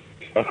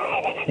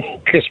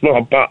 Kiss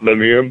my butt,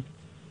 then, Iain.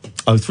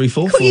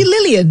 0344. Call you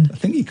Lillian? I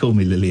think he called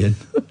me Lillian.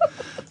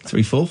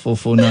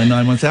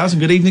 3444991000.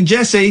 Good evening,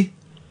 Jessie.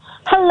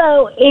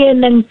 Hello,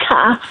 Iain and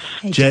Kath.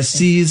 Hey,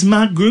 Jessie is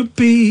my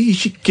groupie.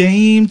 She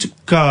came to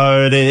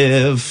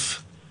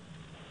Cardiff.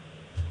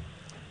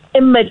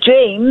 In my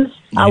dreams,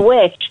 I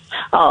wish.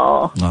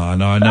 Oh. Oh,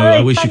 no, I know.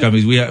 I wish you come.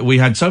 We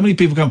had so many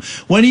people come.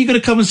 When are you going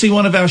to come and see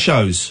one of our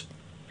shows?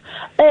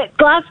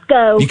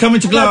 Glasgow. You coming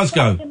to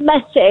Glasgow? I sent a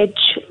message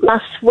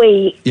last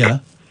week. Yeah.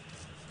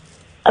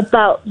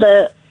 About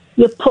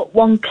you put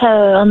one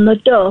care on the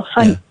door.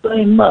 Thank you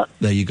very much.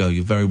 There you go.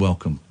 You're very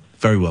welcome.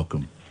 Very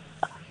welcome.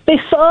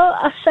 Before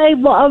I say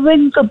what I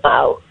ring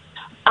about,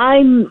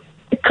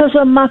 because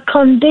of my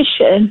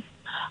condition,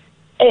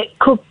 it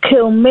could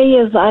kill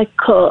me if I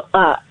caught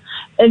that.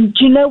 And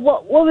do you know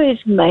what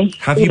worries me?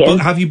 Have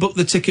you booked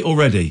the ticket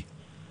already?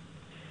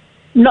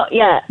 Not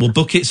yet. We'll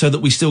book it so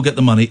that we still get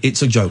the money.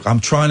 It's a joke. I'm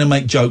trying to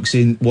make jokes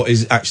in what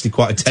is actually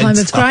quite a tense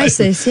time of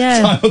crisis.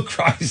 Yeah. Time of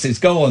crisis.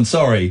 Go on.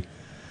 Sorry.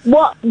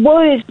 What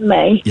worries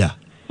me? Yeah.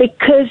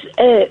 Because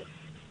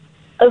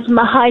of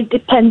my high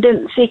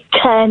dependency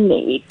care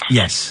needs.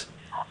 Yes.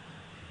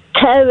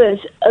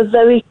 Carers are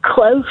very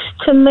close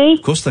to me.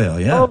 Of course they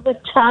are. Yeah. All the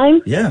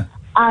time. Yeah.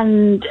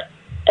 And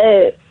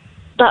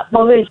that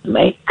worries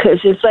me because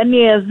if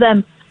any of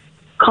them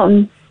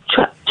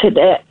contracted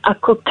it, I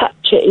could catch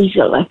it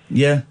easily.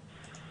 Yeah.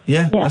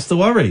 That's the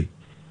worry.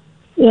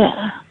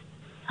 Yeah.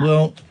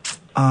 Well,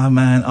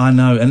 man, I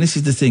know, and this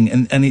is the thing,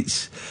 and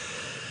it's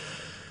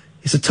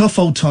a tough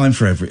old time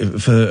for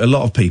a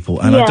lot of people,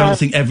 and I don't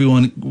think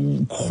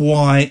everyone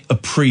quite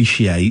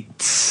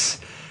appreciates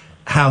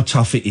how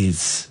tough it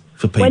is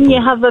for people. when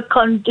you have a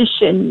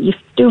condition, you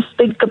do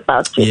think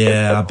about it.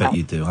 Yeah, I bet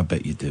you do. I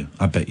bet you do.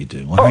 I bet you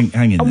do. Well,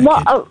 hang in there, And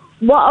what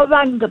kid. what I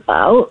rang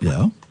about,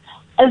 Yeah.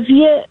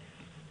 do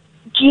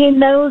you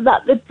know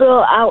that they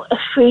brought out a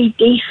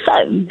 3D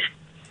phone? What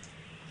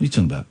are you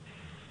talking about?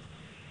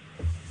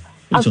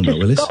 What are I've you talking just about,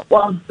 Willis? got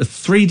one. A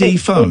 3D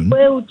It's phone? the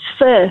world's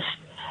first.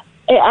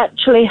 It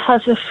actually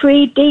has a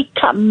 3D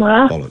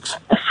camera. Bollocks.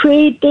 A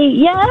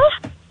 3D, yeah,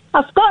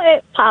 I've got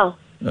it, pal.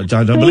 I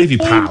don't believe you,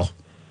 pal.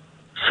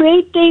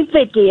 3D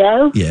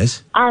video.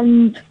 Yes.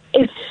 And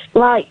it's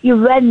like you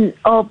rent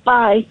or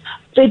buy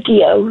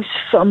videos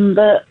from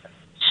the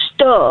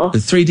store. The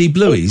 3D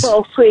Blueies? It's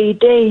all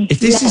 3D. If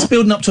this is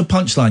building up to a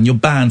punchline, you're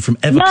banned from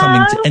ever No.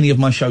 coming to any of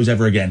my shows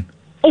ever again.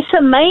 It's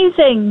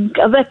amazing.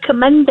 I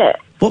recommend it.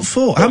 What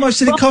for? How much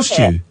did it cost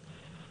you?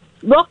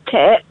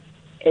 Rocket.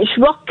 It's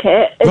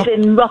rocket, as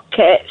in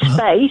rocket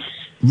space.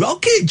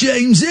 Rocket,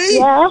 Jamesy?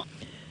 Yeah.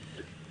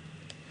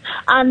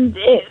 And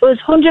it was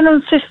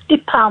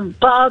 £150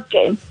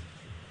 bargain.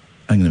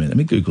 Hang on a minute, let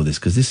me Google this,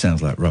 because this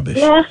sounds like rubbish.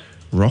 Yeah.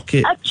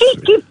 Rocket. A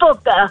cheeky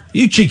bugger.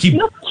 You cheeky.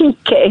 You're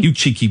cheeky. You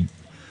cheeky.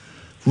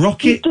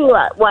 Rocket. You do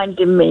like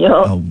winding me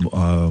up.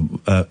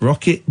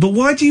 Rocket. But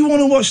why do you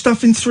want to watch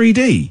stuff in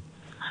 3D?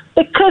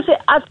 Because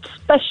it adds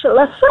special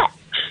effects.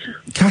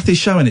 Kathy's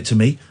showing it to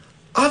me.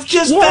 I've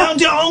just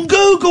found it on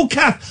Google,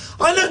 Kath.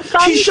 I know.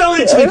 She's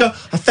showing it to me. Go,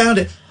 I found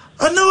it.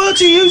 I know how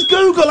to use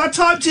Google. I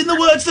typed in the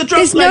words the drunk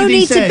There's no lady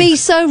need said. to be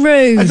so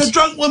rude. And the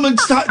drunk woman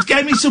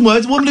gave me some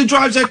words. A woman who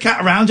drives her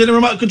cat around in a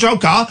remote control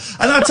car.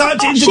 And I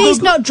typed it into She's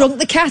Google. not drunk,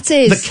 the cat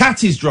is. The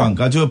cat is drunk.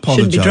 I do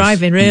apologise. Shouldn't be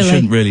driving, really. You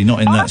shouldn't really, not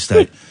in that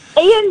state.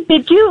 Ian,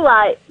 did you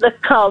like the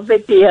car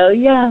video?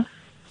 Yeah.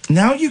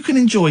 Now you can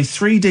enjoy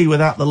 3D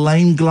without the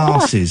lame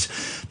glasses.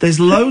 There's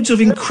loads of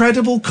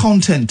incredible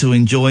content to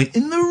enjoy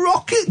in the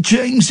Rocket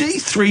Jamesy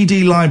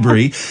 3D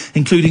library,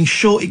 including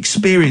short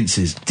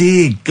experiences.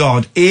 Dear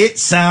God, it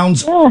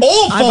sounds awful.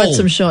 I've had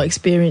some short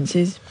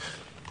experiences.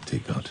 Dear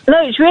God.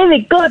 No, it's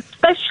really good,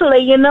 especially,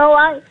 you know,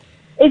 like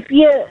if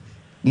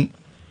you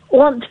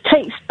want to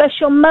take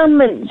special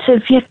moments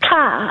of your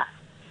cat.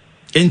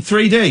 In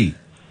 3D?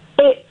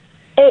 It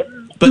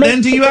But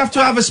then do you have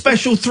to have a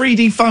special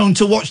 3D phone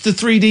to watch the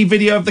 3D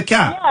video of the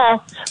cat? Yeah,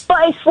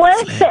 but it's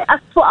worth it.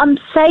 That's what I'm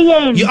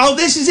saying.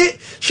 This is it.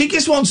 She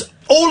just wants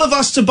all of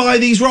us to buy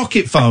these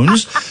rocket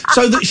phones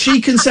so that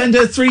she can send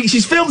her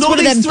She's filmed It's all one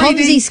of these them 3D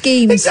Ponzi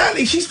schemes.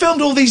 Exactly. She's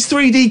filmed all these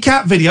 3D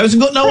cat videos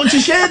and got no one to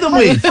share them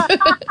with.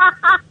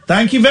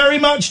 Thank you very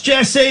much,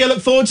 Jessie. I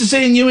look forward to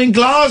seeing you in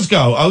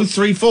Glasgow.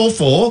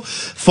 0344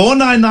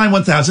 499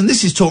 1000.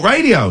 This is Talk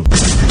Radio.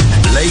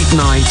 Late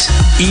night,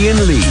 Iain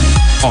Lee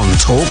on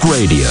Talk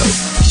Radio.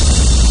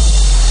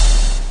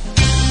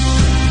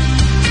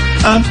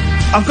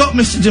 I've got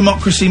Mr.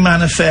 Democracy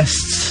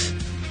Manifest's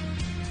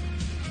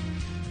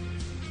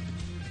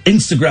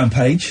Instagram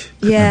page.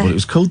 Couldn't remember what it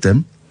was called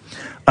then.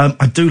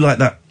 I do like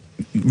that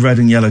red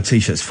and yellow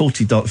T-shirt. It's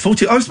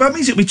 $40. Oh, that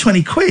means it'll be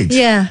 20 quid.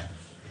 Yeah.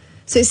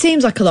 So it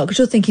seems like a lot, because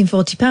you're thinking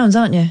 £40,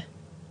 aren't you?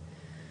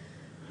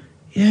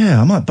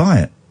 Yeah, I might buy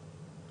it.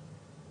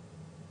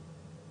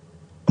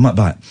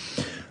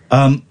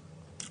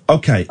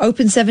 Okay.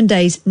 Open 7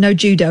 days, no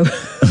judo.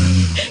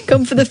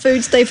 Come for the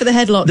food, stay for the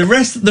headlock. The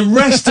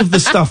rest of the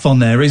stuff on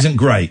there isn't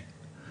great.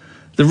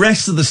 The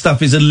rest of the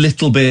stuff is a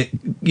little bit,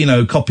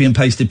 copy and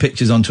pasted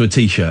pictures onto a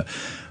T-shirt.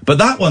 But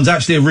that one's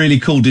actually a really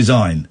cool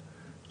design.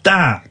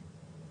 That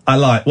I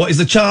like. What is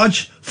the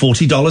charge?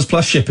 $40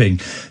 plus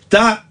shipping.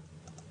 That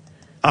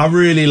I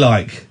really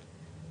like.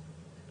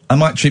 I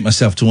might treat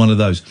myself to one of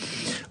those.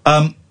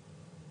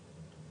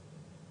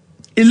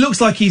 It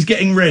looks like he's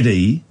getting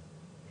ready.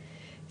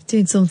 He's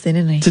doing something,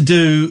 isn't he? To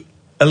do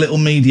a little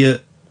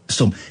media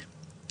storm.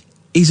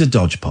 He's a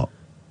dodgepot.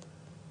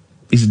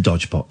 He's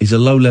a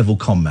low-level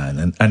con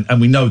man,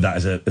 and we know that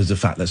as a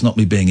fact. That's not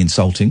me being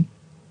insulting.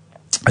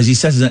 As he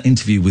says in an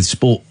interview with is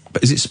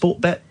it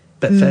Sportbet?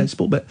 Betfair?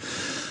 Sportbet?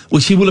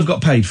 Which he will have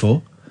got paid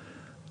for.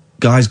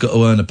 Guy's got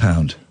to earn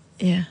 £1.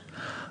 Yeah.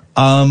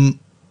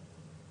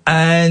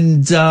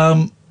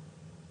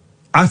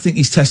 I think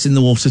he's testing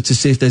the water to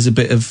see if there's a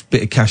bit of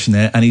cash in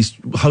there, and he's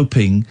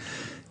hoping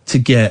to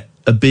get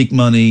a big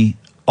money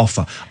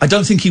offer. I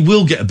don't think he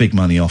will get a big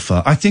money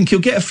offer. I think he'll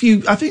get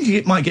I think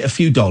he might get a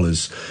few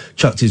dollars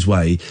chucked his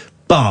way,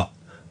 but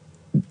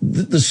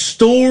the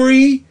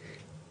story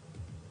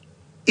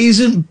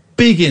isn't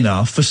big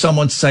enough for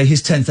someone to say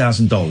here's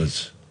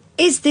 $10,000.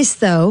 Is this,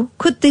 though,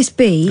 could this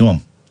be Go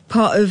on.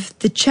 part of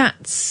the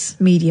Chats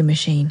media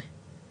machine?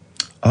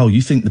 Oh,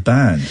 you think the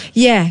band?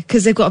 Yeah,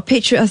 because they've got a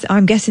picture.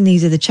 I'm guessing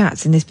these are the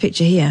Chats in this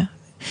picture here.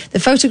 The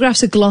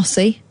photographs are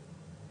glossy.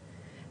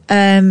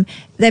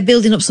 They're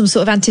building up some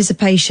sort of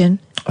anticipation.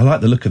 I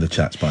like the look of the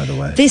Chats, by the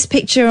way. This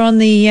picture on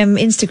the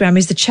Instagram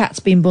is the Chats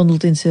being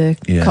bundled into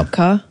a cop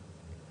car.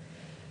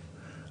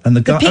 And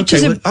the guy.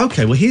 pictures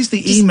Okay, well, here's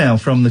the email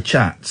from the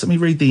Chats. Let me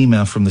read the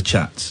email from the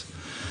Chats.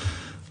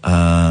 So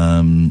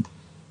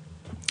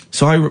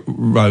I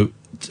wrote.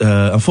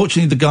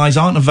 Unfortunately, the guys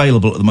aren't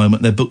available at the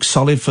moment. They're booked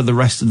solid for the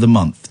rest of the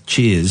month.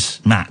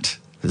 Cheers, Matt,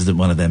 is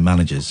one of their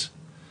managers.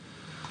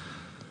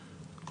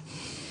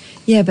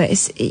 Yeah, but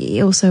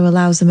it also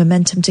allows the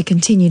momentum to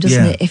continue,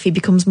 doesn't it, if he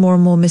becomes more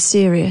and more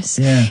mysterious.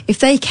 Yeah. If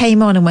they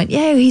came on and went,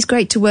 yeah, he's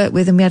great to work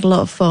with and we had a lot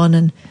of fun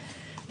and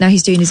now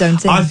he's doing his own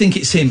thing. I think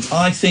it's him.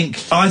 I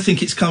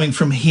think it's coming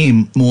from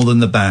him more than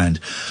the band.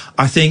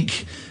 I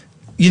think,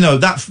 you know,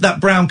 that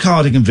brown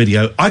cardigan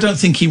video, I don't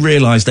think he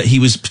realised that he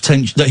was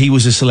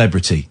a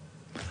celebrity.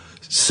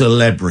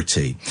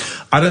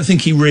 I don't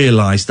think he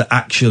realised that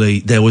actually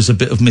there was a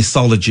bit of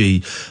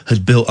mythology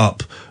had built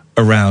up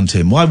around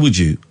him. Why would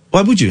you?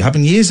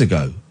 Happened years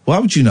ago. Why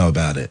would you know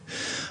about it?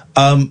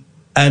 And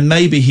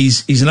maybe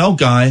he's an old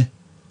guy.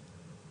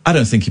 I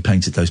don't think he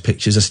painted those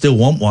pictures. I still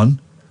want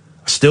one.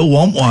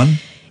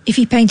 If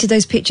he painted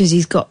those pictures,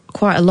 he's got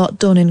quite a lot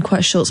done in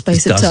quite a short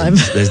space of time.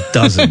 There's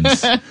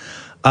dozens.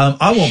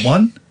 I want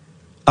one.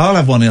 I'll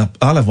have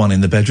one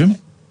in the bedroom.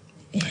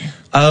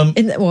 Yeah.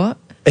 In the what?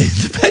 In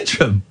the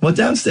bedroom. Well,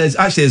 downstairs.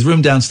 Actually, there's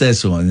room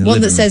downstairs for one. One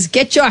that says,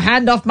 "Get your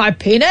hand off my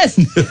penis."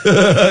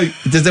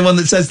 There's the one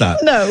that says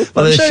that? No.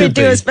 Well, I'm sure you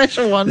do a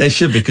special one. There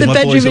should be, because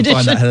my boys will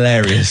find that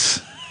hilarious.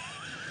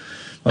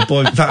 My boy,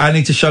 in fact, I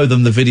need to show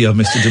them the video of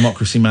Mr.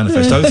 Democracy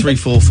Manifest.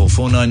 0344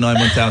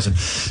 499 1000.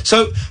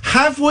 So,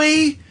 have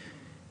we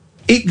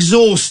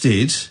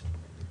exhausted...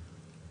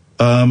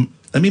 let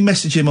me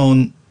message him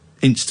on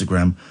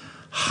Instagram.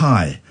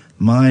 Hi,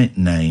 my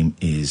name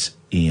is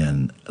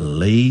Iain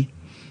Lee.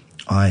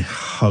 I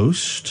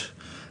host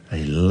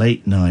a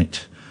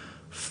late-night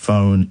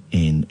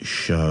phone-in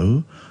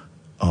show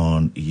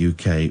on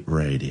UK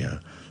radio.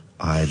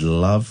 I'd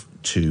love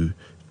to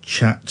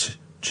chat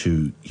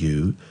to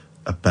you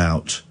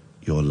about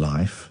your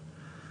life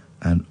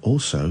and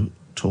also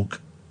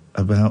talk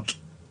about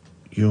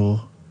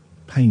your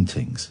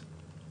paintings.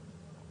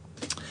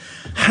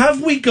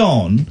 Have we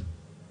gone...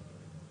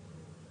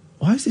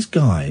 Why is this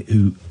guy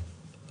who...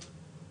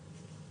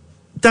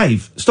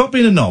 Dave, stop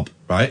being a knob,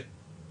 right?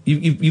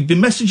 You've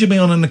been messaging me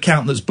on an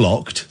account that's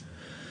blocked,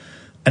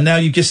 and now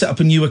you've just set up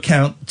a new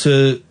account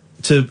to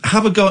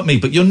have a go at me.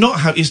 But you're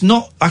not. It's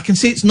not. I can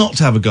see it's not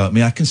to have a go at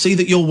me. I can see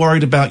that you're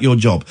worried about your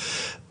job.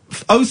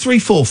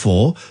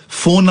 0344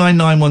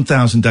 499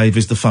 1000. Dave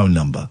is the phone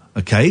number.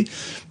 Okay,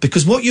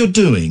 because what you're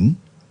doing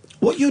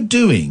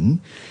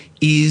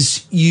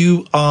is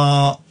you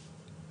are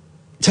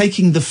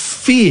taking the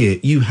fear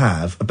you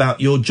have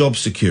about your job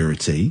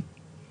security,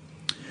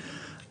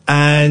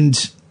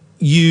 and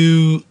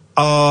you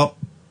are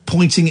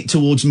pointing it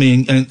towards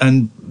me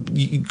and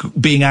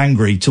being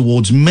angry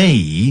towards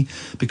me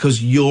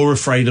because you're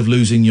afraid of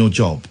losing your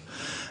job.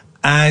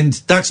 And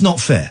that's not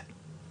fair.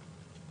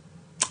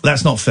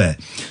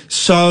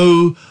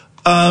 So,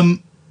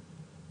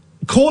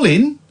 call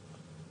in.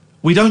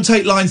 We don't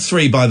take line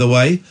 3, by the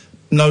way.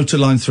 No to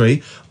line 3.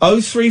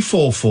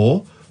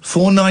 0344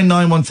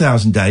 499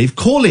 1000, Dave.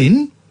 Call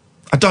in.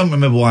 I don't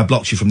remember why I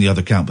blocked you from the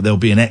other account, but there'll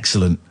be an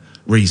excellent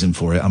reason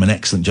for it. I'm an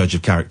excellent judge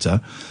of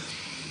character.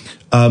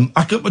 Do you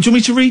want me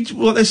to read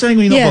what they're saying,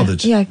 or are you not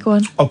bothered? Yeah, go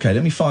on. Okay,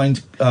 let me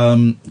find,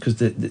 because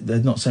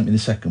they've not sent me the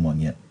second one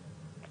yet.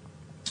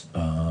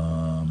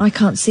 I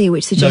can't see,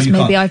 which suggests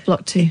maybe I've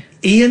blocked too.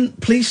 Iain,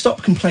 please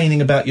stop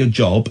complaining about your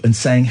job and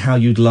saying how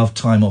you'd love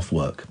time off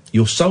work.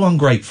 You're so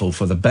ungrateful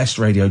for the best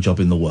radio job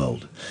in the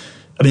world.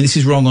 I mean, this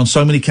is wrong on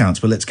so many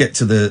counts, but let's get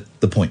to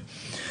the point.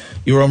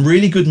 You're on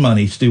really good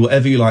money to do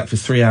whatever you like for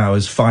 3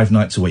 hours, 5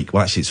 nights a week.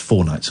 Well, actually, it's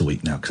 4 nights a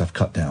week now because I've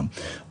cut down.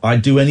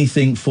 I'd do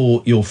anything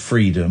for your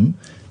freedom.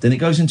 Then it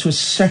goes into a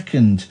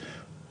second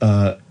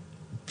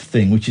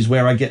thing, which is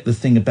where I get the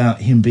thing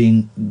about him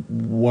being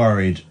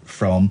worried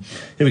from.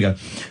 Here we go.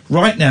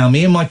 Right now,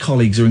 me and my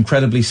colleagues are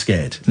incredibly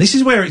scared. And this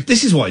is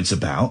what it's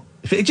about.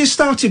 If it just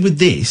started with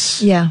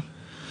this... Yeah.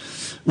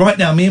 Right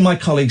now, me and my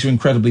colleagues are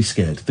incredibly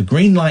scared. The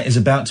green light is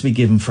about to be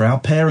given for our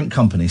parent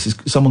company. This is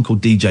someone called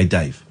DJ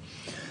Dave.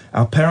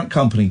 Our parent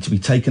company to be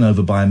taken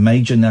over by a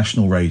major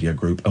national radio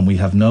group, and we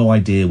have no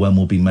idea when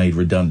we'll be made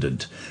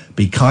redundant.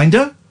 Be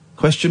kinder? ?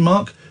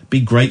 Be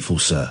grateful,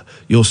 sir.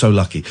 You're so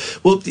lucky.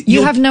 Well,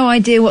 you have no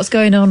idea what's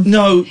going on.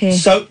 No. Here.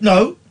 So,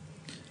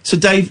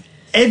 Dave,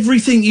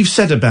 everything you've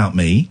said about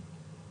me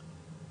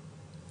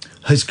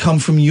has come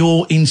from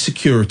your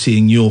insecurity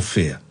and your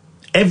fear.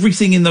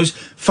 Everything in those...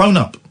 Phone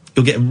up.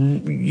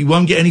 You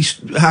won't get any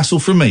hassle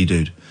from me,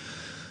 dude.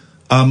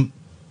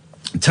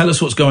 Tell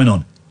us what's going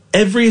on.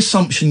 Every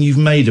assumption you've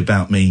made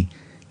about me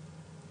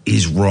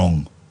is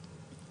wrong.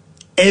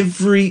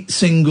 Every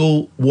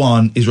single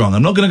one is wrong.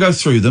 I'm not going to go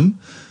through them.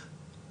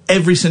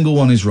 Every single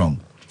one is wrong.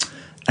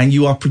 And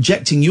you are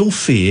projecting your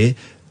fear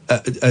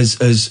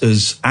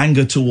as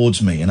anger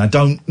towards me. And I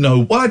don't know...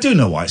 Well, I do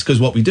know why. It's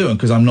because what we do and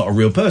because I'm not a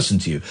real person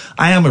to you.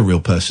 I am a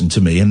real person to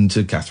me and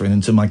to Catherine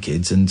and to my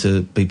kids and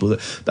to people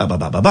that... Blah, blah,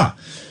 blah, blah, blah.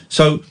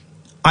 So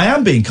I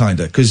am being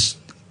kinder because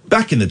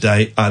back in the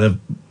day, I'd have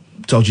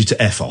told you to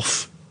F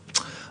off.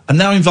 I'm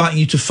now inviting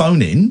you to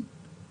phone in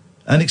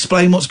and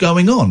explain what's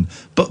going on.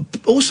 But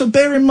also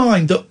bear in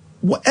mind that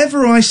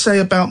whatever I say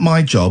about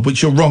my job,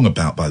 which you're wrong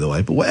about, by the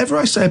way, but whatever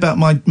I say about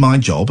my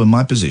job and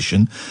my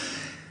position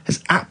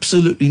has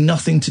absolutely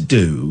nothing to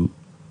do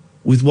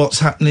with what's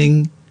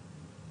happening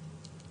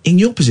in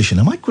your position,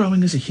 am I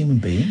growing as a human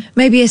being?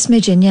 Maybe a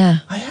smidgen, yeah.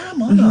 I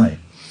am, aren't I?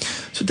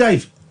 So,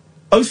 Dave,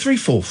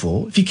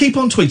 0344, if you keep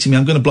on tweeting me,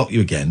 I'm going to block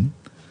you again,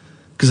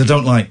 because I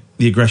don't like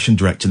the aggression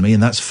directed at me,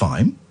 and that's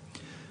fine.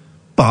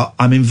 But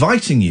I'm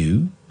inviting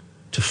you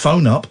to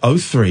phone up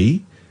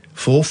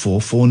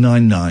 0344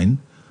 499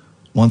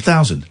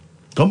 1000.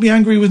 Don't be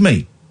angry with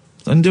me.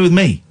 Nothing to do with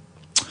me.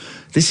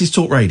 This is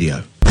Talk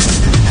Radio.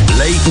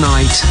 Late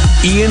night,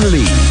 Iain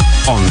Lee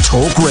on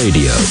Talk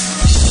Radio.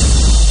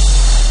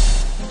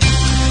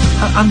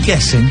 I'm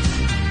guessing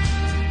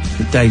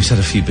that Dave's had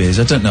a few beers.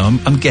 I don't know.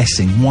 I'm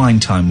guessing. Wine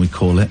time, we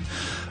call it.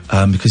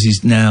 Because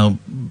he's now...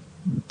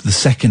 The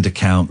second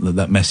account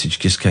that message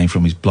just came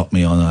from, he's blocked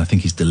me on, and I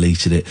think he's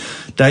deleted it.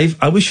 Dave,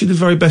 I wish you the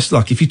very best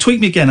luck. If you tweet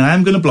me again, I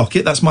am going to block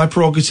it. That's my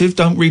prerogative.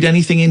 Don't read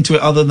anything into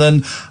it other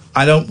than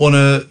I don't want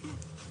to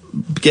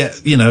get,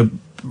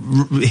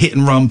 hit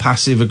and run,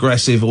 passive,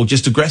 aggressive, or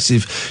just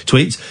aggressive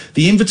tweets.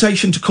 The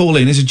invitation to call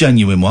in is a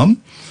genuine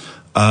one.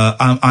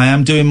 I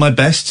am doing my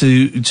best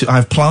to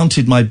I've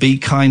planted my Be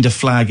Kinder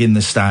flag in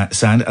the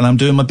sand, and I'm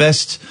doing my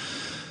best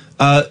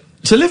to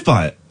live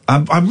by it.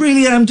 I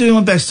really am doing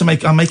my best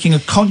I'm making a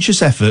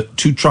conscious effort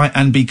to try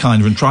and be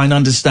kinder and try and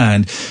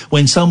understand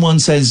when someone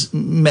says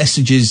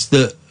messages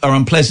that are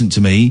unpleasant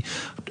to me,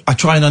 I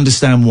try and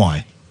understand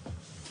why.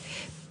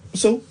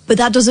 So, but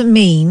that doesn't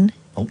mean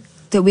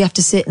that we have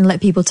to sit and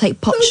let people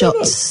take pot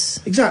shots.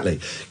 No.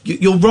 Exactly.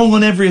 You're wrong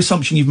on every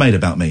assumption you've made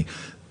about me.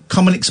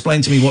 Come and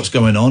explain to me what's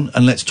going on,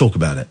 and let's talk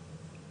about it.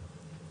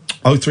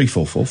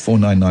 0344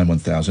 499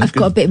 1000. I've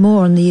got a bit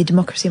more on the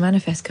Democracy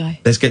Manifest guy.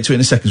 Let's get to it in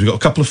a second. We've got a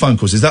couple of phone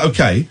calls. Is that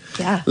okay?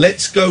 Yeah.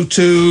 Let's go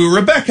to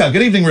Rebecca.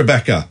 Good evening,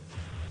 Rebecca.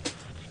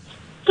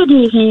 Good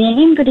evening,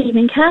 Ian. Good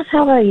evening, Kath.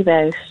 How are you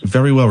both?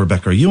 Very well,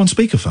 Rebecca. Are you on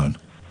speakerphone?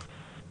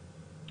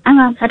 Hang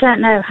on. I don't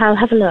know. I'll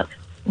have a look.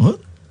 What?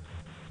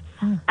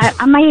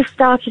 I may have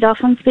started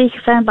off on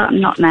speakerphone, but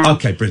I'm not now.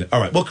 Okay, brilliant. All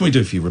right, what can we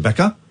do for you,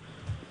 Rebecca?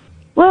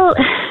 Well...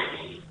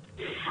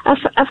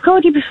 I've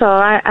called you before.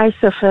 I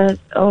suffer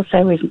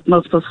also with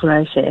multiple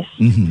sclerosis,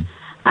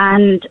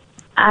 and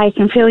I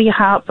can feel your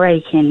heart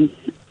breaking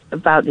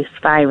about this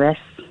virus.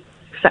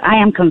 So I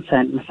am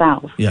concerned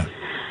myself. Yeah.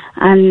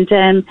 And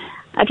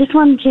I just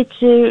wanted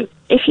to,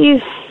 if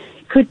you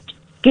could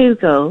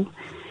Google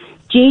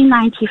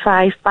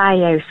G95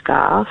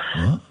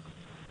 BioScarf.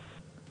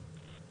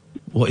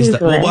 What is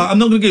that? Well, I'm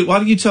not going to Google. Why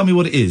don't you tell me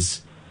what it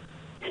is?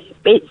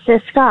 It's a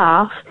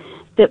scarf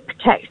that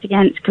protects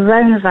against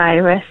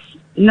coronavirus,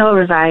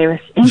 norovirus,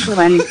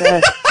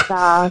 influenza,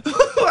 SARS.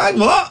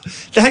 What?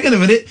 Hang on a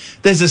minute.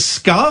 There's a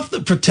scarf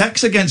that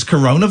protects against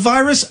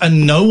coronavirus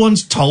and no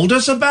one's told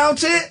us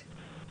about it?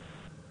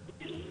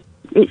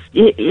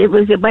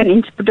 It went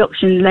into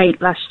production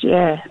late last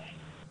year.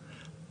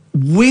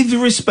 With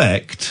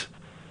respect,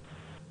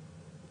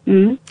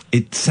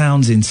 it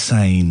sounds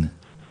insane.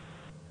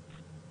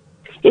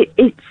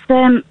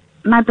 It's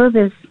my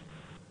brother's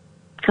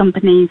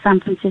company in San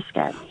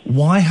Francisco.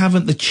 Why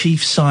haven't the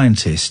chief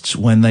scientists,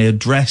 when they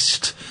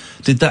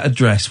did that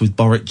address with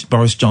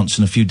Boris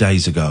Johnson a few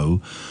days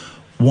ago,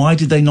 why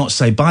did they not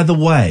say, by the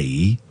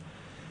way,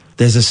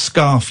 there's a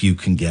scarf you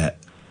can get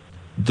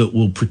that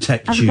will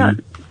protect you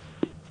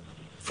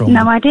from...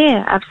 No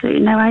idea,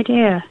 absolutely no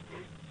idea.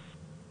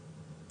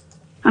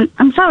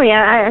 I'm sorry,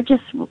 I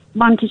just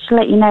wanted to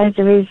let you know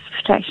there is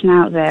protection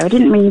out there. I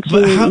didn't mean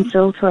to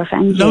insult or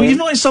offend you. No, you've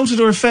not insulted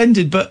or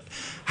offended, but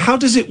how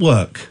does it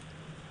work?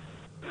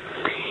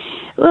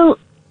 Well,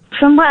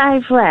 from what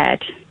I've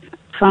read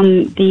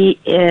from the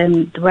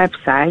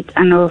website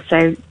and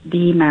also the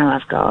email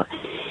I've got,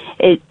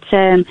 you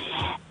can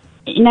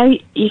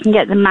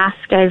get the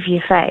mask over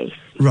your face.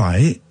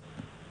 Right.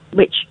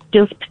 Which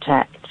does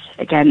protect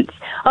against...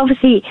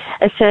 Obviously,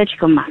 a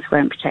surgical mask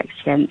won't protect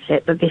against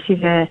it, but this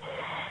is a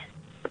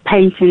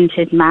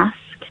patented mask.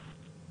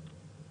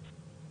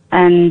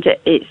 And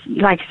it's,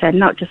 like I said,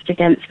 not just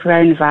against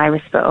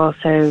coronavirus, but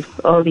also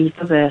all these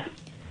other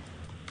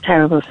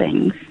terrible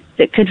things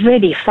that could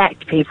really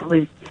affect people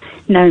with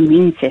no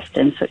immune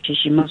system, such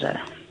as your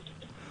mother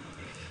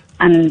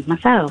and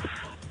myself.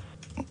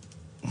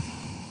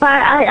 But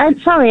I'm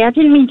sorry, I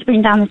didn't mean to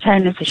bring down the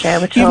tone of the show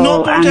at all. You've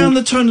not brought down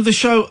the tone of the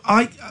show.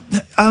 Have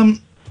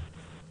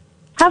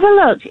a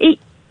look.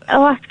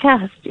 Last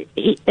cast.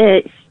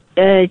 It's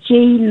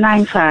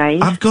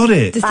G95. I've got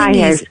it. The thing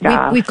is,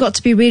 we've got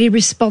to be really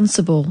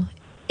responsible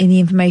in the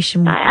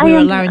information we're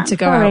allowing to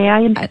go out. Sorry,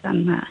 I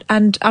understand that.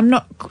 And I'm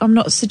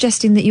not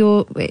suggesting that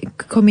you're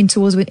coming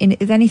towards with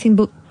anything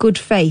but good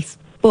faith,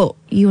 but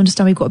you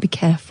understand we've got to be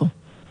careful.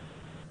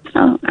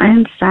 Oh, I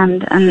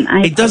understand, and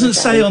it doesn't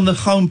say on the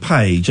home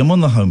page. I'm on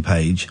the home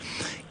page.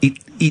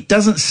 It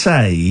doesn't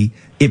say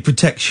it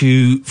protects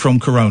you from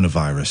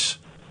coronavirus.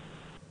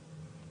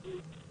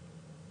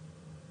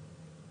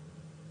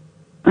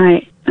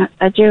 Right,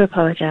 I do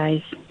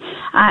apologise.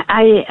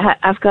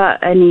 I've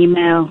got an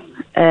email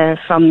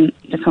from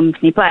the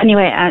company, but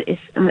anyway,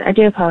 I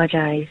do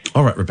apologise.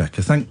 All right,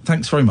 Rebecca.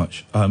 Thanks very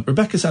much.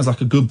 Rebecca sounds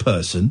like a good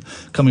person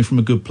coming from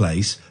a good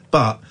place,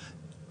 but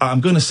I'm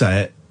going to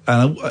say it.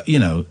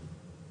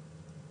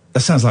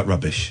 That sounds like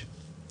rubbish.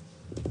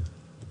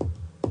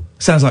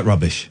 Sounds like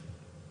rubbish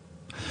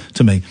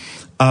to me.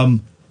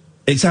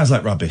 It sounds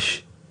like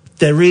rubbish.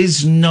 There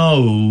is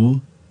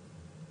no...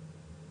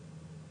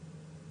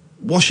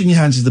 Washing your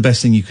hands is the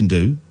best thing you can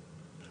do.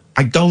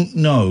 I don't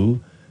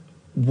know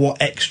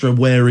what extra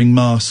wearing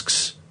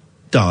masks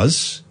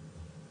does.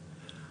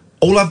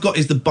 All I've got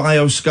is the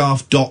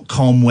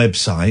bioscarf.com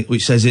website,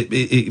 which says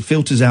it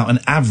filters out an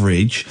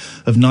average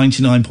of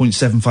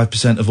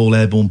 99.75% of all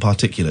airborne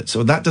particulates.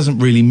 So that doesn't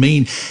really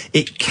mean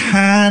it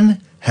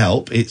can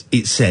help.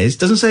 It says,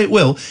 doesn't say it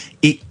will,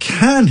 it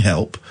can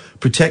help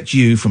protect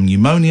you from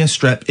pneumonia,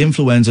 strep,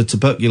 influenza,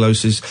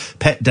 tuberculosis,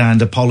 pet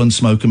dander, pollen,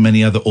 smoke, and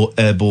many other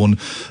airborne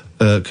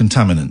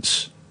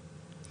contaminants.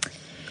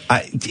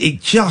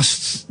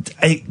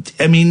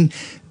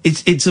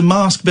 It's a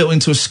mask built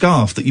into a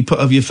scarf that you put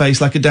over your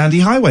face like a dandy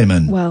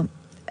highwayman. Well,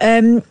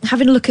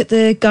 having a look at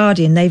The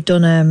Guardian, they've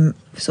done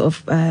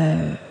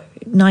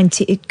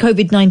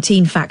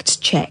COVID-19 facts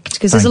checked,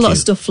 because there's a lot of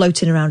stuff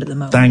floating around at the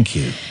moment. Thank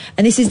you.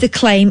 And this is the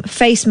claim: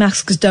 face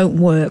masks don't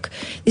work.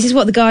 This is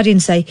what The Guardian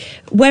say: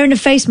 wearing a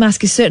face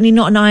mask is certainly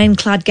not an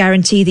ironclad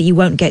guarantee that you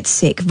won't get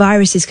sick.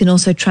 Viruses can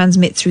also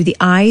transmit through the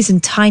eyes,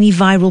 and tiny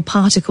viral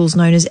particles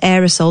known as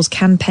aerosols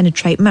can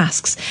penetrate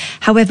masks.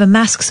 However,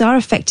 masks are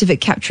effective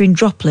at capturing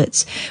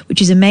droplets,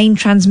 which is a main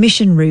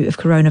transmission route of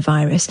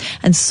coronavirus,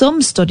 and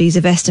some studies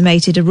have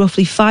estimated a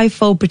roughly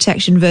 5-fold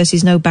protection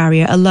versus no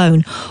barrier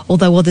alone,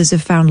 although others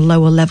have found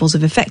lower levels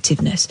of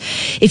effectiveness.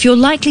 If you're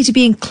likely to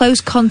be in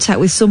close contact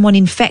with someone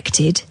infected,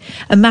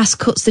 a mask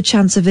cuts the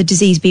chance of a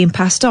disease being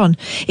passed on.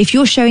 If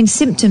you're showing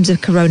symptoms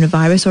of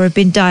coronavirus or have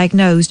been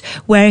diagnosed,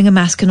 wearing a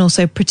mask can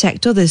also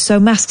protect others. So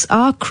masks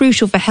are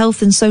crucial for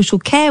health and social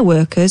care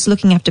workers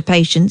looking after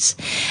patients,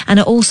 and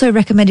are also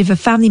recommended for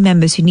family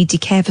members who need to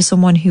care for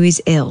someone who is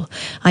ill.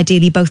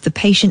 Ideally, both the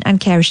patient and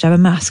carer should have a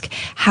mask.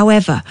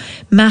 However,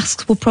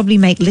 masks will probably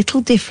make little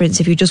difference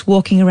if you're just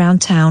walking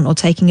around town or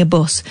taking a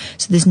bus,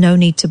 so there's no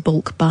need to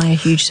bulk buy a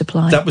huge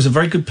supply. That was a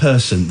very good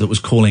person that was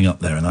calling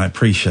up there, and I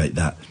appreciate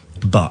that.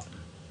 But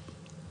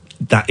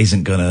that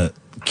isn't going to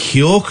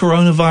cure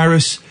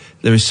coronavirus.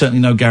 There is certainly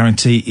no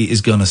guarantee it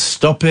is going to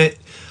stop it.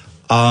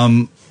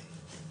 I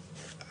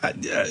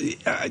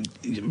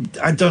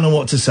don't know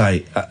what to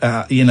say.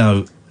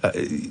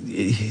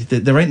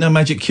 There ain't no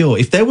magic cure.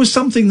 If there was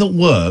something that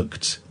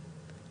worked,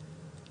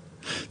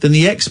 then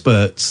the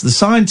experts, the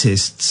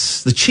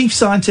scientists, the chief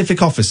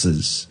scientific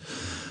officers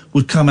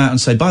would come out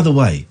and say, by the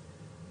way,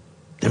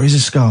 there is a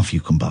scarf you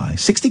can buy,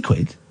 60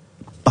 quid,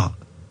 but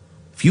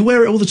if you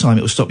wear it all the time,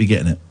 it will stop you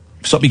getting it.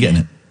 Stop you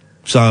getting it.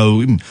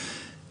 So,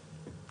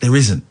 there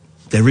isn't.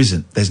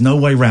 There's no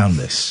way round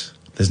this.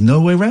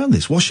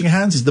 Washing your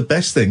hands is the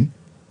best thing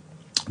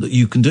that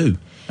you can do,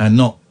 and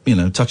not,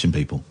 touching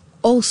people.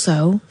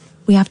 Also,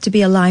 we have to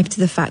be alive to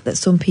the fact that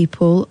some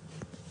people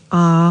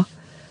are,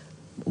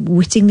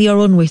 wittingly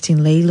or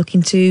unwittingly,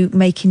 looking to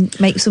make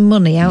some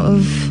money out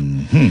of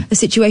a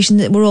situation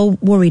that we're all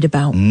worried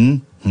about.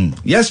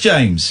 Yes,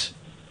 James.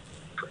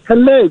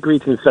 Hello,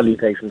 greetings,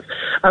 salutations.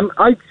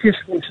 I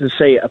just wanted to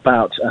say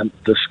about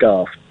the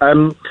scarf.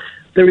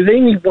 There is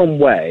only one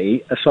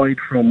way, aside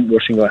from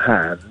washing your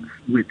hands,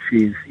 which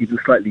is even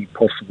slightly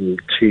possible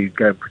to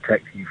go and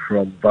protect you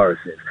from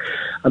viruses,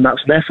 and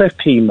that's an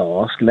FFP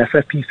mask, an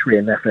FFP3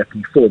 and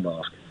FFP4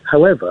 mask.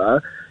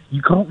 However,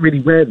 you can't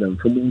really wear them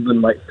for more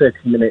than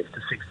 30 minutes to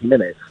 60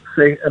 minutes.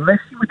 So unless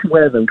you were to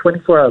wear them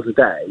 24 hours a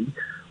day,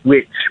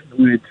 which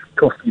would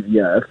cost you the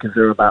earth because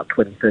they're about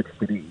 20, 30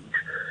 quid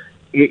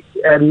each,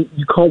 and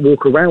you can't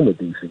walk around with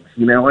these things.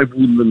 I've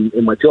worn them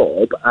in my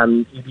job,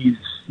 and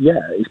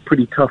it's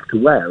pretty tough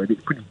to wear, and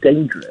it's pretty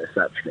dangerous,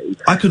 actually.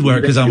 I could wear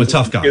it because I'm a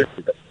tough guy.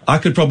 I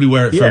could probably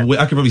wear it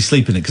I could probably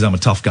sleep in it because I'm a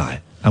tough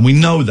guy. And we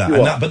know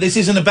that. But this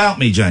isn't about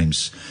me,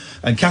 James.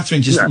 And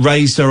Catherine just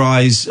raised her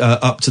eyes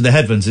up to the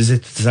heavens as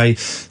if to say,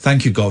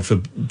 thank you, God, for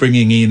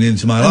bringing Iain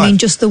into my life. I mean,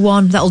 just the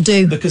one, that'll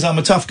do. Because I'm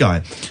a tough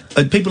guy.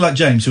 People like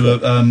James, who are,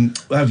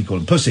 how do you call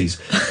them, pussies,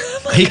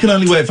 he can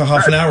only wear it for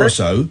half an hour or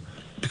so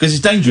because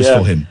it's dangerous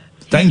for him.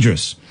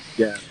 Dangerous.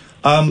 Yeah.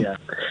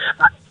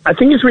 I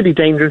think it's really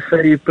dangerous,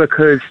 though,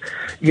 because,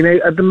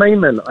 at the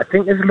moment, I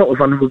think there's a lot of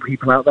vulnerable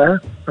people out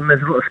there, and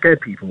there's a lot of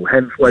scared people,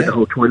 hence why the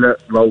whole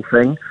toilet roll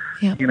thing.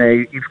 Yeah.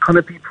 It's kind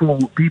of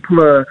people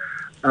are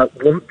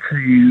want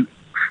to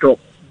stop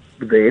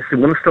this, they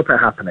want to stop it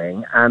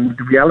happening, and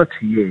the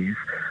reality is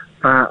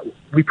that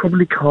we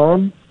probably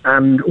can't,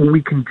 and all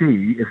we can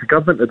do is the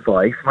government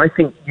advice, and I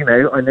think,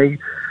 I know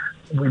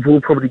we've all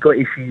probably got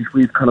issues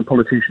with kind of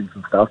politicians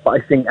and stuff, but I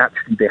think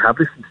actually they have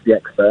listened to the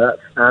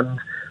experts, and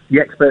the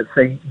experts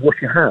say,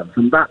 wash your hands,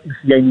 and that is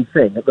the only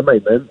thing at the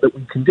moment that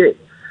we can do.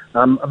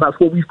 And that's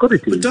what we've got to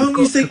do. But don't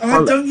you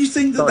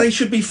think that they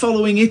should be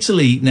following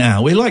Italy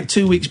now? We're like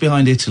 2 weeks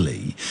behind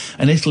Italy,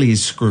 and Italy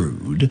is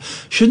screwed.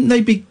 Shouldn't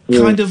they be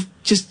kind of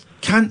just...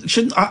 okay,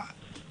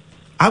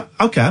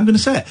 I'm going to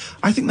say it.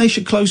 I think they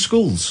should close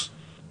schools.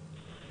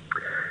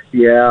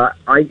 Yeah,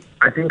 I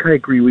think I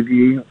agree with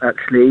you,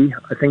 actually.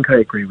 I think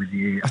I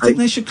think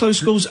they should close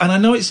schools, and I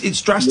know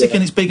it's drastic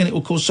and it's big and it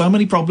will cause so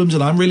many problems,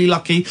 and I'm really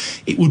lucky.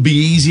 It would be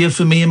easier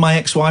for me and my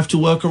ex-wife to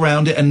work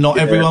around it, and not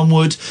everyone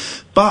would.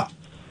 But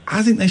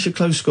I think they should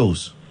close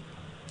schools.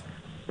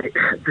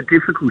 The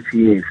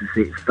difficulty is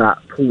it's that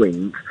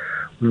point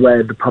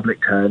where the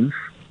public turns,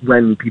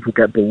 when people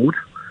get bored.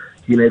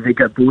 You know, they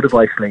get bored of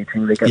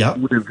isolating, they get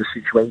bored of the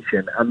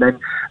situation,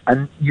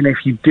 and you know,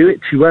 if you do it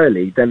too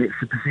early, then it's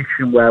a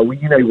position where, well,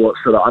 you know what,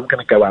 so that I'm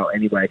going to go out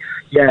anyway.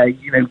 Yeah,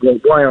 you know, well,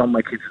 why aren't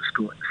my kids at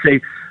school? So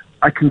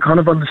I can kind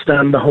of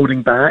understand the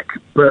holding back,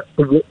 but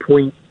at what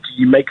point do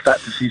you make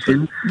that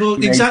decision? Well,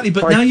 exactly,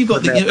 but now you've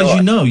got, as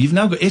you know, you've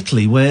now got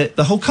Italy, where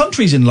the whole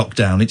country's in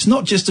lockdown. It's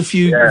not just a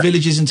few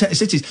villages and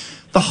cities.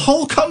 The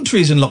whole country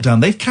is in lockdown.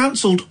 They've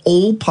cancelled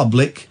all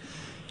public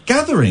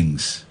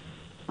gatherings.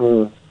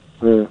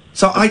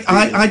 So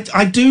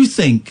I do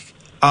think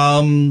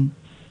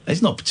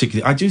it's not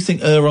particularly. I do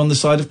think err on the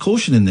side of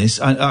caution in this.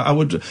 I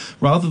would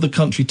rather the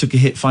country took a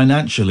hit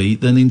financially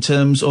than in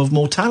terms of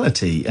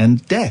mortality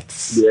and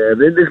deaths. Yeah,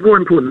 there's more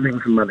important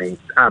things than money.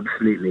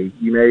 Absolutely,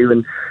 you know,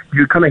 and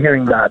you're kind of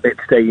hearing that a bit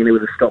today, you know,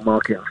 with the stock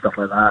market and stuff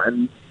like that.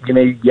 And you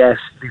know, yes,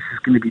 this is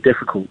going to be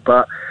difficult,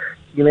 but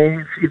you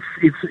know,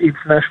 it's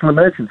national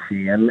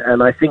emergency, and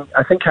I think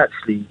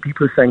actually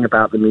people are saying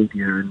about the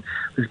media, and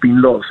there's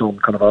been lots on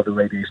kind of other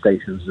radio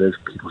stations. There's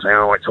people saying,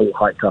 oh, it's all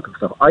hyped up and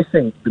stuff. I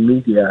think the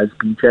media has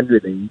been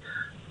generally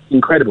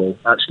incredible.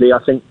 Actually, I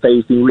think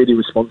they've been really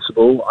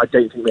responsible. I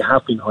don't think they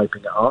have been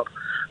hyping it up,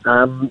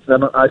 and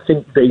I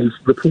think they've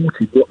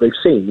reported what they've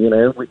seen. You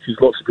know, which is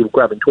lots of people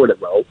grabbing toilet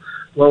roll.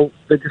 Well,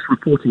 they're just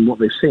reporting what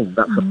they've seen.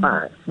 That's a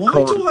fact.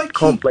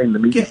 Can't blame the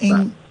media for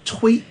that.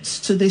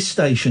 Tweets to this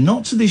station,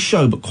 not to this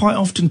show, but quite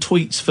often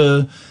tweets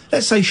for,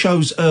 let's say,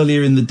 shows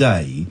earlier in the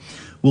day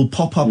will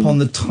pop up on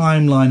the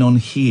timeline on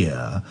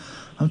here.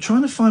 I'm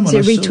trying to find one.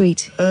 Is it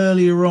retweet?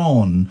 Earlier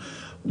on.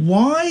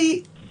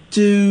 Why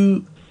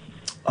do...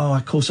 Oh,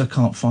 of course I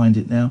can't find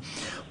it now.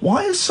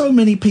 Why are so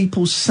many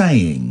people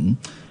saying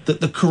that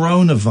the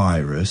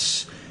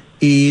coronavirus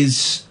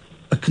is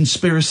a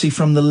conspiracy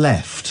from the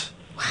left?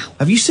 Wow.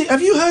 Have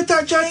you heard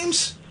that,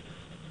 James?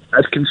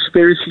 A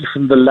conspiracy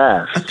from the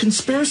left. A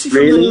conspiracy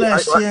from the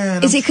left,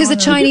 yeah. Is it because the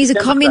Chinese are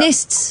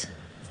communists?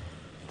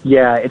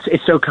 Yeah,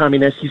 it's so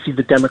communist. You see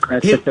the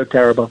Democrats, they're so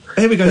terrible.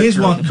 Here we go, here's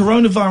one.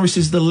 Coronavirus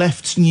is the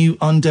left's new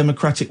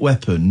undemocratic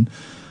weapon.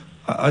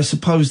 I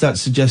suppose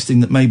that's suggesting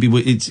that maybe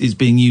it's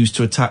being used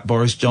to attack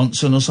Boris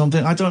Johnson or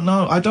something. I don't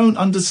know. I don't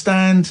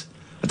understand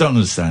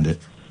it.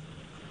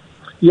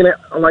 You know,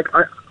 like,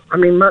 I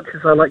mean, much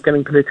as I like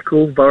getting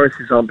political,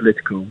 viruses aren't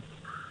political.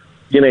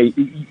 You know,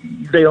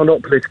 they are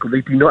not political.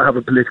 They do not have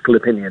a political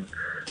opinion.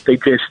 They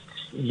just,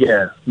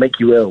 make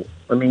you ill.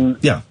 I mean,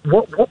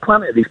 what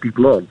planet are these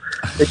people on?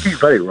 They do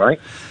vote, right?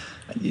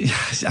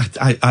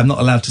 I'm not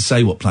allowed to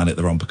say what planet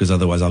they're on because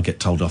otherwise I'll get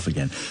told off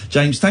again.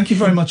 James, thank you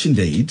very much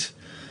indeed.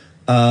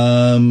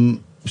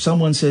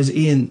 Someone says,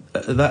 Ian,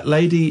 that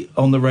lady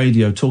on the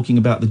radio talking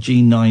about the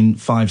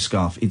G95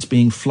 scarf, it's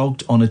being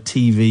flogged on a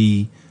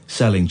TV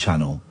selling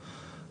channel.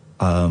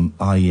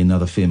 I.e.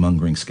 another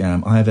fear-mongering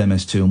scam. I have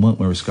MS2 and won't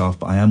wear a scarf,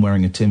 but I am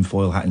wearing a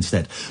tinfoil hat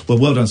instead.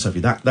 Well done,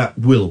 Sophie.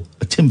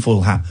 A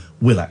tinfoil hat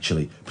will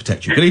actually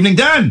protect you. Good evening,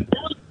 Dan!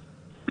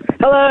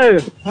 Hello!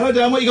 Hello,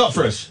 Dan. What you got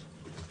for us?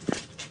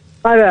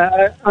 Hi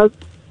there.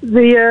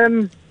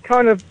 The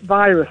kind of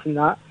virus and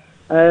that,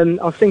 I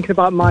was thinking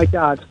about my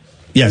dad.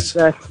 Yes.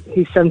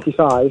 He's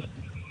 75.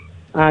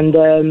 And,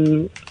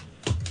 you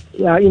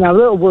know, I'm a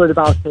little worried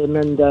about him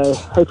and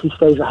hope he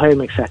stays at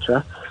home,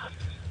 etc.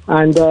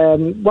 And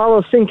while I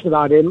was thinking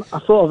about him, I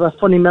thought of a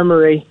funny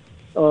memory,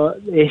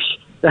 ish,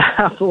 that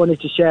I wanted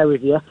to share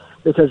with you,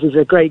 because he's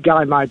a great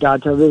guy, my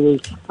dad. I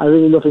really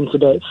love him to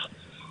bits.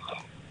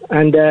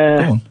 And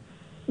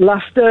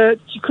last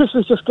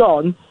Christmas just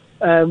gone,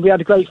 we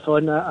had a great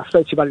fun. I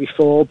spoke to you about it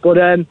before, but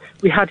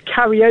we had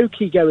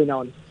karaoke going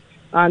on,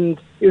 and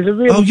it was a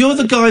really... Oh, you're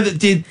the guy that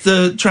did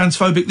the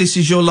transphobic "This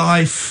Is Your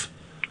Life."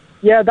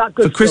 Yeah, that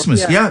good for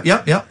Christmas. Stuff,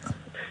 yeah.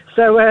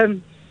 So.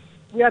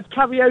 We had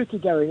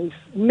karaoke going.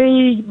 It's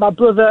me, my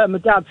brother and my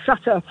dad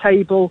sat at a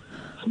table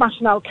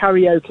smashing out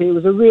karaoke. It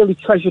was a really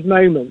treasured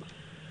moment.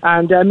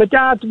 And my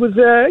dad was, he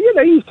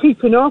was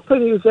keeping up,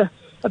 and he was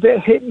a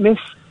bit hit-miss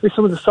with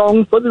some of the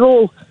songs, but they're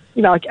all,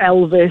 you know, like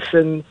Elvis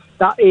and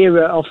that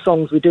era of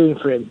songs we're doing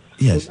for him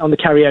on the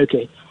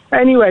karaoke.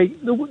 Anyway,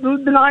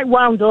 the night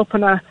wound up,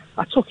 and I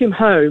took him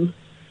home,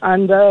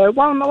 and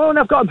when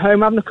I've got him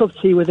home, having a cup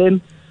of tea with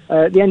him,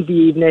 at the end of the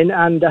evening,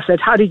 and I said,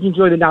 how did you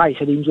enjoy the night? He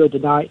said he enjoyed the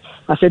night.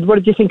 I said, what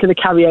did you think of the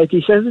karaoke?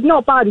 He says, it's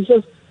not bad. He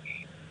says,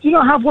 do you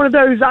not have one of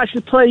those that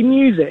actually play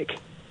music?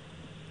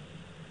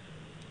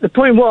 The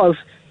point was,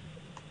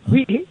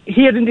 he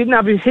didn't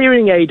have his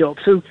hearing aid up,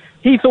 so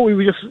he thought we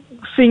were just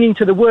singing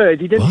to the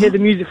words. He didn't hear the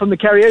music from the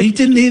karaoke. He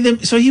didn't hear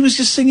them, so he was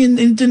just singing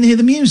and didn't hear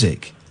the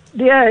music?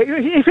 Yeah,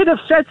 if he'd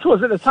have said to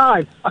us at the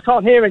time, I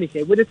can't hear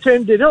anything, we'd have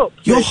turned it up.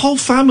 Your whole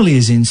family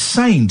is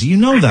insane. Do you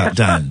know that,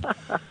 Dan?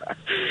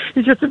 He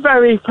is just a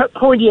very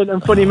poignant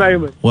and funny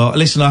moment. Well,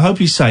 listen, I hope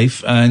you're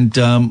safe, and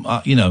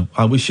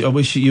I wish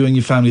you and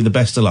your family the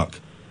best of luck.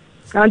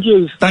 And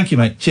you. Thank you,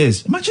 mate.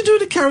 Cheers. Imagine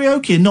doing a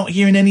karaoke and not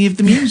hearing any of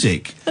the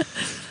music.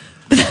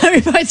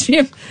 That reminds me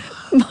of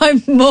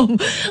my mum.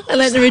 I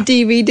lent her a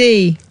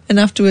DVD, and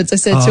afterwards I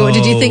said to her, "What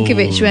did you think of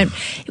it?" She went,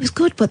 "It was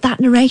good, but that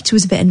narrator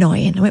was a bit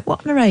annoying." I went,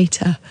 "What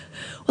narrator?"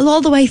 Well,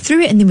 all the way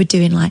through it, and they were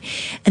doing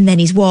and then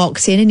he's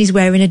walked in and he's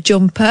wearing a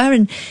jumper,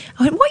 and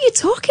I went, "What are you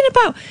talking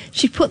about?"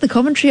 She put the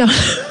commentary on.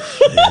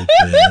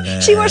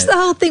 She watched the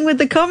whole thing with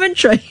the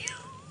commentary.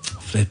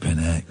 Flippin'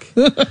 heck.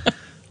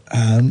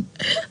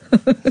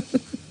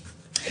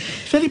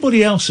 If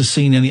anybody else has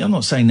seen any, I'm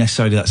not saying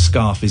necessarily that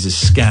scarf is a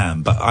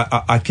scam, but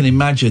I can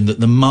imagine that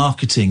the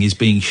marketing is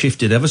being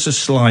shifted ever so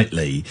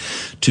slightly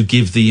to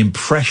give the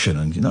impression,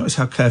 and you notice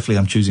how carefully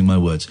I'm choosing my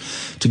words,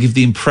 to give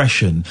the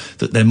impression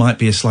that there might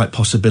be a slight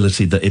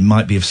possibility that it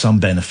might be of some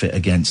benefit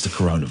against the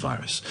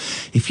coronavirus.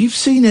 If you've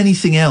seen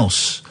anything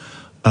else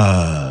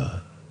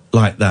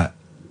like that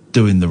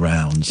doing the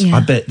rounds, I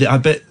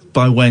bet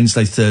by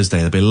Wednesday, Thursday,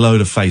 there'll be a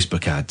load of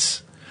Facebook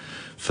ads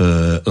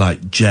for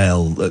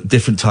gel,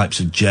 different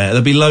types of gel.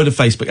 There'll be a load of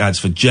Facebook ads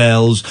for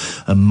gels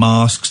and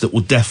masks that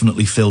will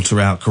definitely filter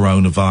out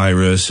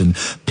coronavirus, and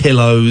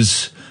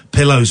pillows.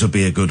 Pillows will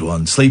be a good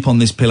one. Sleep on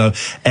this pillow.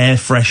 Air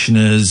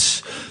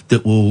fresheners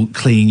that will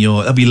clean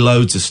there'll be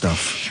loads of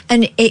stuff.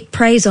 And it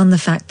preys on the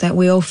fact that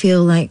we all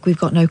feel like we've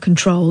got no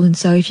control, and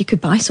so if you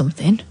could buy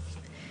something,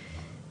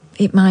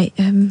 it might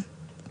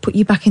put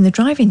you back in the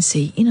driving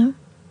seat, you know.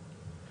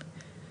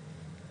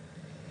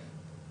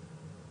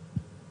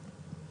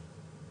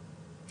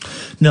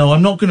 No,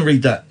 I'm not going to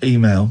read that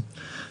email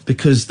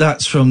because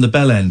that's from the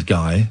Bell End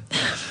guy,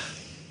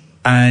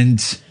 and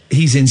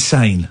he's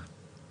insane.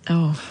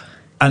 Oh.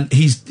 And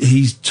he's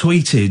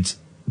tweeted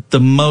the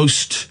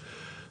most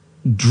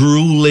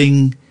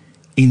drooling,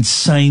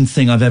 insane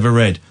thing I've ever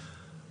read.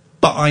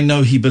 But I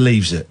know he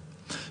believes it.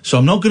 So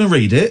I'm not going to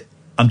read it.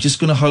 I'm just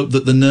going to hope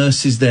that the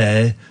nurse is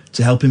there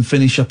to help him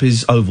finish up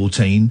his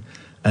Ovaltine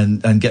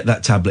and get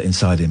that tablet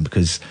inside him,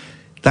 because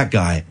that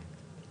guy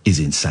is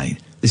insane.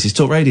 This is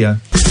Talk Radio.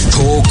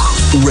 Talk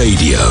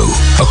Radio.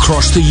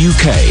 Across the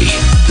UK.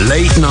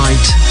 Late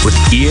night with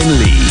Iain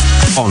Lee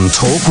on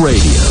Talk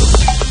Radio.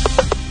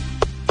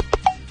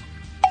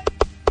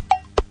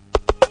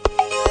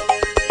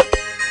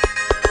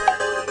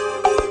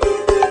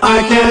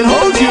 I can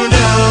hold you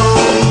now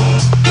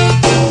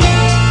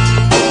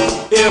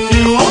if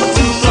you want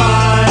to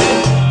fly.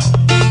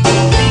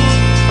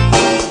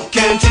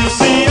 Can't you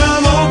see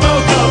I'm all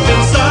broke up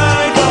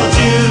inside? Got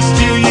used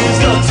to use,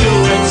 got to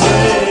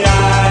say I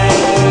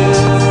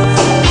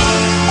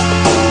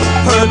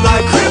hurt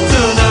like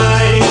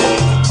kryptonite,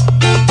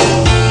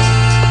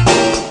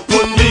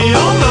 put me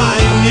on my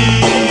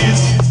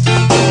knees.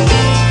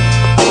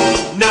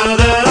 Now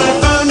that I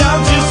found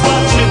out just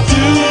what you're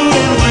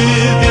doing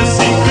with your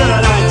secret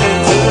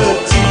identity.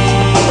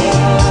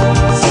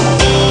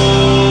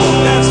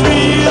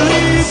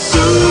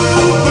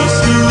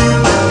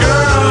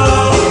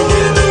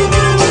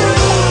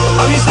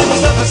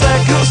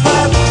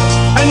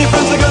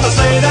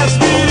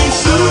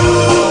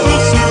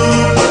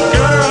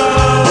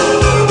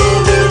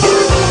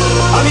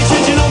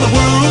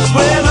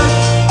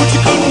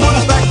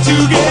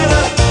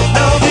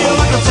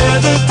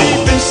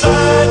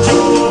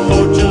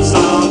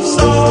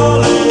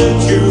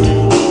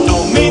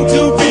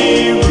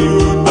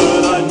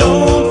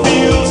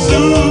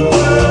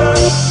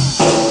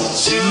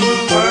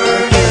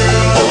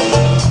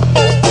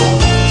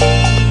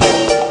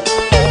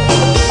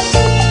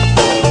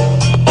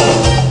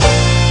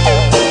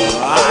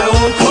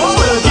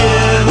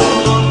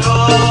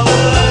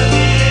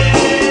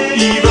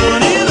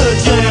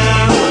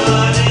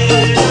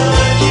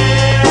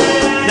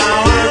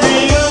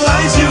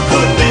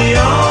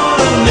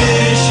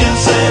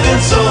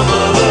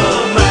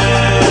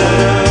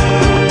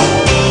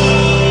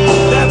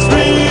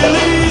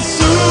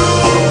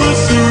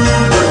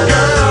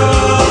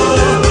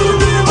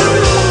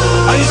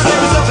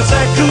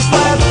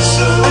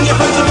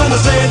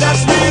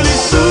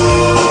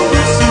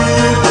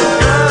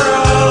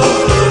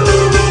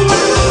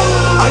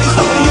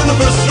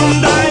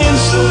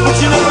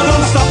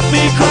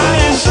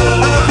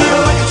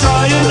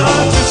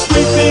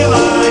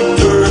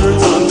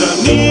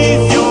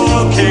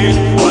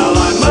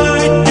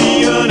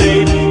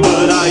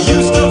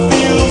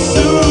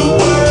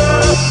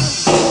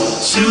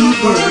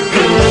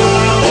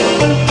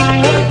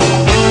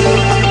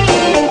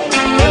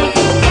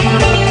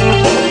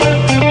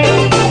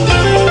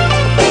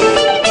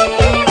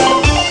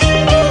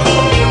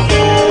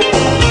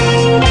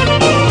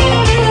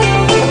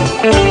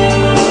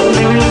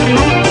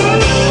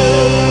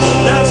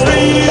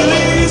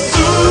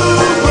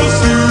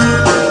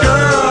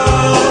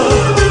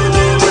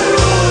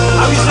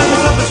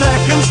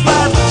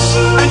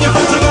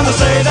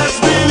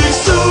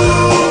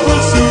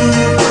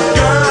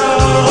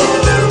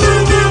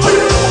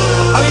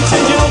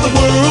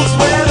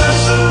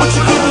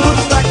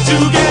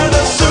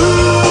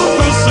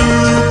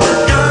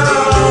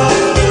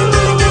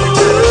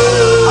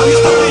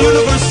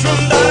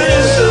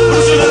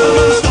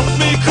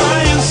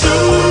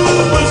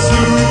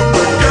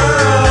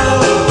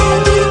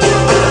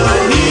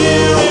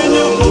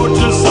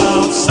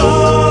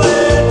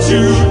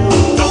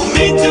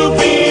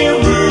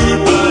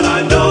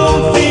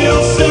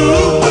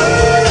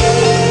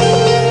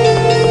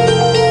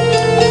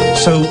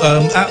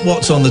 at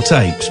What's on the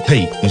Tapes,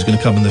 Pete, who's going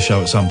to come on the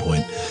show at some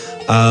point,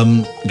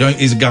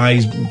 is a guy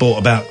who's bought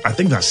about, I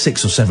think that's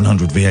 600 or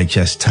 700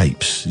 VHS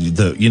tapes.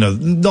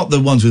 Not the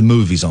ones with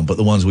movies on, but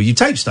the ones where you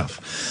tape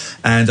stuff.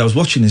 And I was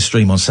watching his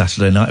stream on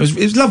Saturday night. It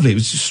was lovely. It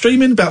was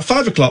streaming about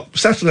 5 o'clock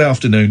Saturday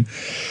afternoon,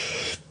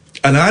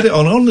 and I had it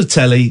on the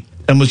telly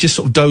and was just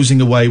sort of dozing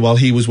away while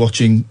he was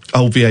watching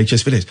old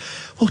VHS videos.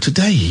 Well,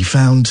 today he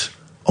found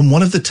on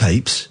one of the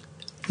tapes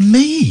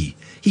me.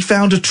 He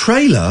found a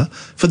trailer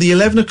for the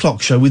 11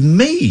 o'clock show with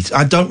me.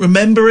 I don't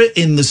remember it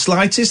in the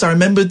slightest. I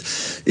remembered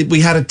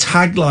we had a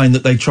tagline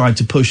that they tried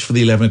to push for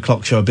the 11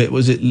 o'clock show a bit.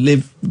 Was it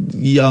live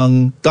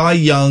young, die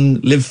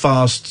young, live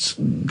fast,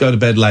 go to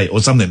bed late, or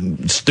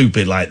something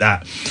stupid like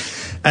that?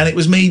 And it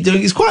was me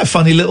doing, it's quite a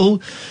funny little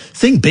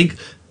thing. Big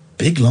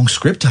long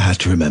script I had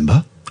to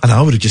remember. And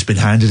I would have just been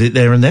handed it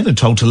there and then and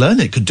told to learn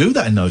it. Could do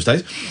that in those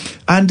days.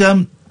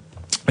 And,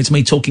 it's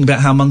me talking about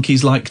how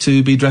monkeys like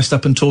to be dressed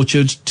up and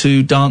tortured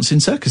to dance in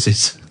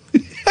circuses.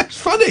 That's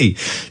funny.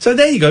 So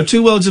there you go.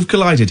 Two worlds have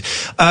collided.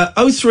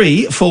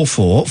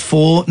 0344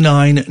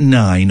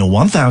 499 or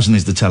 1000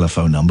 is the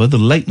telephone number. The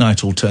late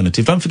night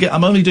alternative. Don't forget,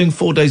 I'm only doing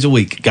 4 days a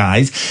week,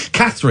 guys.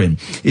 Catherine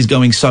is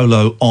going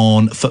solo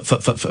on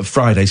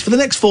Fridays for the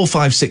next 4,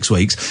 5, 6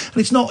 weeks.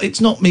 And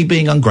it's not me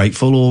being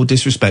ungrateful or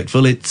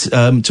disrespectful. It's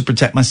to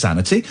protect my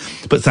sanity.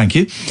 But thank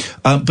you.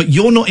 But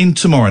you're not in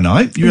tomorrow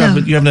night. You're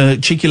having a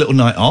cheeky little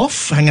night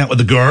off. Hang out with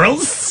the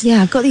girls.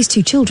 Yeah, I've got these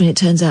 2 children, it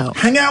turns out.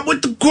 Hang out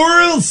with the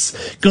girls.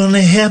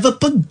 Gonna have a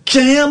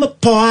pajama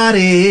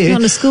party. Not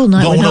on a school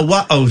night. Going to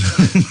what? Oh.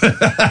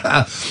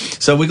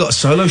 So we got a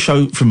solo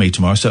show from me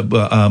tomorrow. So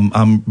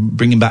I'm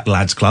bringing back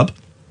Lads Club.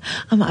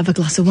 I might have a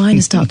glass of wine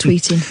and start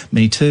tweeting.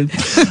 Me too.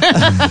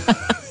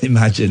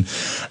 Imagine.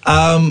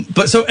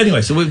 But so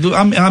anyway, so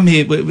I'm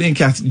here. Me and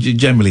Kath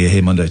generally are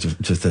here Monday to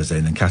Thursday,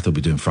 and then Kath will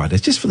be doing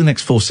Fridays just for the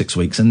next 4, 6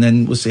 weeks, and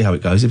then we'll see how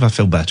it goes. If I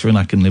feel better and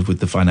I can live with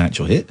the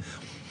financial hit,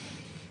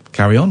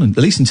 carry on, and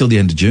at least until the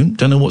end of June.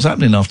 Don't know what's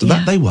happening after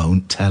that. They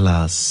won't tell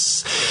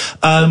us.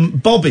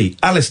 Bobby,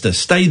 Alistair,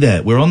 stay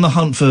there. We're on the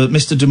hunt for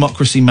Mr.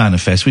 Democracy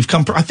Manifest.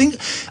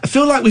 I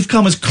feel like we've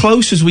come as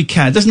close as we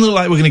can. It doesn't look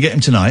like we're going to get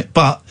him tonight,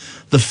 but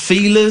the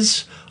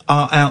feelers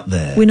are out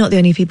there. We're not the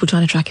only people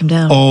trying to track him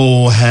down.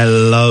 Oh,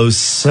 hello,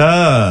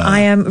 sir. I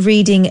am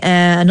reading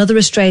another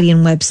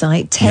Australian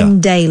website, 10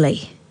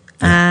 Daily.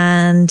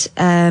 And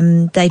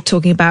they're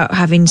talking about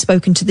having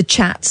spoken to the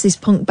Chats, this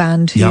punk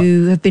band,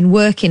 who have been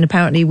working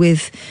apparently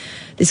with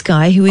this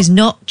guy who is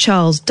not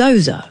Charles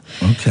Dozer.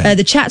 Okay.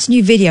 The Chats'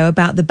 new video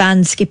about the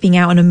band skipping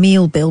out on a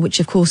meal bill, which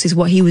of course is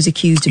what he was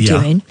accused of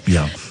doing,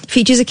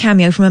 features a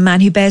cameo from a man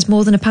who bears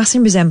more than a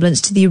passing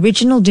resemblance to the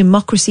original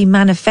Democracy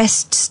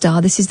Manifest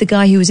star. This is the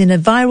guy who was in a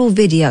viral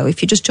video,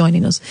 if you're just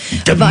joining us.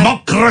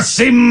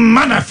 Democracy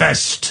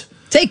Manifest!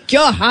 Take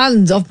your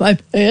hands off my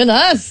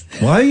penis.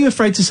 Why are you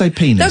afraid to say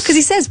penis? No, because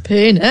he says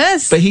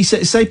penis. But he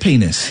says, say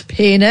penis.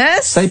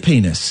 Penis. Say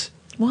penis.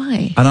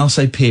 Why? And I'll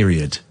say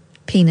period.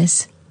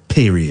 Penis.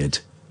 Period.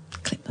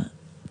 Clip that.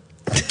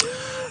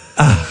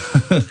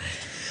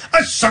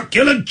 A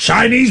succulent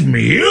Chinese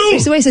meal.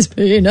 It's the way he says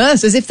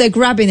penis, as if they're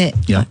grabbing it.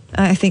 Yeah.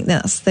 I think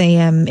that's the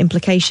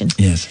implication.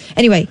 Yes.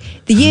 Anyway,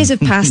 the years have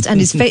passed,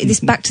 and this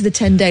back to the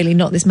 10 Daily,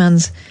 not this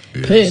man's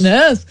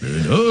penis.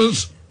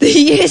 Penis. The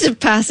years have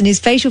passed and his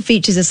facial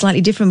features are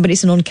slightly different, but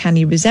it's an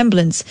uncanny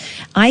resemblance.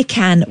 I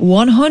can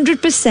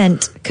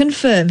 100%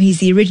 confirm he's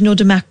the original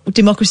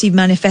Democracy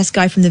Manifest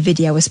guy from the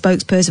video, a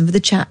spokesperson for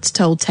the Chats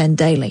told 10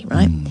 Daily,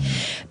 right?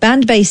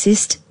 Band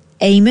bassist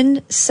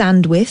Eamon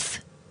Sandwith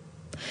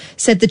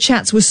said the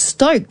Chats were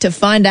stoked to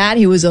find out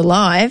he was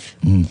alive.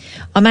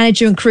 Our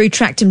manager and crew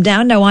tracked him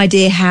down, no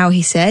idea how,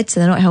 he said, so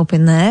they're not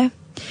helping there.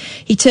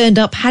 He turned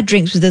up, had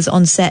drinks with us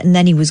on set, and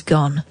then he was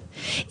gone.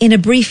 In a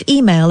brief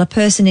email, a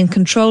person in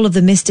control of the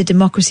Mr.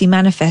 Democracy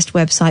Manifest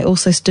website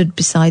also stood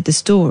beside the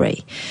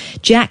story.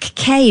 Jack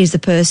Kay is the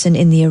person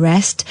in the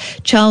arrest.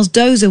 Charles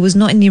Dozer was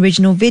not in the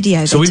original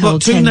video. So we've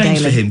got 2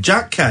 names for him,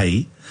 Jack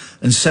Kay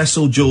and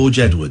Cecil George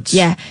Edwards.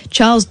 Yeah,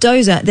 Charles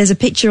Dozer. There's a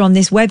picture on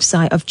this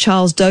website of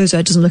Charles Dozer.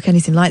 It doesn't look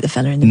anything like the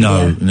fella in the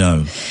video.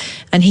 No.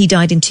 And he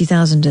died in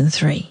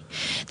 2003.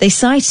 They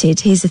cited,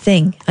 here's the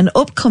thing, an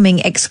upcoming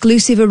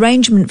exclusive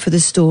arrangement for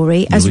the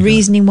story as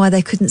reasoning why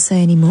they couldn't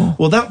say any more.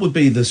 Well, that would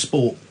be the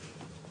sport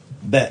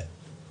bet.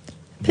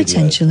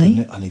 Potentially.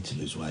 Video, I need to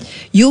lose weight.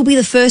 You'll be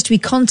the first we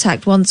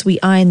contact once we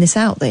iron this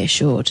out, they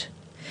assured.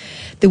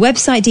 The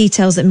website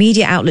details that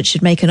media outlets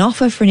should make an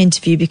offer for an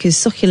interview because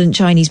succulent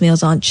Chinese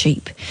meals aren't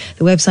cheap.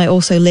 The website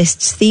also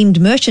lists themed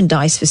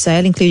merchandise for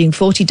sale, including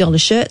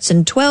 $40 shirts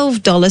and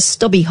 $12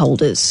 stubby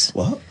holders.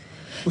 What?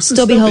 What's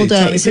stubby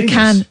holder? It's a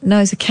can. No,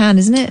 it's a can,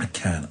 isn't it? A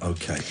can,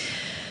 okay.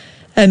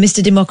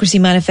 Mr. Democracy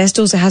Manifest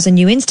also has a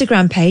new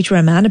Instagram page where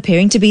a man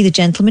appearing to be the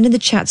gentleman in the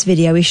chat's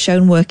video is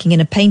shown working in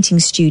a painting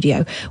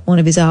studio. One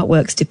of his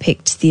artworks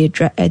depicts the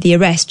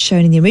arrest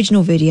shown in the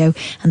original video,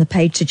 and the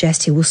page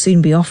suggests he will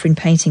soon be offering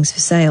paintings for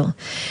sale.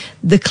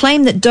 The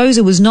claim that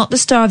Dozer was not the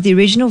star of the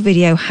original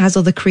video has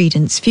other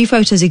credence. Few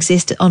photos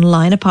exist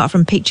online apart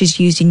from pictures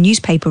used in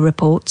newspaper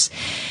reports,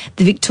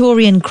 the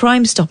Victorian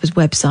Crime Stoppers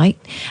website,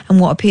 and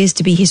what appears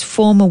to be his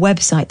former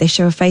website. They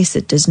show a face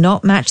that does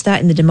not match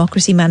that in the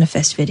Democracy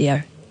Manifest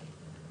video.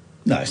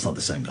 No, it's not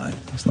the same guy.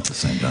 It's not the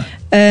same guy.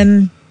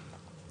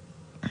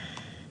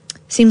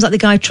 Seems like the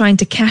guy trying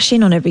to cash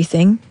in on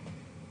everything.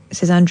 It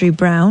says Andrew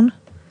Brown.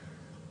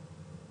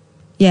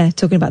 Yeah,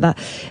 talking about that.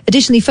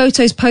 Additionally,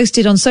 photos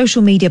posted on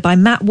social media by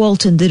Matt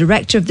Walton, the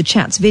director of the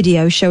chat's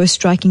video, show a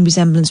striking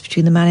resemblance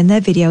between the man in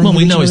their video and the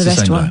original it's the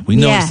Arrest same one. guy. We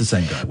know it's the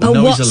same guy.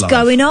 But what's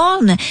going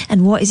on?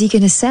 And what is he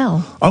going to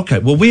sell? Okay,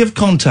 well, we have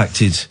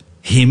contacted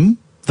him,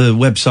 the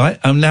website,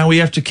 and now we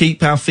have to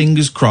keep our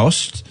fingers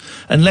crossed.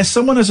 Unless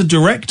someone has a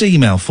direct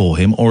email for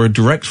him or a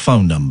direct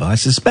phone number, I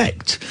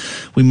suspect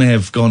we may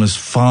have gone as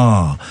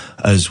far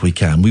as we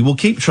can. We will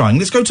keep trying.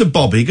 Let's go to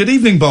Bobby. Good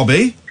evening,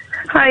 Bobby.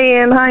 Hi,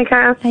 Ian. Hi,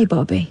 Gareth. Hey,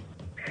 Bobby.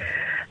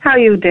 How are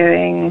you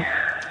doing?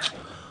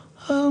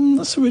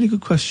 That's a really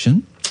good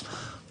question.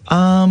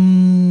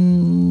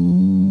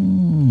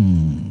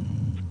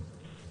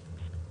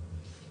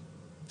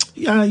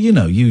 Yeah,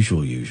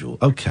 usual.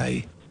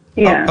 Okay.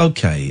 Yeah.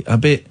 Okay. A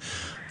bit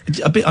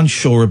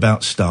unsure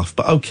about stuff,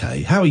 but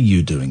okay. How are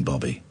you doing,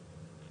 Bobby?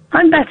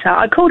 I'm better.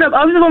 I called up.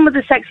 I was the one with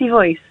the sexy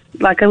voice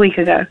like a week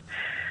ago.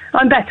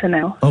 I'm better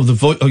now. Oh, the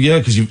voice. Oh, yeah,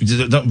 because your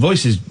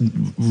voice is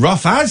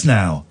rough as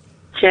now.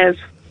 Cheers.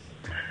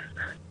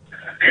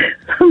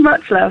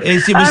 Much love.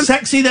 It was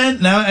sexy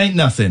then. Now it ain't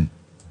nothing.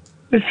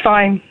 It's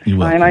fine. You're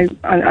fine.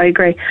 I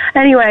agree.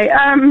 Anyway,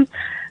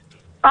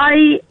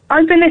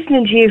 I've been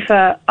listening to you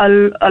for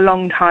a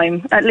long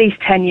time, at least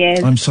 10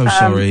 years. I'm so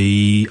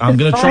sorry. I'm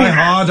going to try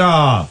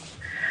harder.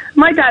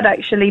 My dad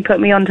actually put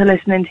me on to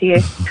listening to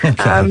you,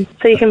 Okay.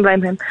 so you can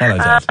blame him. Hello,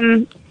 Dad.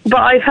 But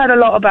I've heard a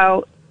lot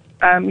about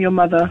your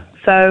mother,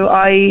 so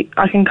I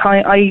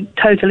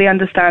totally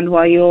understand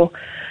why you're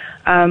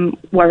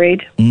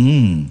worried.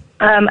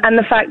 And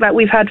the fact that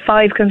we've had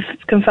 5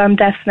 confirmed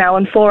deaths now,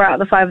 and 4 out of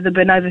the 5 have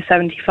been over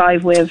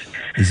 75 with...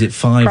 Is it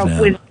 5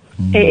 now? It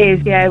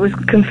is, yeah. It was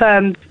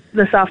confirmed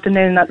this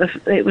afternoon that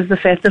it was the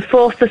 5th. The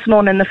 4th this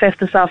morning, the 5th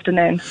this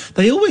afternoon.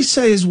 They always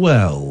say as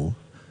well,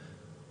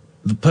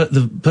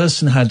 the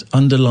person had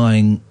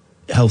underlying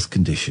health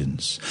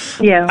conditions.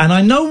 Yeah. And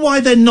I know why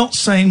they're not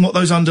saying what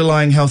those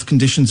underlying health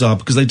conditions are,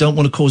 because they don't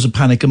want to cause a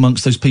panic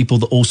amongst those people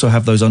that also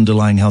have those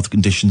underlying health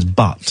conditions.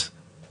 But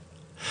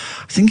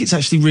I think it's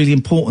actually really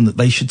important that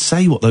they should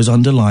say what those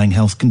underlying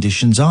health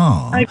conditions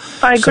are. I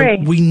agree.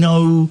 So we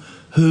know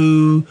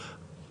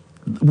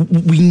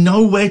we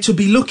know where to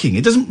be looking.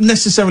 It doesn't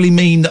necessarily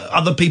mean that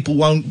other people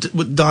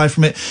would die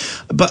from it,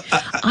 but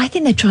I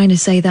think they're trying to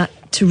say that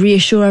to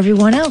reassure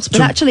everyone else,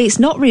 but actually it's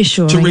not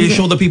reassuring. To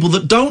reassure the people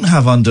that don't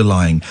have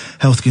underlying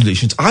health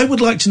conditions. I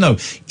would like to know,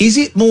 is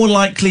it more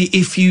likely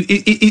if you...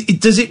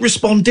 does it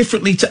respond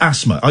differently to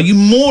asthma? Are you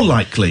more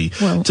likely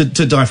to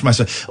die from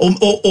asthma?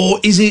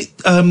 Or is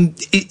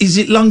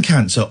it lung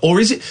cancer? Or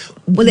is it...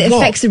 Well, it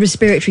affects the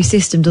respiratory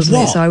system, doesn't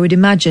it? So I would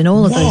imagine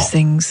all of those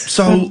things.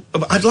 So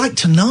I'd like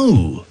to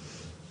know.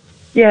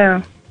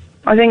 Yeah,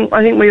 I think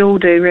we all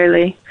do,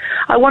 really.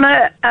 I want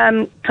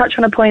to touch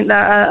on a point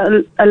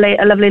that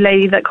a lovely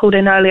lady that called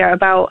in earlier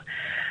about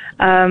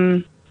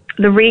the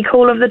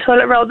recall of the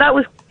toilet roll. That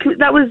was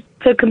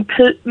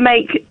to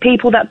make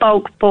people that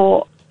bulk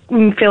bought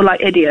feel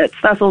like idiots.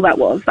 That's all that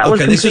was. That was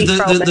this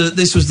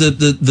was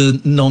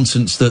the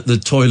nonsense that the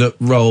toilet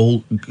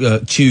roll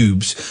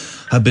tubes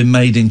have been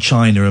made in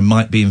China and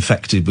might be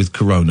infected with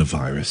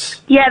coronavirus.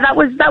 Yeah, that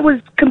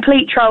was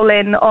complete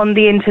trolling on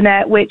the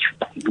internet, which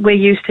we're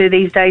used to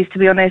these days, to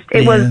be honest.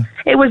 It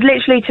was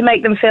literally to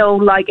make them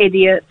feel like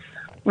idiots,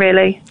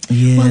 really.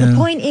 Yeah. Well, the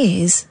point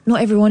is,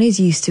 not everyone is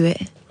used to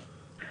it.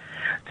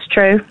 It's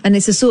true. And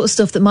it's the sort of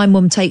stuff that my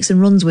mum takes and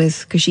runs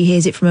with because she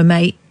hears it from a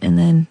mate, and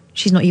then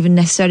she's not even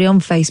necessarily on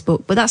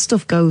Facebook, but that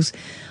stuff goes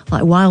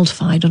like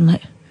wildfire, doesn't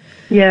it?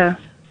 Yeah.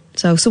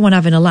 So someone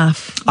having a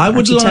laugh. I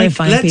would like,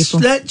 people.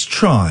 let's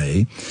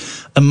try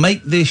and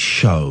make this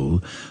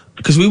show,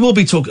 because we will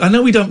be talking, I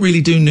know we don't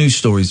really do news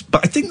stories,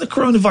 but I think the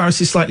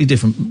coronavirus is slightly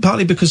different,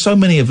 partly because so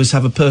many of us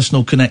have a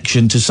personal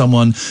connection to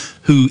someone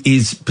who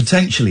is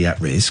potentially at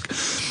risk.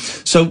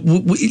 So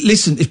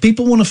listen, if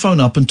people want to phone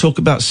up and talk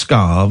about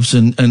scarves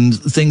and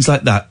things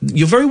like that,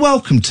 you're very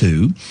welcome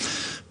to.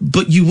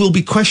 But you will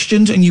be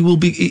questioned, and you will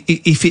be,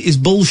 if it is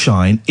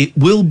bullshine, it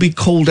will be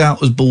called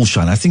out as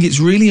bullshine. I think it's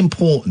really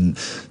important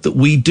that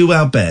we do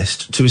our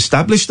best to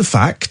establish the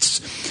facts,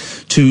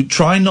 to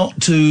try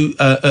not to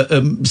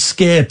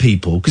scare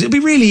people, because it'd be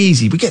really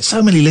easy. We get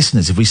so many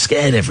listeners if we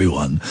scared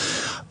everyone.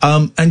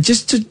 And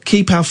just to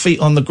keep our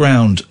feet on the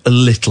ground a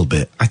little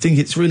bit. I think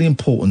it's really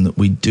important that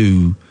we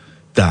do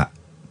that.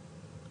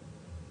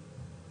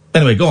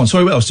 Anyway, go on.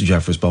 Sorry, what else did you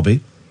have for us,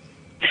 Bobby?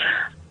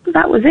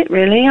 that was it,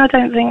 really. I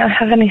don't think I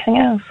have anything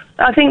else.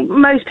 I think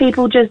most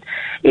people just,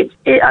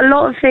 a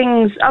lot of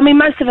things, I mean,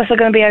 most of us are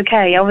going to be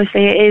okay.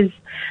 Obviously,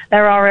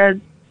 there are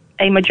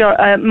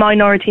a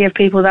minority of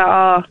people that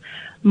are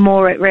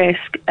more at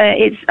risk.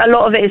 A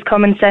lot of it is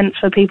common sense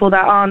for people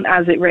that aren't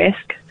as at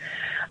risk.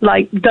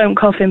 Like, don't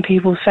cough in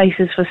people's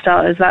faces, for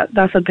starters.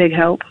 That's a big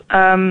help.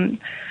 And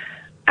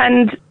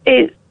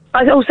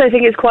I also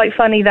think it's quite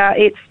funny that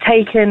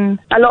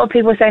a lot of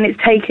people are saying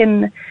it's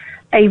taken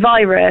a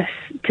virus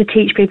to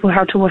teach people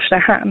how to wash their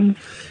hands.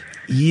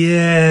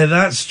 Yeah,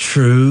 that's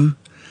true.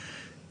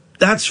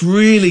 That's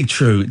really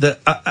true.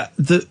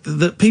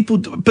 That people,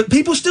 but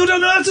people still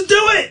don't know how to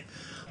do it.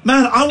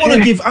 Man, I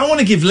want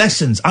to give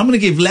lessons. I'm going to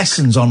give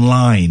lessons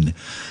online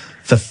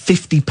for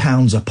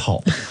 £50 a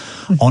pop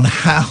on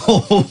how.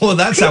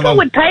 People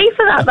would pay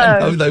for that, though.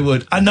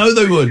 I know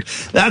they would.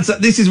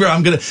 This is where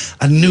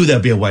I knew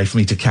there'd be a way for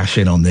me to cash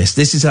in on this.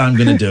 This is how I'm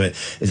going to do it.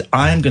 Is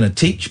I am going to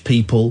teach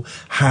people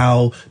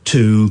how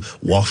to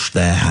wash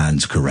their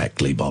hands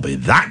correctly, Bobby.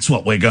 That's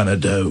what we're going to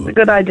do. It's a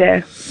good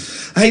idea.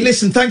 Hey,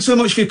 listen, thanks so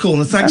much for your call,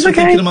 and thanks for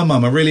thinking of my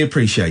mum. I really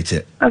appreciate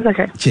it. That's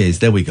okay. Cheers.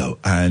 There we go.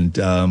 And,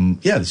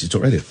 this is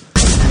Talk Radio.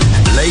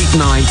 Late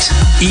night,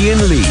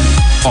 Iain Lee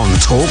on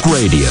Talk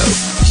Radio.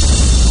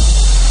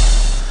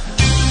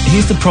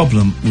 Here's the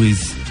problem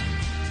with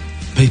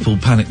people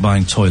panic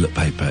buying toilet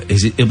paper,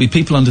 is it'll be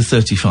people under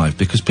 35,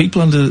 because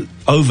people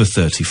over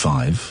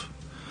 35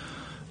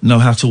 know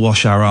how to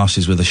wash our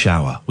asses with a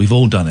shower. We've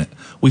all done it.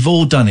 We've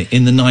all done it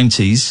in the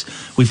 90s.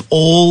 We've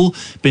all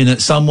been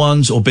at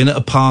someone's, or been at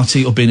a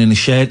party, or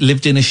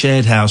lived in a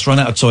shared house, run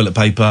out of toilet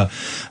paper,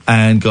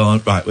 and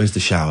gone, right, where's the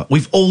shower?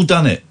 We've all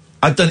done it.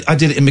 I did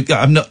it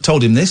I've not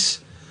told him this.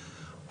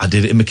 I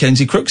did it in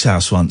Mackenzie Crook's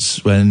house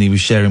once when he was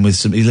sharing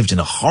with he lived in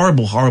a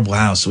horrible, horrible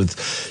house with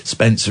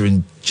Spencer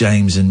and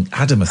James and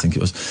Adam, I think it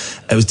was.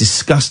 It was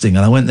disgusting.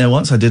 And I went there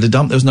once, I did a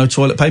dump, there was no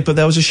toilet paper,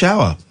 there was a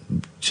shower.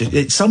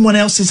 It's someone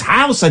else's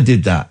house I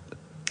did that.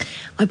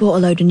 I bought a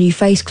load of new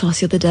face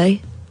cloths the other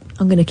day.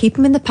 I'm going to keep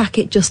them in the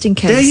packet just in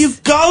case. There you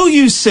go,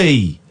 you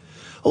see.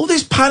 All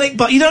this panic,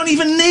 but you don't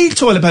even need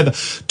toilet paper.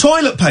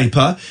 Toilet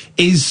paper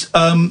is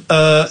made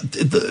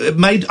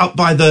up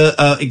by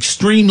the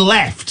extreme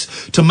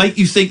left to make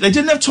you think they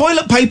didn't have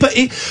toilet paper.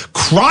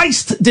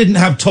 Christ didn't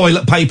have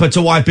toilet paper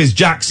to wipe his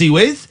jacksie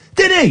with,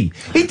 did he?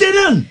 He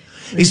didn't.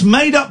 It's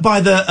made up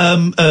by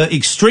the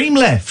extreme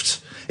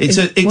left. It's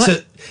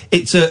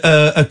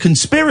a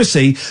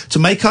conspiracy to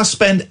make us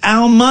spend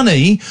our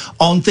money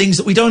on things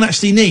that we don't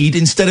actually need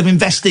instead of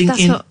investing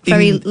That's not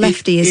very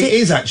lefty, is it? It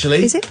is,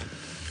 actually. Is it?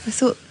 I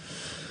thought...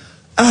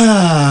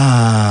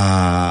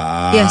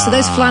 Yeah, so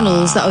those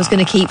flannels that I was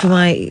going to keep for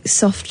my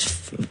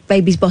soft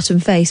baby's bottom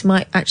face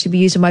might actually be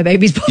used on my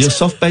baby's bottom. Your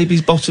soft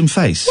baby's bottom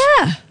face?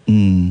 Yeah.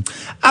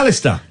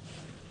 Alistair.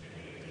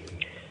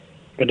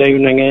 Good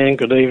evening, Ian.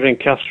 Good evening,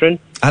 Catherine.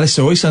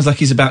 Alistair always sounds like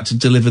he's about to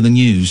deliver the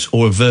news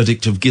or a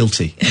verdict of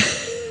guilty.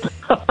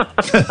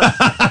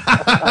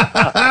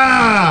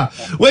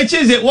 Which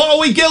is it? What are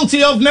we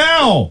guilty of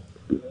now?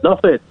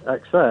 Nothing,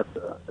 except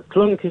a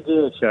clunky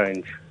gear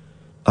change.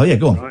 Oh, yeah,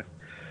 go on. Right.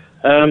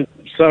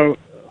 So,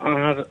 I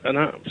had an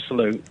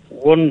absolute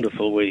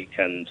wonderful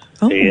weekend,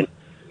 Ian.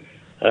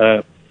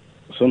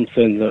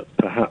 Something that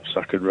perhaps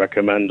I could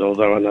recommend,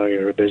 although I know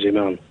you're a busy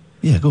man.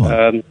 Yeah, go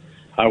on.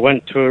 I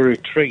went to a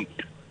retreat,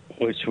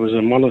 which was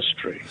a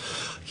monastery.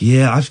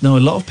 Yeah, I know a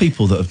lot of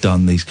people that have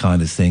done these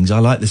kind of things. I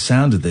like the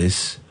sound of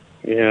this.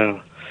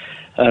 Yeah.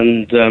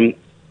 And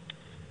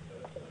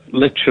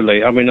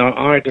literally, I mean,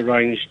 I'd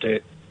arranged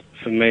it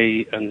for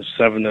me and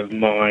 7 of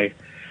my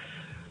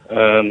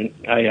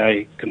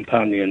AA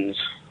companions,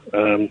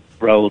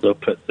 rolled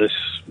up at this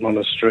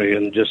monastery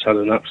and just had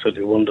an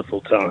absolutely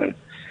wonderful time.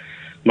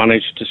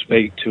 Managed to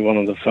speak to one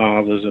of the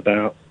fathers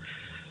about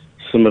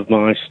some of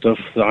my stuff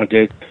that I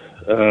did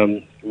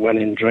when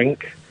in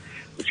drink,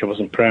 which I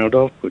wasn't proud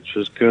of, which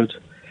was good.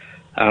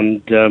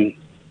 And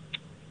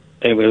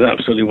it was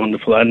absolutely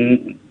wonderful.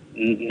 And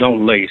not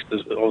least,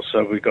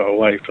 also we got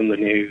away from the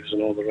news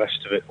and all the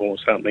rest of it, what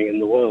was happening in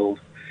the world.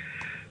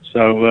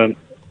 So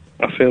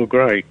I feel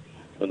great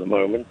at the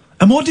moment.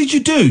 And what did you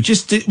do?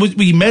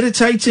 Were you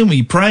meditating? Were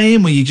you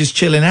praying? Were you just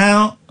chilling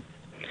out?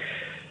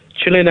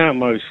 Chilling out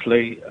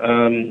mostly.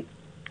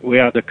 We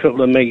had a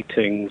couple of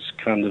meetings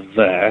kind of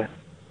there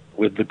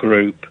with the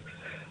group.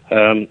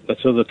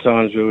 At other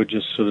times we were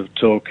just sort of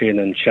talking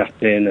and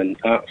chatting and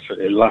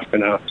absolutely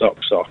laughing our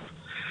tops off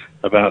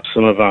about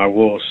some of our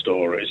war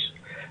stories,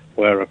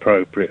 where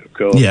appropriate, of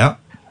course. Yeah.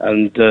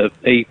 And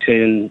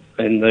eating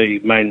in the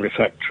main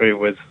refectory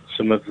with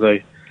some of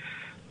the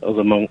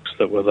other monks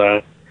that were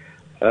there.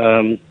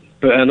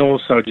 And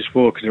also just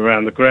walking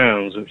around the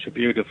grounds, which are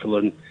beautiful,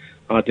 and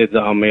I did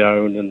that on my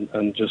own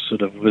and just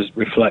sort of was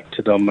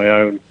reflected on my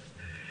own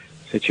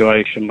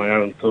situation, my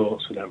own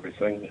thoughts and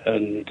everything.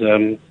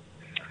 And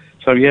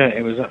so, yeah,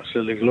 it was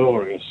absolutely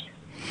glorious.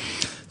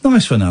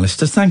 Nice one,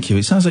 Alistair. Thank you.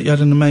 It sounds like you had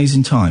an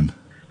amazing time.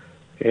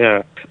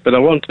 Yeah, but I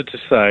wanted to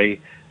say,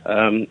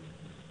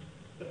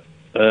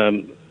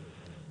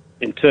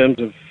 in terms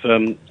of,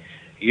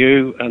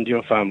 you and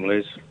your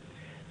families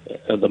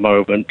at the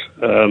moment.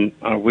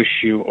 I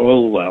wish you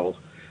all well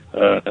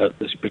at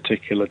this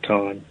particular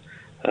time,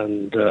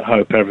 and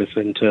hope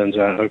everything turns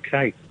out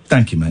okay.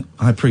 Thank you, mate.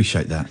 I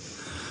appreciate that.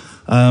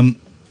 I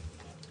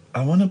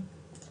want to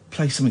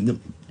play something that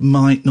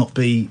might not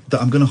be...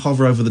 that I'm going to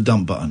hover over the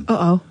dump button.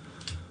 Uh-oh.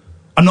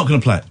 I'm not going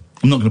to play it.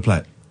 I'm not going to play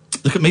it.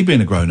 Look at me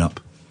being a grown-up.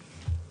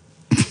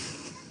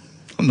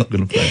 I'm not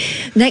going to play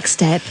it. Next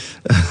step.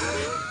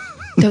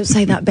 Don't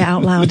say that bit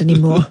out loud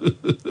anymore.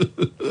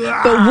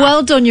 But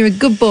well done, you're a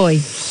good boy.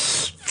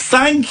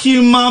 Thank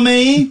you,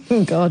 Mummy.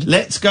 Oh, God.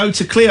 Let's go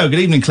to Cleo. Good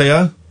evening,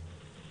 Cleo.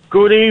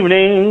 Good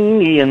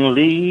evening, Iain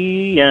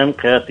Lee and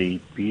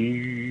Kathy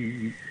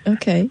B.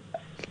 Okay.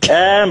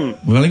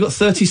 We've only got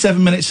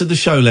 37 minutes of the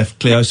show left,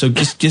 Cleo, so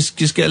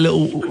just get a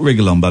little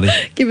wriggle on, buddy.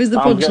 Give us the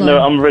punchline.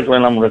 I'm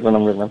wriggling.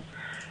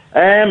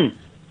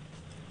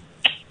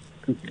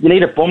 You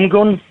need a bum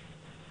gun?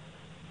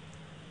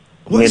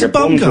 What's a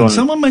bum gun?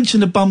 Someone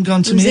mentioned a bum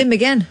gun to It was me. him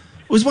again.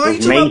 Why are you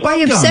talking about Why are bum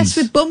you guns? obsessed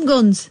with bum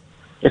guns?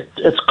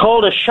 It's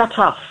called a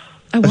shataff.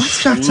 A what?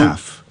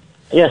 Shataff?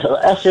 Yes,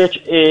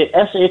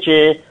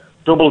 S-H-A-T-T,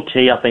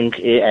 I think,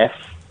 A-F.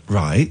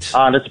 Right.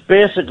 And it's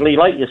basically,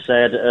 like you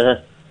said,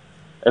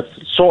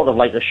 it's sort of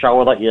like a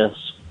shower that you...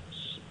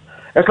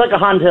 It's like a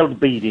handheld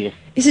BD.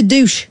 It's a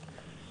douche.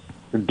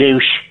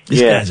 Douche.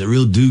 This guy's a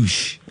real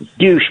douche.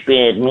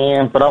 Douchebag,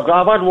 man. But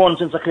I've had one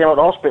since I came out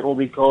of hospital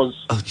because...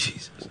 Oh,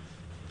 Jesus.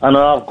 I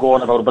know I've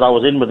gone about it, but I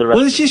was in with the rest.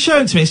 Well, it's just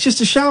showing to me. It's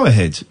just a shower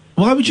head.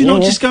 Why would you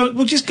not just go...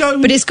 Well, just go...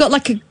 But it's got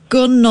like a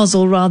gun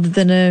nozzle rather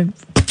than a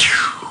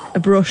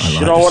brush.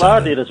 You know what I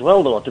did as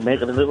well, though, to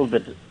make it a little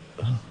bit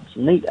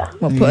neater?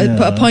 Well, put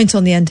a point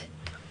on the end.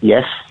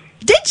 Yes.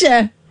 Did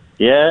you?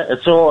 Yeah,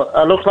 it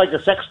looks like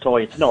a sex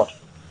toy. It's not.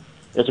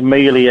 It's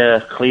merely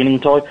a cleaning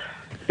toy.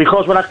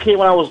 Because when I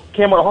came out of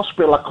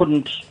hospital, I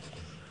couldn't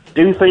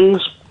do things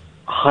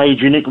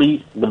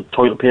hygienically with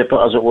toilet paper,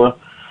 as it were,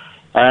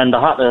 and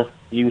I had to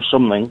use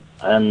something,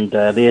 and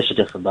they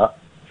suggested that.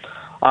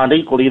 And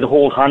equally, the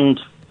whole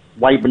hand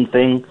wiping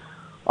thing.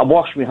 I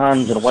wash my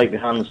hands and I wipe my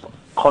hands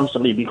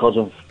constantly because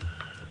of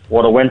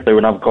what I went through,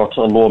 and I've got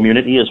a low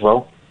immunity as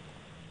well.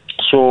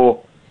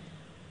 So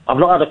I've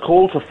not had a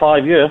cold for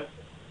 5 years.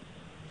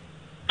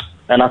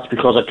 And that's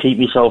because I keep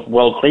myself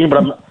well clean.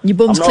 But your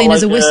bum's I'm not clean like,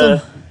 as a whistle.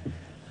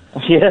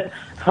 Yeah,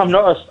 I'm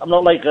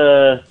not like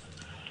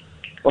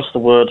what's the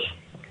word?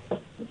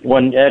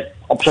 When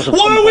obsessive.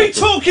 Why are we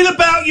talking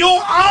about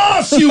your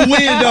arse, you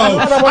weirdo?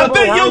 I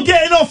bet you're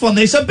getting off on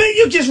this. I bet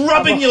you're just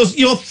rubbing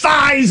your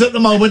thighs at the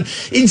moment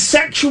in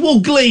sexual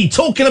glee,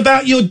 talking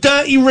about your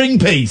dirty ring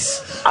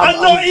piece.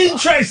 I'm not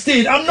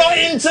interested. I'm not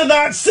into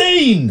that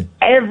scene.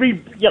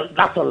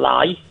 That's a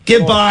lie.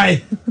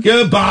 Goodbye.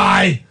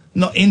 Goodbye.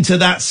 Not into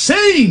that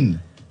scene.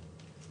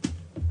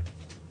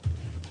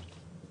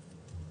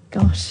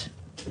 Gosh,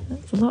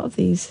 that's a lot of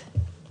these.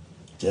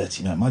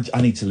 Dirty man.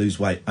 I need to lose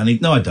weight.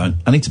 No, I don't.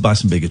 I need to buy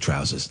some bigger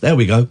trousers. There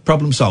we go.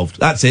 Problem solved.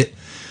 That's it.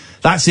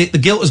 The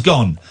guilt has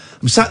gone.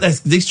 I'm sat there.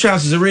 These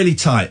trousers are really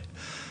tight.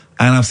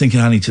 And I'm thinking,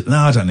 no,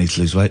 I don't need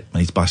to lose weight. I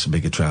need to buy some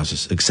bigger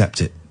trousers.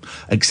 Accept it.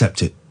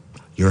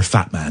 You're a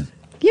fat man.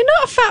 You're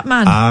not a fat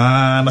man.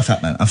 I'm a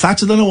fat man. I'm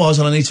fatter than I was,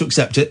 and I need to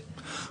accept it.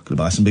 I'm going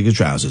to buy some bigger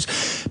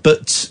trousers.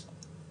 But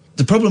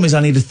the problem is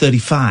I need a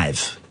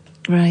 35.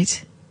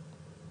 Right.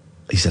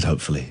 He said,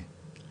 hopefully.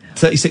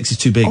 36 is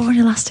too big. Or an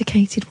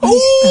elasticated waistband.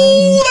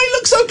 Oh, they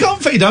look so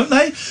comfy, don't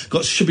they?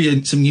 Should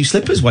be some new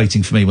slippers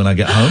waiting for me when I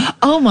get home.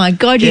 Oh, my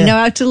God, you know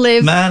how to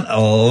live. Man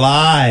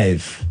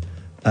alive.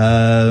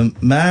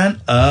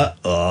 Man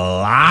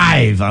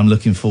alive. I'm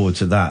looking forward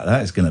to that.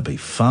 That is going to be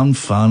fun.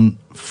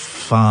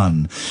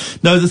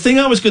 No, the thing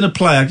I was going to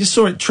play, I just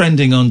saw it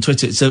trending on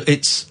Twitter. So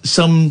it's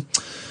some...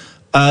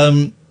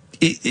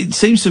 It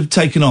seems to have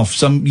taken off.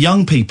 Some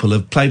young people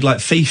have played like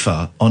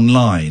FIFA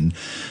online,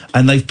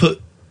 and they've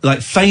put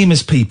like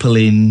famous people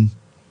in.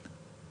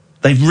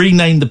 They've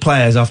renamed the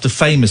players after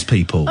famous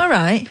people. All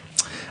right.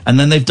 And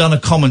then they've done a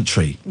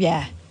commentary.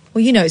 Yeah.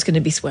 Well, you know it's going to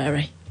be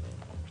sweary.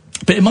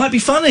 But it might be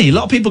funny. A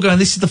lot of people going,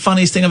 this is the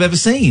funniest thing I've ever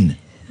seen.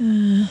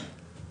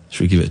 Should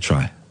we give it a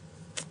try?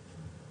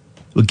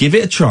 We'll give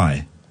it a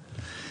try.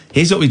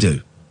 Here's what we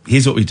do.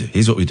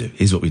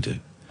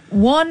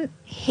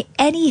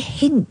 Any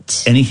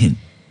hint. Any hint.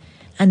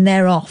 And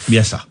they're off.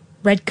 Yes, sir.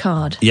 Red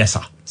card. Yes,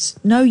 sir.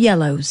 No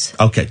yellows.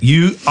 Okay.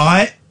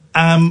 I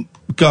am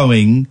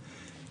going...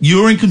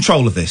 You're in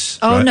control of this.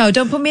 Oh, right? no,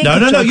 don't put me in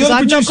control. control. No, you're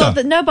the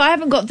producer. No, but I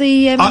haven't got the...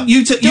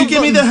 you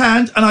give me the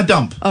hand and I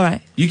dump. All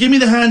right. You give me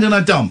the hand and I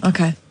dump.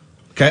 Okay.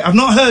 Okay, I've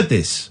not heard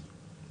this.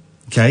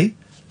 Okay?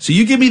 So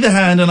you give me the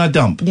hand and I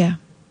dump. Yeah.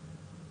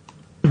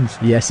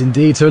 Yes,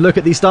 indeed. So a look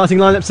at the starting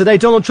lineups today.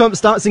 Donald Trump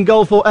starts in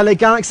goal for LA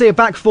Galaxy. A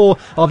back four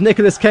of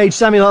Nicolas Cage,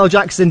 Samuel L.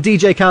 Jackson,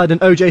 DJ Khaled and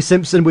OJ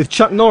Simpson, with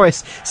Chuck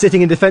Norris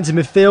sitting in defensive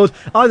midfield.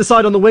 Either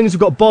side on the wings, we've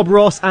got Bob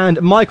Ross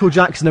and Michael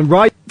Jackson and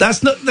Wright.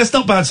 That's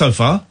not bad so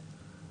far.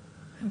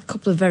 A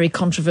couple of very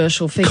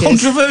controversial figures.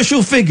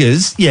 Controversial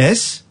figures,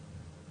 yes.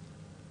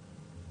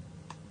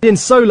 In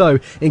solo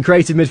in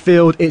creative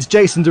midfield, it's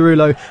Jason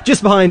Derulo,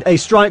 just behind a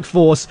strike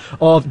force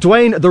of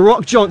Dwayne The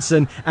Rock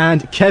Johnson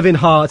and Kevin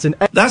Hart. And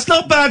that's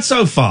not bad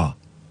so far.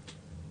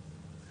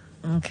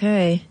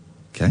 Okay.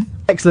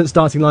 Excellent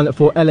starting lineup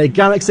for LA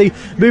Galaxy.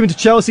 Moving to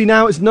Chelsea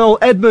now, it's Noel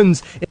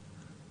Edmonds.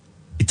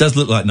 It does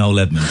look like Noel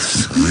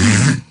Edmonds.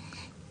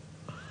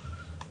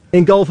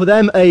 In goal for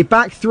them, a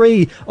back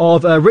three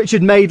of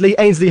Richard Madeley,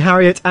 Ainsley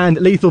Harriott and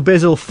Lethal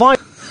Bizzle.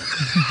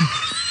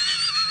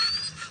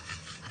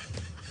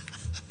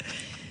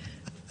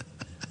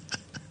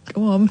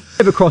 Go on.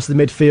 Across the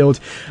midfield.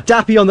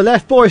 Dappy on the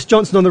left, Boris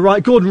Johnson on the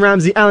right, Gordon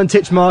Ramsay, Alan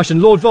Titchmarsh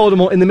and Lord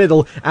Voldemort in the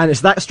middle. And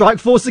it's that strike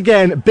force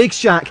again, Big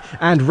Shaq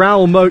and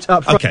Raoul Moat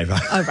up front. Okay,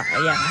 right. Oh, right,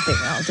 yeah, I think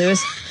that'll do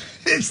us.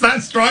 It's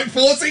that strike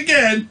force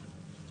again.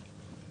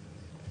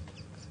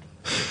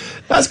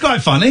 That's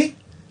quite funny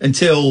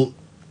until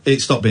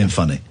it stopped being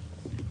funny.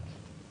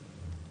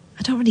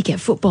 I don't really get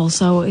football,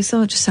 so it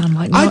all just sound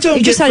like...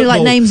 It just sounded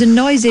like names and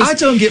noises. I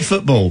don't get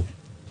football.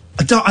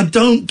 I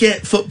don't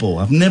get football.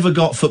 I've never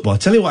got football. I'll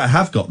tell you what I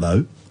have got,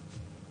 though.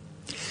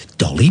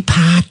 Dolly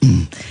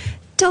Parton.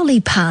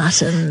 Dolly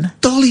Parton.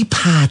 Dolly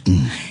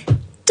Parton.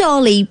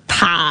 Dolly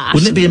Parton.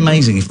 Wouldn't it be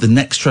amazing if the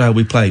next trail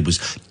we played was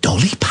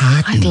Dolly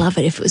Parton? I'd love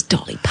it if it was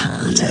Dolly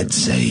Parton. Let's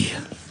see.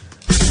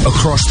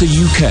 Across the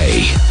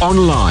UK,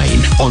 online,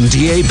 on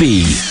DAB,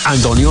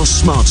 and on your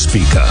smart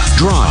speaker.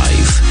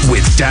 Drive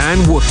with Dan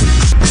Wootton.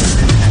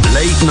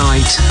 Late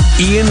night,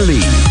 Iain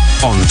Lee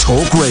on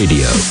Talk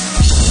Radio.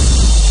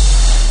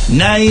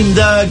 Name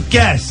the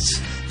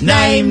guests.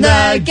 Name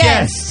the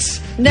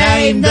guests.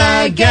 Name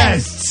the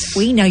guests.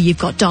 We know you've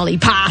got Dolly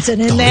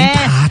Parton in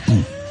there.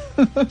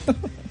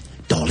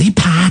 Dolly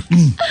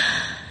Parton.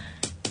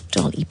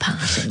 Dolly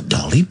Parton.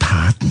 Dolly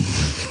Parton.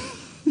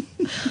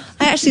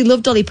 I actually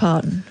love Dolly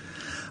Parton.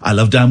 I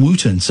love Dan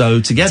Wootton. So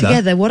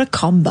together, what a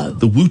combo.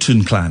 The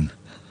Wootton Clan.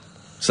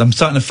 So I'm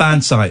starting a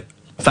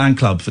fan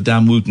club for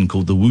Dan Wootton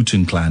called the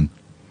Wootton Clan.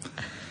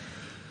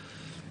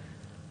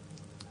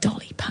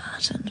 Dolly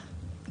Parton.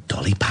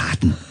 Dolly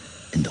Parton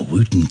and the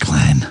Wootton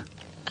Clan.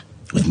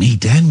 With me,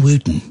 Dan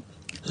Wootton,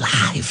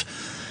 live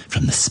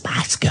from the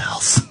Spice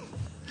Girls.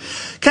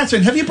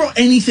 Catherine, have you brought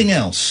anything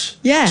else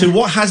to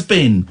what has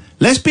been,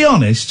 let's be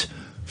honest,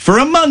 for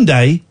a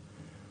Monday,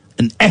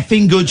 an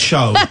effing good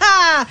show?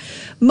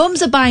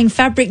 Mums are buying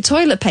fabric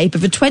toilet paper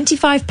for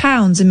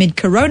 £25 amid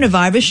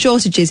coronavirus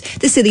shortages.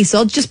 The silly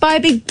sods just buy a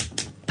big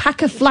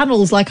pack of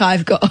flannels like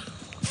I've got.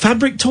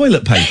 Fabric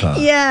toilet paper?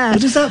 Yeah.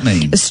 What does that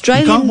mean?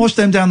 You can't wash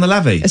them down the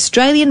lavvy.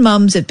 Australian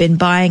mums have been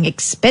buying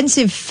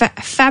expensive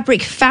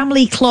fabric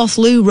family cloth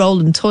loo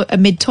roll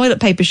amid toilet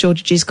paper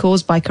shortages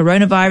caused by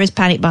coronavirus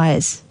panic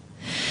buyers.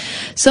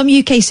 Some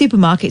UK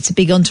supermarkets have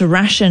begun to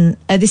ration...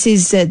 this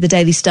is the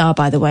Daily Star,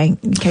 by the way,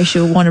 in case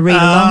you want to read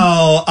along.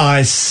 Oh,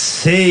 I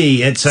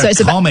see. It's a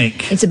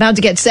comic. It's about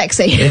to get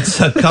sexy. It's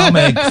a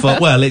comic for...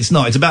 Well, it's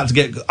not. It's about to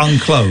get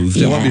unclothed.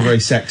 Yeah. It won't be very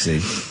sexy.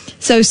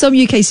 So some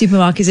UK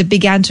supermarkets have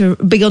begun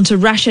to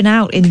ration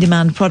out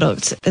in-demand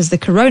products as the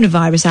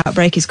coronavirus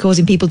outbreak is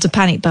causing people to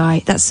panic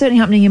buy. That's certainly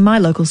happening in my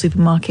local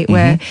supermarket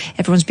where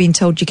everyone's being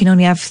told you can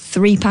only have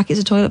 3 packets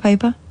of toilet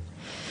paper.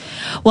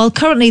 While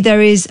currently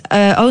there is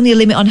only a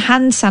limit on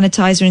hand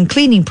sanitizer and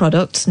cleaning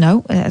products,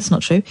 no, that's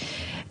not true.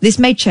 This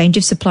may change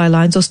if supply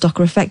lines or stock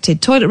are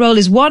affected. Toilet roll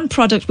is one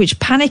product which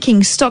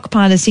panicking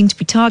stockpilers seem to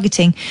be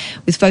targeting,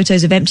 with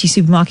photos of empty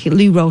supermarket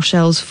loo roll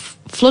shelves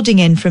flooding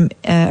in from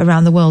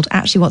around the world.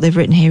 Actually, what they've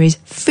written here is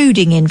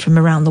fooding in from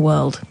around the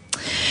world.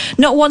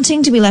 Not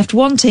wanting to be left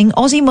wanting,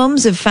 Aussie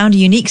mums have found a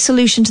unique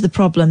solution to the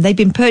problem. They've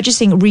been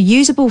purchasing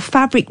reusable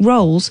fabric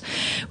rolls,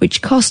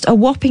 which cost a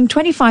whopping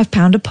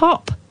 £25 a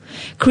pop.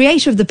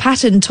 Creator of the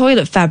patterned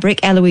toilet fabric,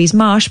 Eloise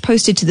Marsh,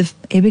 posted to the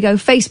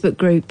Facebook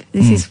group.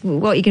 This is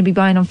what you're going to be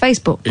buying on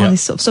Facebook, all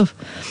this sort of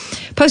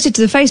stuff. Posted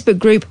to the Facebook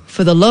group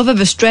for the love of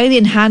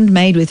Australian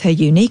handmade with her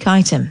unique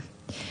item.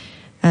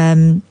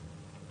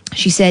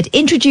 She said,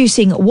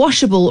 introducing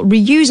washable,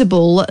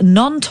 reusable,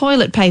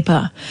 non-toilet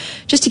paper.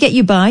 Just to get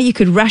you by, you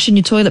could ration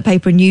your toilet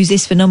paper and use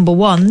this for number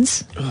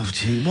ones. Oh,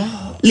 gee,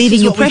 what?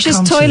 Leaving your precious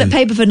toilet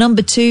paper for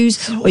number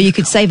twos, or you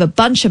could save a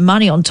bunch of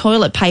money on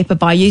toilet paper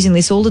by using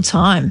this all the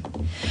time.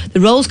 The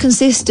rolls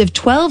consist of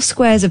 12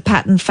 squares of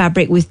patterned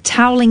fabric with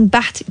toweling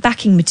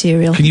backing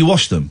material. Can you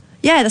wash them?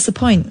 Yeah, that's the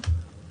point.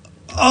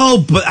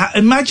 Oh, but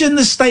imagine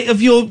the state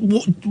of your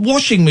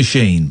washing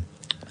machine.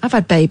 I've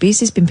had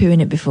babies. It's been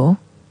pooing it before.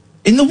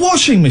 In the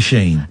washing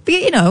machine? But,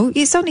 you know,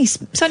 it's only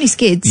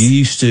skids. You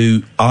used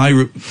to...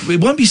 it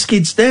won't be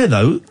skids there,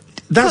 though.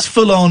 That's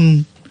full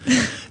on...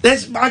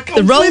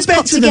 The rolls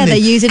put together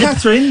using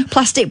a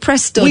plastic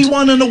press stud. We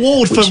won an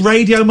award for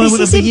Radio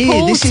Moment of the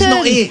Year. This is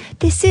not it.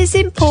 This is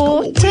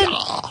important.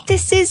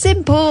 This is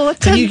important.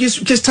 Can you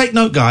just take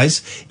note,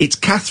 guys? It's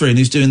Catherine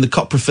who's doing the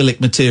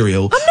coprophilic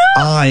material. I'm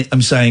not. I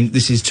am saying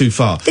this is too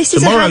far.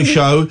 Tomorrow's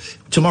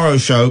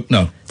show.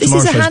 No. This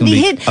is a handy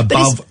hint.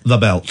 Above the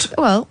belt.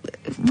 Well,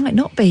 it might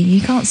not be.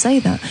 You can't say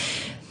that.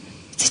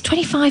 It's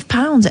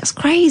 £25. That's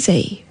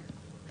crazy.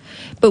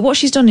 But what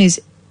she's done is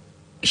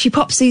She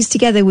pops these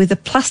together with a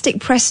plastic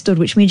press stud,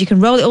 which means you can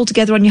roll it all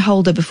together on your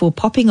holder before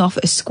popping off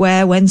a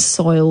square when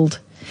soiled.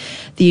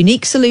 The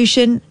unique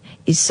solution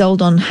is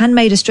sold on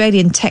handmade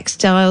Australian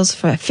textiles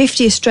for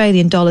 $50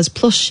 Australian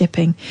plus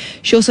shipping.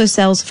 She also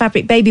sells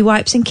fabric baby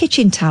wipes and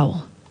kitchen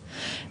towel.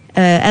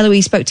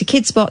 Eloise spoke to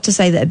KidSpot to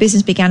say that her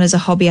business began as a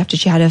hobby after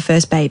she had her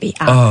first baby.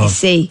 I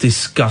see.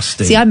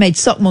 Disgusting. See, I made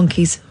sock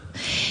monkeys.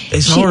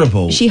 It's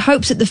horrible. She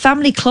hopes that the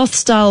family cloth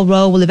style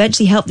roll will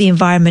eventually help the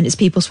environment as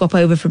people swap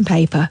over from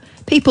paper.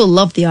 People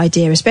love the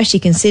idea, especially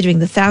considering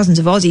the thousands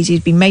of Aussies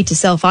who've been made to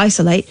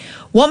self-isolate.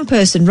 One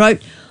person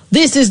wrote,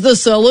 "This is the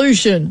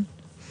solution."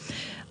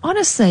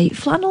 Honestly,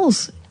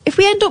 flannels. If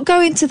we end up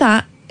going to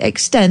that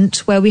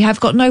extent where we have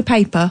got no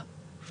paper,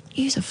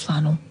 use a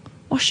flannel.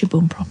 Wash your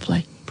bum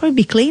properly. Probably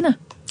be cleaner.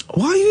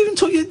 Why are you even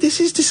talking? This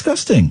is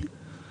disgusting.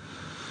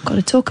 Got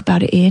to talk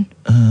about it, Ian.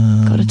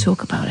 Got to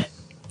talk about it.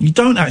 You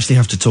don't actually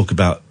have to talk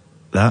about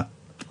that.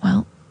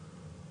 Well,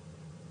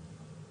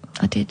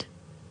 I did.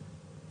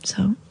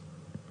 So,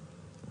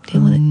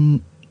 deal with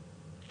it.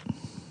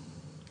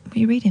 What are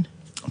you reading?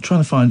 I'm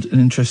trying to find an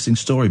interesting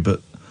story,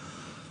 but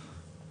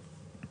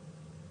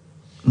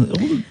all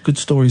the good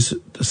stories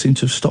seem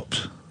to have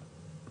stopped.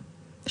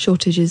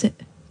 Shortage, is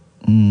it?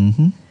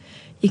 Mm-hmm.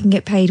 You can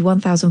get paid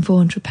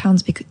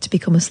 £1,400 to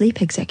become a sleep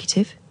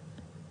executive,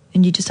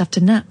 and you just have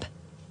to nap.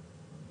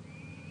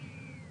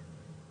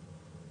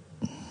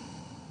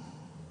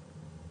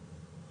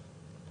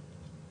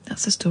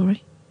 That's the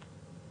story.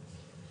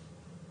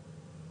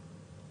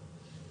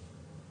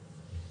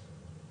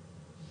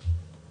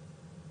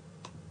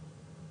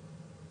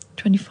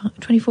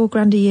 24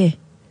 grand a year.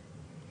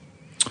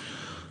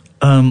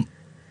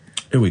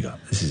 Here we go.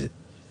 This is it.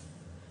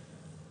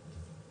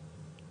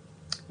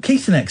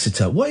 Keith in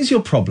Exeter, what is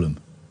your problem?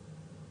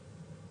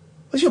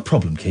 What's your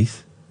problem,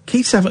 Keith?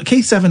 Keith's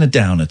having a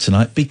downer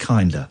tonight. Be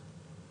kinder.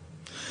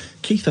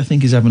 Keith, I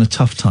think, is having a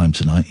tough time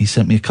tonight. He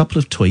sent me a couple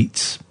of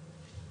tweets.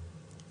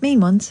 Mean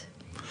ones.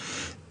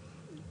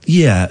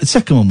 Yeah, the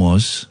second one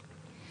was.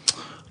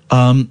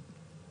 But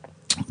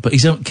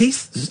he's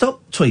Keith,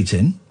 stop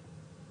tweeting.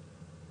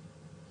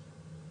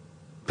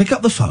 Pick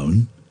up the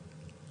phone.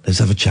 Let's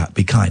have a chat.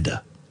 Be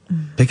kinder.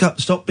 Pick up.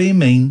 Stop being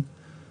mean.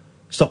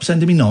 Stop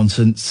sending me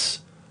nonsense.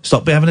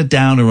 Stop having a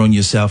downer on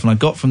yourself. And I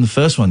got from the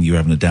first one you were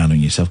having a downer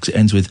on yourself because it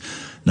ends with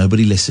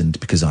nobody listened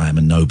because I am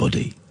a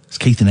nobody. It's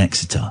Keith in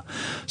Exeter.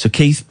 So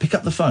Keith, pick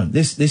up the phone.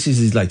 This is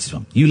his latest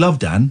one. You love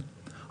Dan.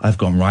 I've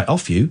gone right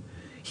off you.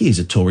 He is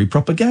a Tory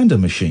propaganda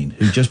machine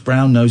who just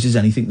brown noses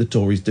anything the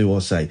Tories do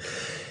or say.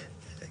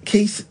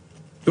 Keith,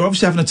 you're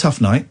obviously having a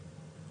tough night.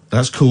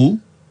 That's cool.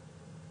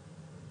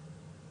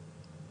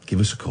 Give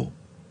us a call.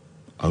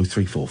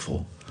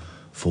 0344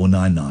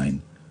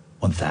 499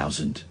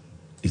 1000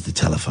 is the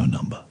telephone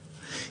number.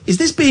 Is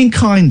this being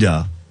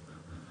kinder?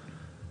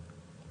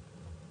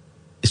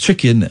 It's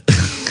tricky, isn't it?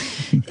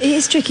 It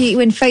is tricky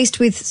when faced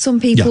with some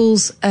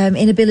people's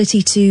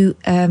inability to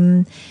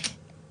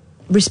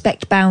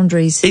respect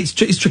boundaries. It's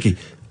tricky,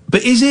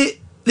 but is it?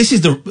 This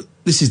is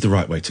the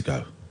right way to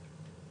go.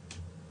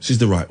 This is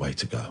the right way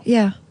to go.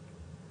 Yeah.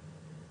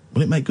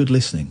 Will it make good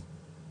listening?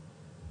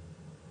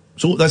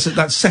 So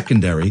that's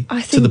secondary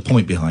to the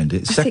point behind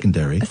it. It's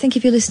secondary. I think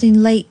if you're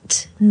listening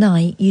late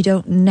night, you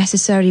don't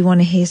necessarily want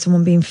to hear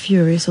someone being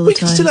furious all the time. We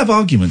can still have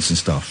arguments and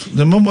stuff.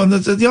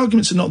 The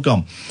arguments are not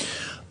gone.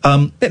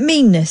 But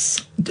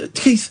meanness.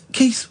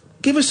 Keith,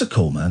 give us a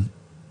call, man.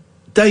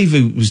 Dave,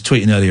 who was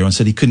tweeting earlier on,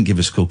 said he couldn't give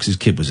us a call because his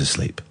kid was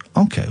asleep.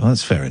 Okay, well,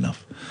 that's fair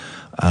enough.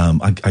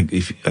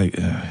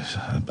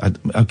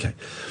 Okay.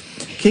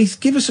 Keith,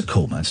 give us a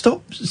call, man.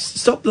 Stop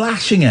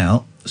lashing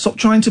out. Stop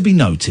trying to be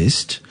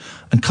noticed.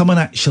 And come and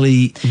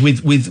actually,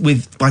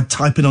 by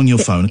typing on your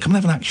phone, come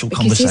and have an actual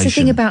conversation. Here's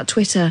the thing about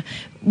Twitter.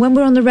 When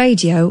we're on the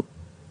radio,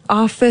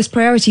 our first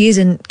priority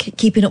isn't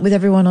keeping up with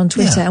everyone on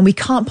Twitter, and we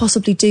can't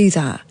possibly do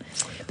that.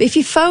 But if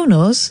you phone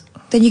us,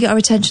 then you get our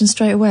attention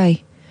straight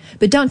away.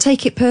 But don't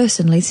take it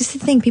personally. This is the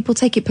thing, people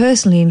take it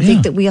personally and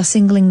think that we are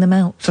singling them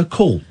out. So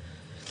call.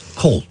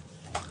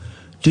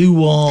 Do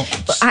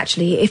what? But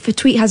actually, if a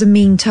tweet has a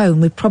mean tone,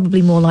 we're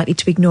probably more likely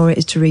to ignore it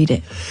as to read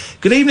it.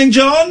 Good evening,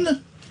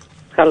 John.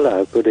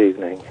 Hello, good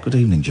evening. Good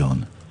evening,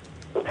 John.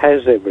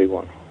 How's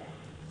everyone?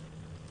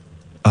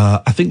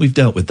 I think we've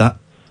dealt with that.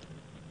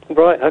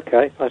 Right,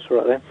 okay, that's all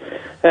right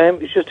then.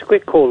 It's just a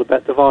quick call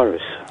about the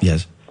virus.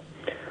 Yes.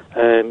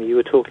 You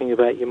were talking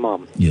about your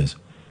mum. Yes.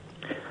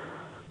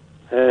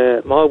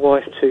 My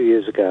wife 2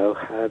 years ago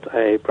had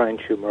a brain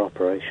tumour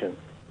operation,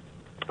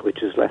 which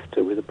has left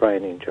her with a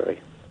brain injury.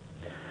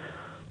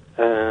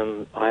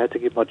 I had to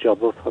give my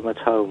job up. I'm at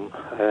home.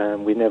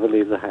 We never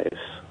leave the house.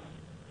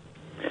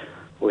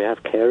 We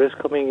have carers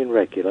coming in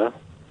regular.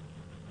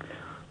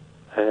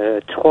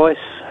 Twice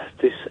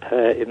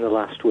in the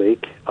last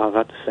week, I've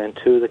had to send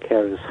two of the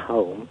carers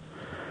home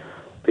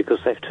because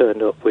they've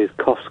turned up with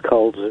coughs,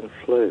 colds and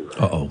flu.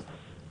 Uh-oh.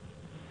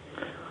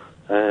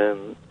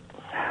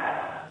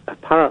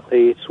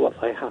 Apparently it's what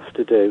they have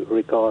to do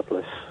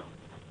regardless.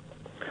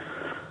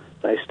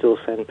 They still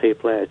send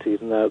people out,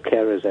 even though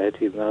carers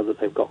out, even though that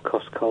they've got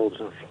coughs, colds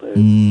and flu.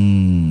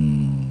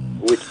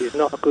 it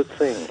not a good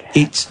thing?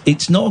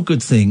 It's not a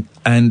good thing,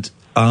 and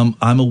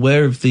I'm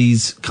aware of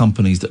these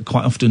companies that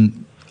quite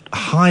often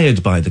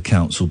hired by the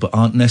council but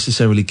aren't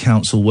necessarily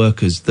council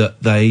workers,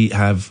 that they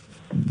have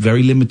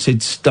very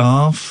limited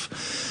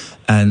staff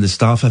and the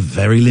staff have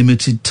very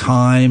limited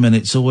time, and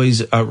it's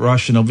always a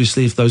rush, and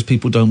obviously if those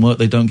people don't work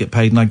they don't get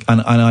paid, and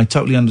I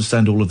totally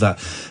understand all of that.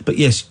 But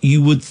yes,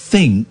 you would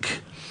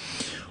think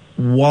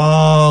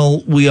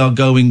while we are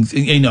going,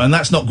 and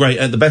that's not great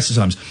at the best of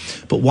times,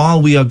 but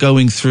while we are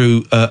going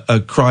through a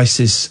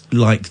crisis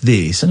like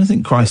this, and I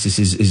think crisis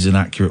is an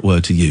accurate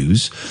word to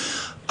use,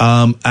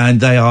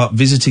 and they are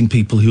visiting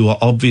people who are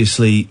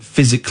obviously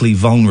physically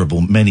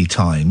vulnerable many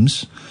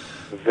times.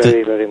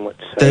 Very much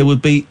so. There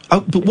would be...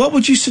 but what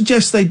would you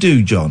suggest they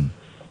do, John?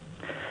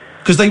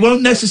 Because they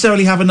won't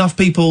necessarily have enough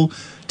people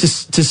to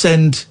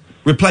send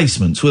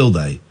replacements, will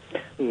they?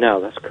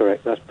 No, that's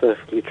correct. That's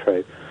perfectly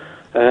true.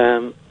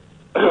 The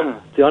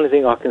only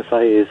thing I can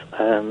say is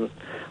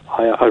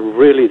I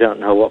really don't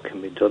know what can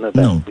be done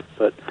about it,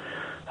 but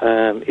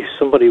if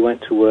somebody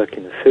went to work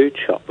in a food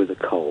shop with a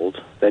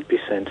cold, they'd be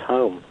sent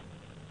home.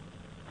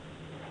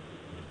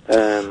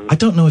 I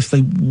don't know if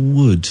they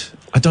would.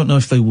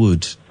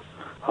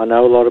 I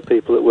know a lot of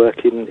people that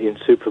work in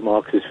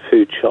supermarkets,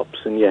 food shops,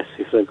 and yes,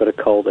 if they've got a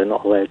cold, they're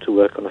not allowed to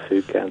work on a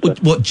food counter.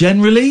 What,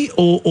 generally,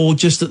 or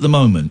just at the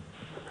moment?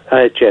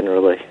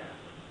 Generally.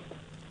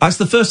 That's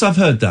the first I've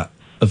heard that.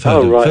 I've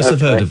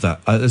heard of that.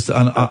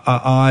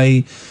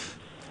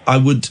 I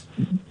would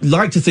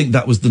like to think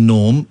that was the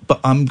norm, but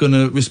I'm going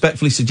to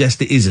respectfully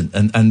suggest it isn't,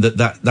 and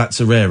that's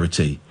a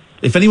rarity.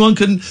 If anyone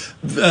can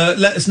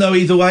let us know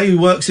either way who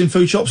works in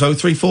food shops,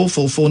 0344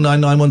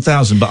 449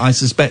 1000. But I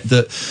suspect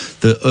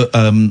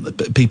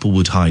that people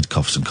would hide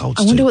coughs and colds.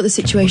 I wonder what the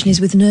situation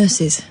is with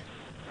nurses.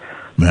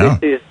 Yeah.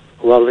 This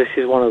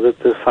is one of the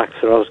facts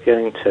that I was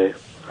getting to.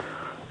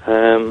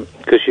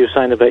 Because you were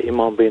saying about your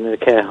mum being in a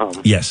care home.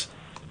 Yes.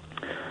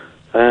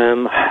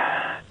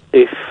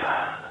 If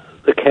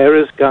the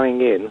carer's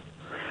going in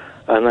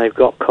and they've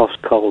got coughs,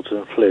 colds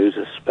and flus,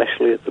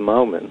 especially at the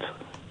moment,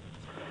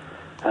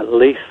 at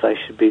least they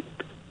should be,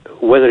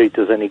 whether it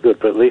does any good,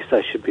 but at least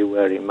they should be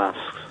wearing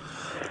masks.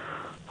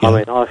 Yeah. I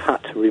mean, I've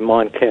had to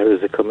remind carers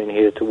that come in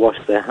here to wash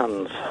their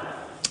hands.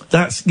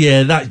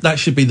 That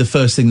should be the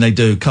first thing they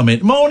do. Come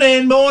in.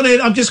 Morning,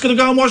 I'm just going to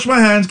go and wash my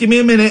hands. Give me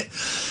a minute.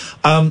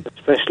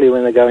 Especially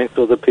when they're going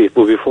to other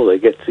people before they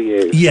get to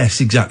you.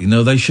 Yes, exactly.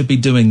 No, they should be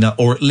doing that,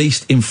 or at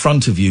least in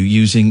front of you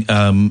using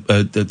an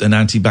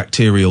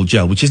antibacterial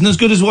gel, which isn't as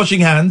good as washing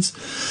hands.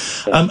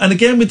 And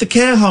again, with the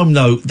care home,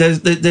 though,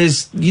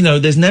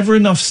 there's never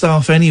enough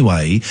staff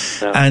anyway.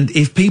 No. And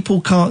if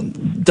people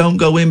don't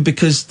go in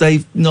because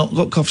they've not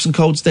got coughs and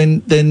colds,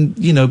 then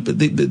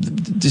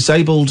the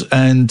disabled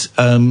and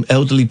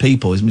elderly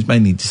people, it's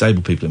mainly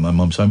disabled people in my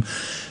mum's home,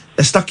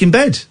 they're stuck in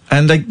bed,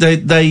 and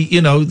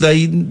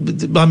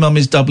my mum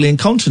is doubly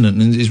incontinent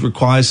and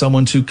requires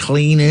someone to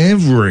clean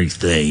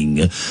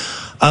everything.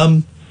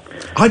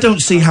 I don't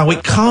see how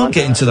it can't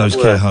get into those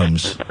care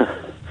homes.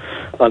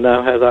 I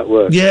know how that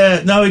works.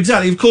 Yeah, no,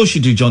 exactly. Of course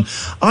you do, John.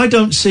 I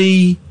don't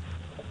see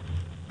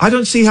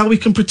how we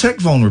can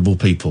protect vulnerable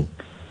people.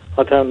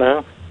 I don't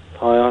know.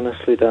 I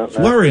honestly don't know. It's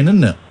worrying,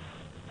 isn't it?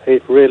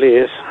 It really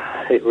is.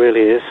 It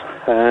really is.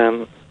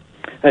 And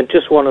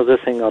just one other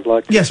thing I'd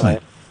like to say.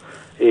 Mate.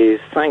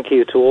 Is thank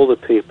you to all the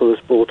people who's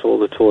bought all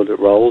the toilet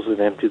rolls and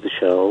emptied the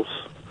shelves,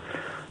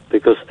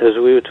 because as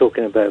we were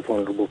talking about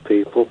vulnerable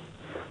people,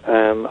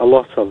 a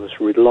lot of us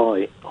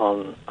rely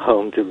on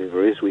home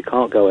deliveries. We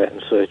can't go out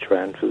and search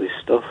around for this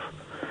stuff,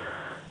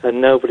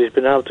 and nobody's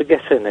been able to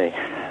get any.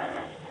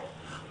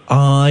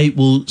 I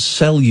will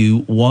sell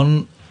you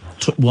one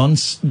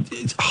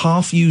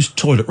half-used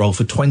toilet roll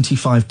for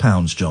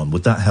 £25, John.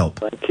 Would that help?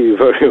 Thank you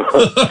very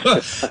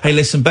much. Hey,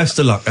 listen, best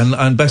of luck,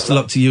 and best of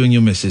luck to you and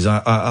your missus.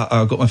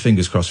 I've got my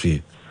fingers crossed for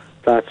you.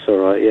 That's all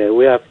right, yeah.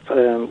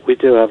 We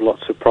do have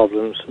lots of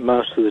problems.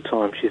 Most of the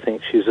time she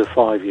thinks she's a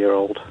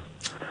 5-year-old.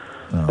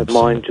 But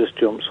mine just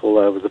jumps all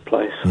over the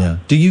place. Yeah.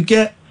 Do you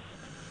get...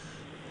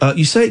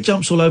 you say it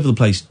jumps all over the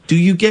place. Do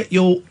you get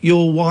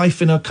your wife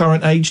in her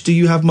current age, do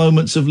you have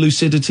moments of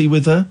lucidity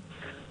with her?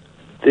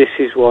 This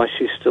is why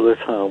she's still at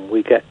home.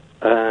 We get...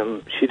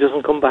 she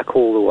doesn't come back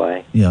all the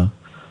way. Yeah.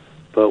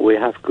 But we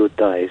have good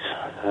days.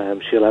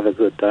 She'll have a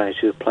good day.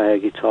 She'll play her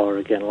guitar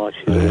again like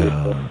she always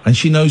does. And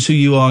she knows who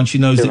you are, and she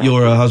knows that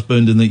you're her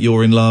husband and that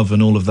you're in love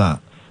and all of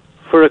that?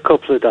 For a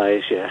couple of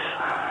days, yes.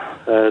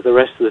 The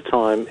rest of the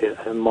time,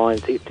 her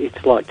mind,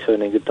 it's like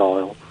turning a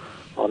dial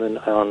on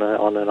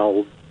an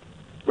old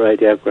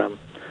radiogram.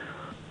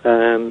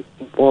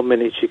 1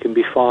 minute she can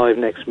be 5,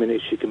 next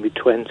minute she can be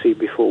 20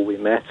 before we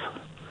met.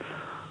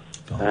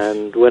 Gosh.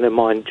 And when her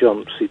mind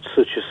jumps, it's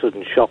such a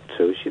sudden shock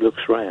to her. She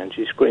looks round,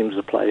 she screams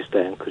the place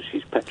down because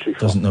she's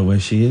petrified. Doesn't know where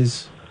she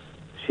is?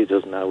 She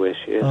doesn't know where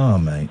she is. Oh,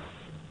 mate.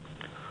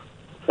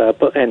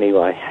 But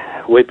anyway,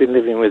 we've been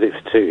living with it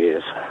for 2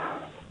 years.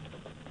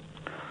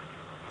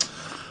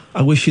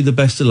 I wish you the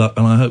best of luck,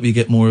 and I hope you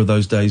get more of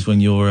those days when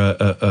you're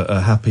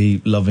a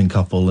happy, loving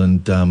couple.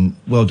 And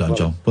well done,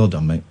 John. Well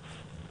done, mate.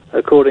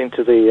 according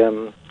to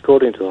the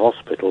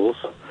hospitals,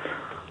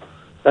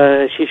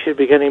 she should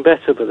be getting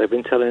better, but they've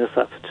been telling us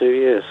that for 2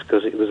 years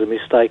because it was a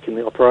mistake in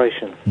the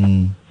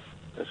operation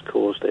that's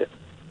caused it.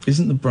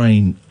 Isn't the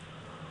brain...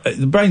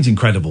 the brain's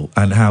incredible,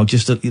 and how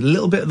just a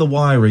little bit of the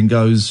wiring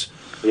goes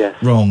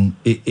wrong.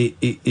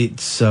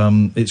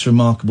 It's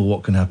remarkable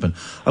what can happen.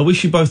 I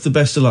wish you both the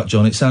best of luck,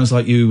 John. It sounds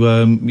like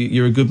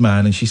you're a good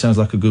man, and she sounds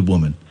like a good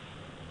woman.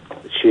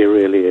 She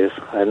really is.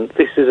 And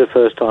this is a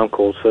first-time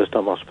call, first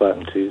time I've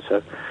spoken to you,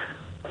 so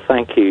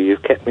thank you.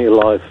 You've kept me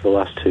alive for the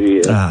last 2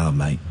 years.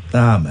 Mate.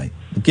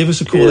 Give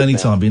us a call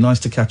anytime. Be nice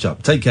to catch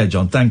up. Take care,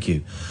 John. Thank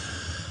you.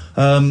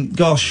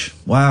 Gosh,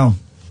 wow.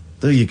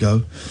 There you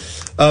go.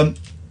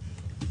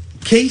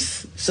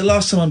 Keith, it's the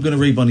last time I'm going to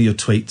read one of your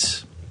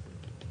tweets.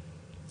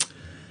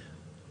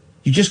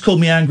 You just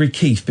called me Angry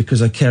Keith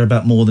because I care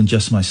about more than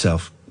just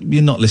myself.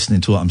 You're not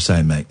listening to what I'm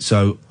saying, mate.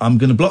 So I'm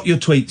going to block your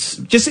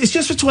tweets. It's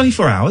just for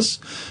 24 hours,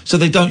 so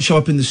they don't show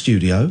up in the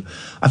studio.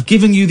 I've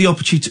given you the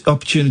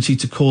opportunity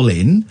to call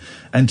in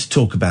and to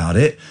talk about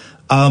it.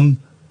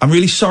 I'm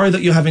really sorry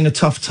that you're having a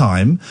tough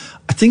time.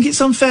 I think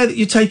it's unfair that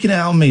you're taking it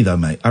out on me, though,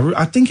 mate.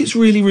 I think it's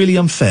really, really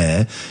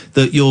unfair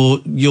that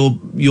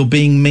you're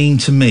being mean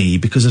to me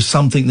because of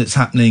something that's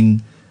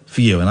happening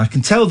for you. And I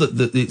can tell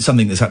that it's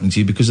something that's happening to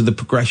you because of the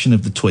progression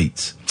of the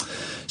tweets.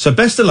 So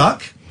best of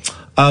luck.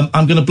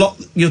 I'm going to block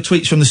your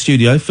tweets from the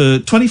studio for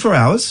 24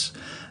 hours.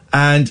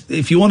 And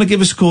if you want to give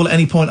us a call at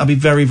any point, I'll be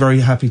very, very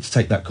happy to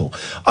take that call.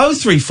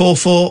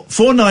 0344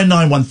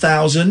 499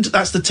 1000.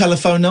 That's the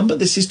telephone number.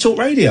 This is Talk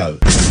Radio.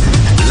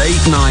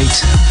 Late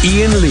night,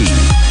 Iain Lee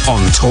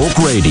on Talk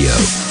Radio.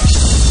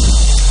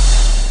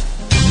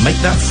 Make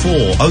that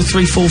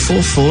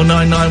 0344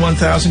 499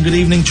 1000. Good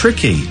evening,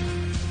 Tricky.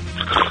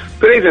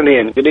 Good evening,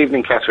 Ian. Good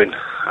evening, Catherine.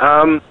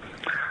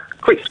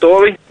 Quick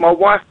story. My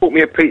wife bought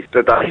me a pizza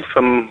today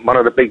from one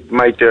of the big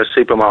major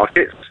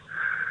supermarkets.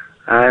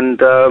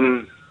 And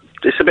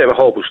it's a bit of a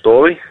horrible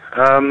story.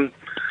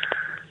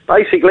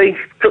 Basically,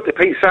 cooked the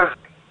pizza,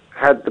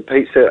 had the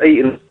pizza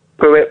eaten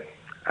through it,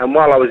 and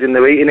while I was in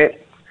there eating it,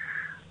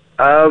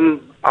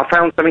 I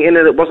found something in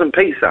there that wasn't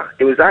pizza.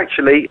 It was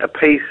actually a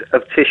piece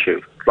of tissue,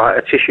 like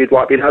a tissue you'd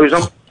wipe your nose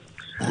on.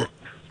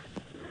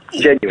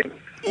 Genuine.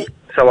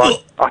 So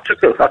I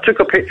took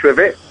a picture of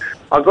it.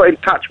 I got in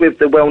touch with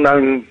the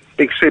well-known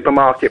big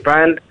supermarket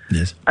brand.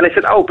 Yes. And they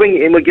said, bring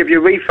it in, we'll give you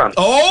a refund.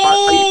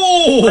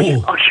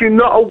 Oh! Are you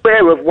not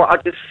aware of what I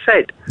just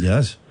said?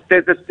 Yes.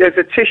 There's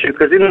a tissue,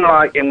 because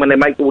when they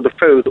make all the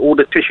food, all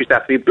the tissues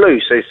have to be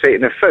blue, so you see it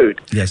in the food.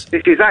 Yes.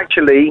 This is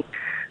actually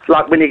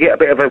like when you get a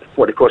bit of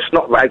what they call a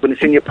snot rag when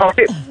it's in your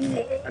pocket,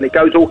 and it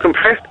goes all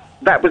compressed.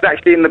 That was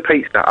actually in the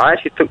pizza. I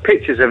actually took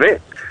pictures of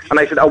it, and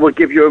they said, we'll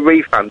give you a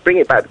refund. Bring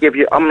it back,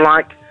 I'm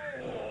like,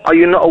 are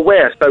you not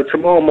aware? So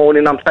tomorrow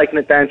morning I'm taking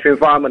it down to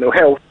environmental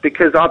health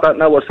because I don't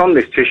know what's on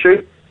this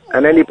tissue,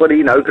 and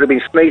anybody, could have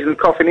been sneezing and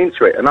coughing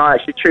into it, and I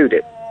actually chewed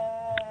it.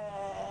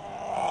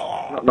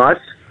 Not nice.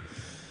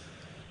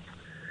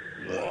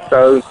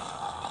 So,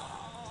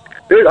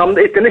 and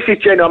this is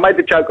genuine. I made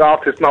the joke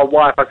after to my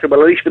wife. I said,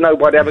 well, at least we know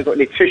why they haven't got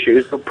any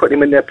tissues. They'll put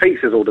them in their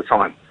pizzas all the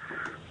time.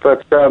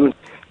 But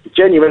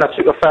genuine, I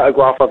took a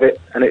photograph of it,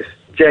 and it's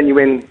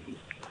genuine.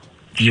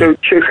 Chew.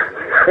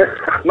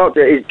 Not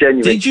that it's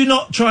genuine. Did you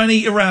not try and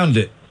eat around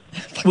it?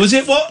 Was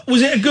it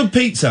a good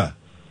pizza?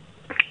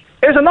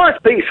 It was a nice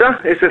pizza.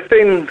 It's a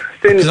thin.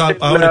 Because I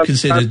would have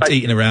considered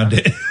eating around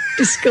it.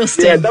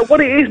 Disgusting. Yeah, no,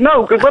 what it is,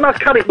 no, because when I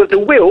cut it with the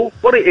wheel,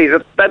 what it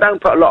is, they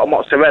don't put a lot of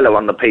mozzarella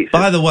on the pizza.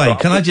 By the way,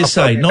 can I just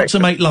say, not to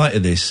make light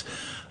of this,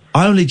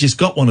 I only just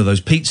got one of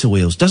those pizza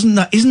wheels. Isn't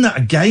that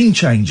a game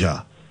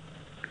changer?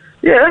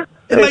 Yeah.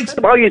 I use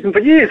them for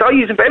years. I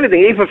use them for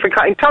everything, even for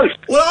cutting toast.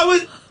 Well, I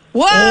was...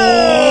 Whoa!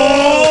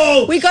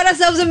 Oh! We got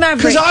ourselves a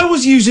maverick. Because I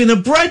was using a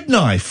bread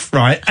knife,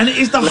 right? And it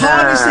is the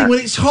hardest thing when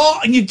it's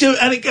hot and you do it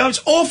and it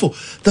goes awful.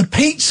 The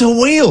pizza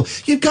wheel.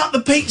 You cut the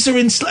pizza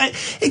in...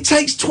 it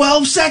takes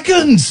 12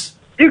 seconds.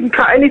 You can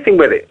cut anything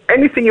with it.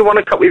 Anything you want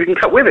to cut with, you can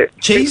cut with it.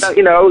 Cheese?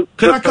 You know...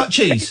 Could I cut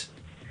cheese?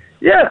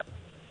 Yeah.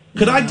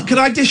 Could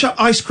I dish up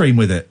ice cream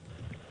with it?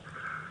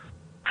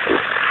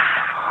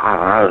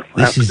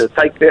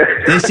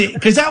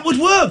 Because that would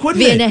work,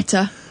 wouldn't it?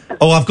 Viennetta.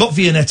 Oh, I've got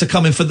Viennetta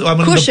coming for... Of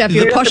course you have,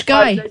 you're a posh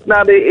guy.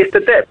 No, it's the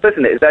depth,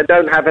 isn't it? They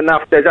don't have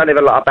enough. There's only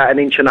about an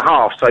inch and a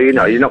half, so, you're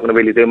not going to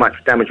really do much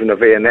damage with a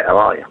Viennetta,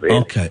 are you? Really?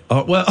 Okay.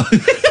 Oh, well...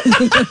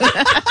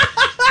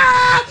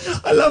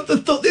 I love the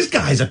thought. This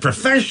guy's a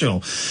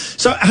professional.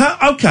 So,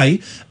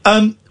 okay.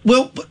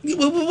 Well,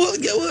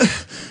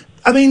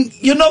 I mean,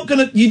 you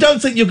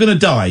don't think you're going to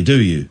die, do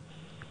you?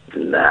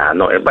 Nah,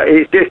 not. But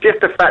it's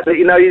just the fact that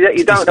you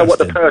don't know what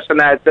the person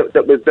had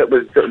that was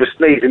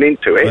sneezing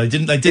into it. Well,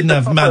 they didn't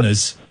have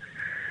manners.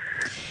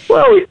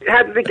 Well,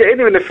 how did they get in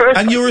there in the first?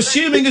 And you're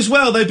assuming as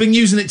well they've been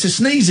using it to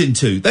sneeze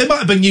into. They might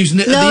have been using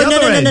it at the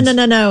other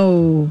end.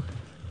 No.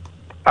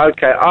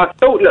 Okay, I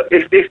thought, look,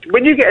 if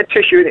when you get a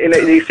tissue and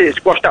you see it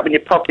squashed up in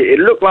your pocket, it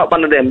looked like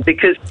one of them,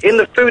 because in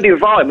the food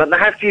environment, they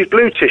have to use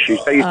blue tissue,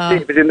 so you see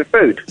if it's in the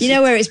food. You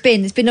know where it's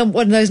been? It's been on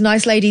one of those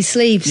nice ladies'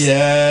 sleeves.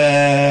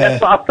 Yeah.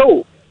 That's what I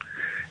thought.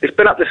 it's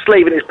been up the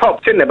sleeve and it's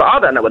popped in there, but I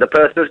don't know what the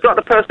person has got.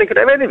 The person could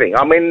have anything.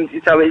 I mean,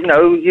 so, you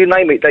know, you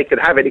name it, they could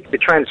have it. It could be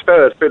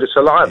transferred through the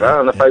saliva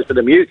as opposed to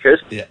the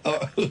mucus. Yeah.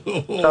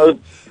 So,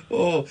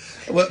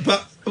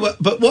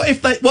 but what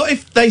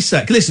if they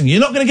say, listen, you're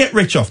not going to get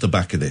rich off the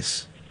back of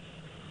this.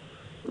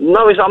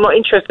 no, I'm not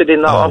interested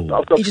in that. I've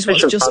got He just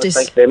wants sufficient funds, justice.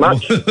 thank you very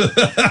much.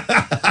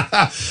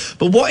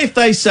 But what if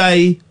they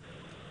say,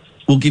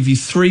 we'll give you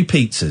 3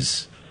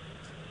 pizzas?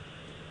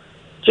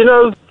 Do you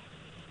know,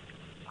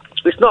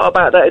 it's not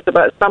about that. It's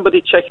about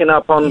somebody checking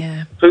up on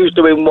who's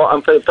doing what,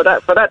 and for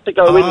that to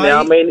go in there.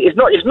 I mean, it's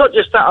not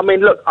just that. I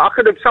mean, look,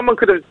 someone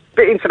could have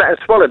bit into that and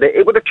swallowed it.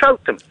 It would have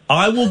choked them.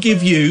 I will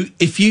give you,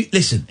 if you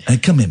listen.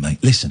 Come in,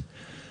 mate. Listen.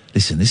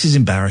 This is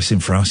embarrassing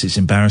for us. It's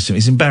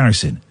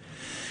embarrassing.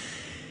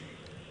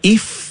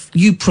 If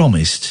you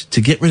promised to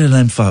get rid of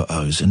them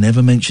photos and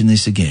never mention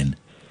this again,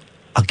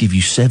 I'll give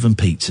you 7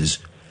 pizzas,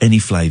 any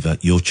flavour,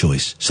 your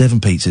choice. 7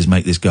 pizzas,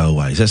 make this go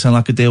away. Does that sound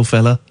like a deal,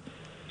 fella?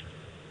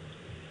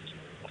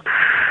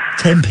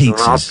 10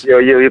 pizzas.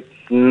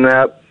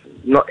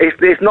 No,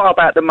 it's not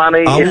about the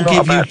money. I will it's give not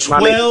you about the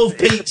money. 12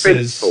 It's the pizzas.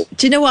 principle.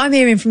 Do you know what I'm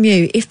hearing from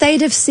you? If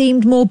they'd have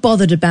seemed more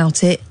bothered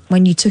about it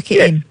when you took it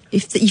in,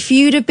 if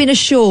you'd have been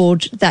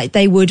assured that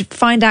they would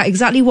find out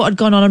exactly what had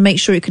gone on and make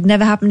sure it could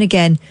never happen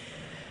again,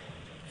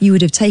 you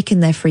would have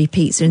taken their free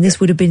pizza and this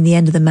would have been the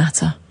end of the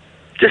matter.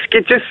 Just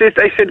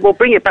they said, well,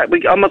 bring it back.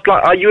 I'm like,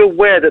 are you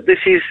aware that this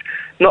is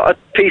not a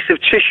piece of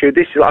tissue?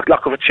 This is like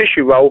of a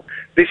tissue roll.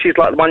 This is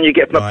like the one you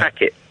get from a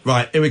packet.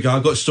 Right, here we go.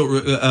 I've got a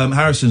story.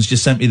 Harrison's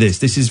just sent me this.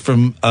 This is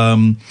from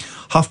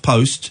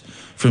HuffPost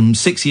from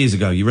 6 years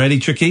ago. You ready,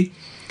 Tricky?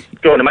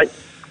 Go on, mate.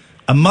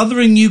 A mother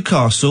in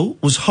Newcastle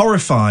was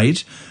horrified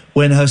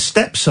when her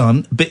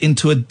stepson bit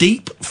into a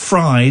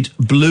deep-fried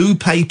blue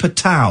paper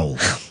towel.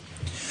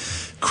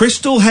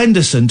 Crystal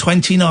Henderson,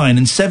 29,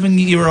 and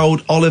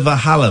 7-year-old Oliver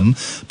Hallam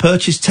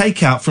purchased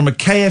takeout from a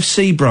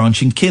KFC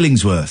branch in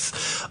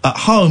Killingsworth. At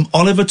home,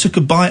 Oliver took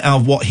a bite out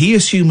of what he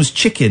assumed was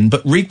chicken,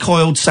 but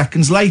recoiled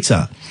seconds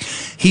later.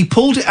 He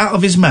pulled it out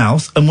of his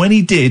mouth, and when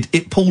he did,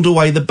 it pulled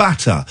away the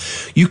batter.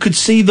 You could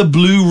see the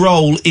blue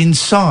roll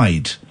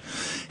inside.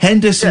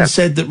 Henderson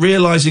said that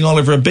realising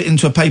Oliver had bit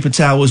into a paper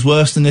towel was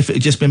worse than if it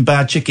had just been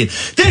bad chicken.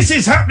 This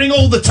is happening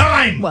all the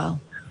time!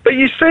 Well... But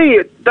you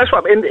see, that's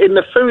what in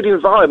the food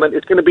environment,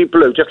 it's going to be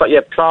blue, just like you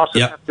have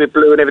plasters have to be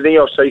blue and everything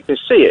else, so you can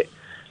see it.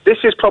 This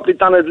is probably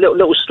done a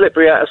little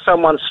slippery out of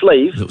someone's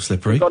sleeve. Little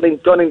slippery. Gone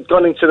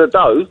into the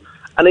dough,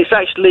 and it's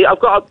actually the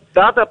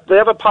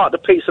other part of the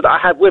pizza that I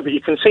had with it.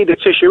 You can see the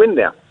tissue in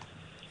there.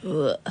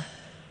 Ugh.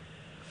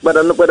 Where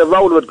the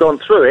roller had gone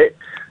through it,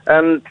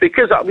 and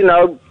because I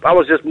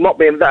was just not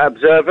being that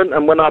observant,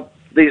 and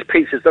these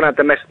pizzas don't have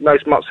the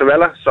most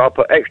mozzarella, so I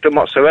put extra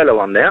mozzarella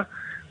on there.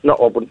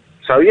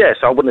 So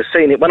I wouldn't have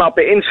seen it. When I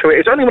bit into it,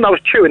 it's only when I was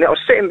chewing it, I was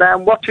sitting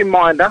down watching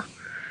Minder,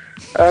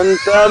 and...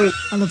 I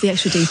love the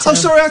extra detail. Oh,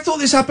 sorry, I thought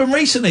this happened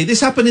recently.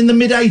 This happened in the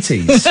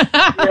mid-'80s.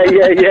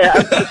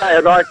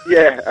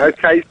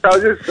 Okay. So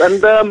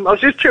I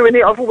was just chewing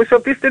it. I thought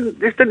myself, this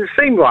didn't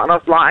seem right, and I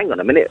was like, hang on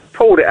a minute,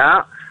 pulled it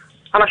out,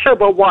 and I showed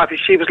my wife, and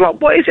she was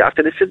like, what is it? I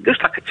said, it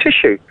looks like a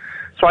tissue.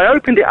 So I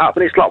opened it up,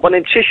 and it's like one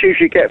of them tissues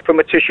you get from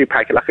a tissue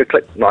packet, like a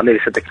clip. No, I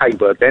nearly said the K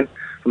word then,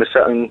 from a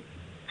certain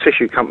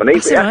tissue company.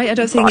 That's all right. I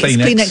don't think it's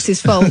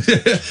Kleenex's fault.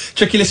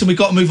 Tricky, listen, we've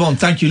got to move on.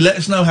 Thank you. Let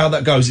us know how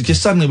that goes. It's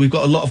just suddenly we've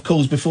got a lot of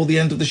calls before the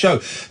end of the show.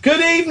 Good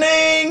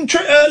evening,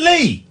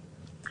 Lee.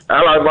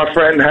 Hello, my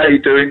friend. How you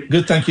doing?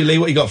 Good, thank you, Lee.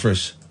 What you got for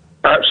us?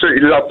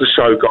 Absolutely love the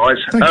show, guys.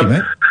 Thank you,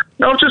 mate.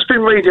 Now, I've just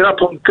been reading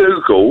up on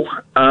Google.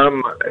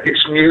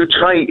 It's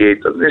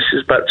mutated. This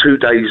is about 2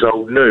 days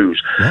old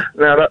news. What?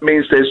 Now, that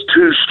means there's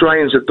 2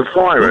 strains of the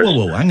virus.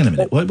 Whoa, hang on a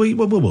minute. Whoa.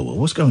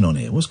 What's going on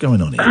here?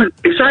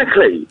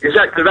 Exactly.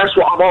 That's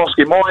what I'm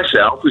asking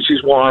myself, which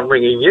is why I'm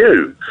ringing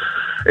you.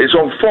 It's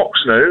on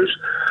Fox News.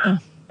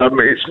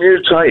 It's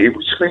mutated,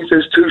 which means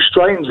there's 2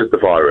 strains of the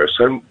virus.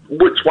 And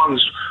which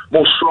one's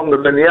more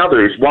stronger than the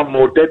other? Is one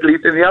more deadly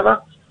than the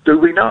other? Do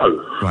we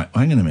know? Right,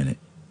 hang on a minute.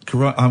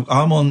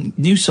 I'm on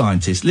New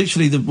Scientist.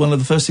 Literally, one of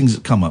the first things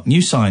that come up.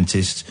 New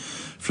Scientist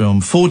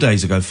from 5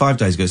 days ago. It's the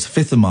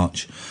 5th of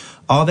March.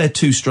 Are there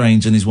 2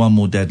 strains and is one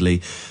more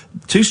deadly?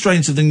 2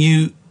 strains of the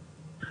new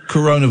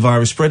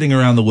coronavirus spreading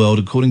around the world,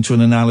 according to an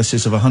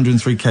analysis of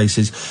 103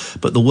 cases.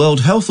 But the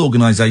World Health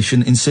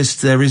Organization insists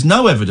there is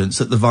no evidence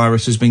that the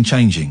virus has been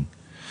changing.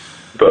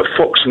 But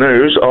Fox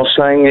News are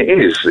saying it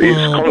is.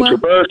 It's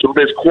controversial.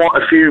 There's quite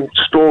a few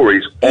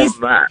stories on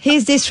that.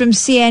 Here's this from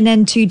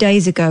CNN 2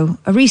 days ago.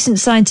 A recent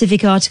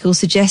scientific article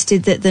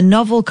suggested that the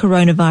novel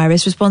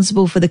coronavirus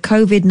responsible for the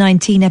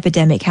COVID-19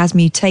 epidemic has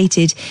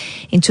mutated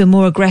into a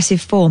more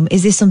aggressive form.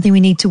 Is this something we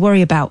need to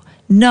worry about?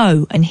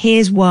 No, and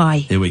here's why.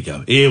 Here we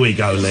go,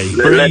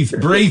 Lee.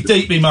 Breathe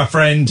deeply, my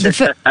friend.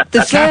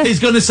 Kathy's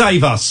going to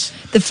save us.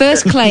 The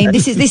first claim,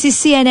 this is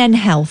CNN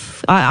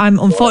Health. I'm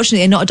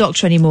unfortunately not a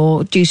doctor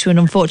anymore due to an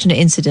unfortunate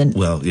incident.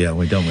 Well, yeah,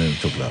 we don't really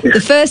talk about it. The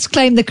first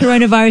claim the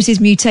coronavirus is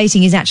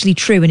mutating is actually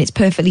true, and it's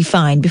perfectly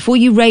fine. Before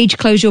you rage,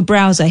 close your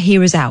browser,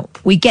 hear us out.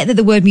 We get that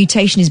the word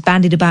mutation is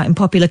bandied about in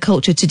popular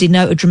culture to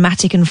denote a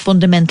dramatic and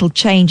fundamental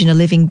change in a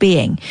living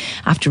being.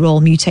 After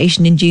all,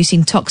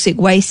 mutation-inducing toxic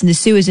waste in the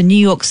sewers of New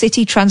York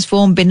City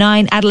transformed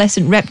benign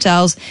adolescent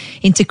reptiles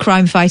into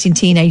crime-fighting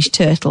teenage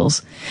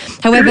turtles.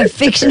 However,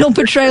 fictional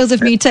portrayals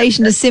of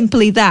mutation are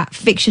simply that,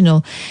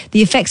 fictional.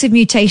 The effects of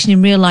mutation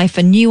in real life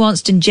are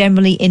nuanced and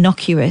generally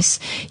innocuous.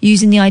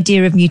 Using the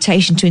idea of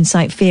mutation to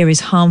incite fear is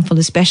harmful,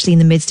 especially in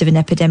the midst of an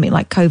epidemic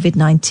like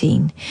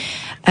COVID-19.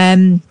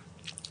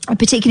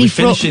 Particularly We're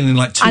finishing in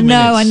like 2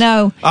 minutes. I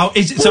know. Oh,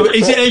 is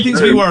it anything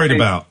to be worried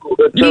about?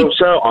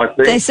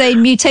 They say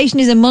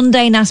mutation is a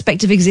mundane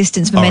aspect of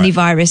existence for many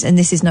virus, and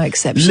this is no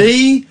exception.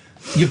 Lee,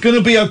 you're going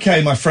to be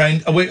okay, my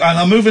friend. And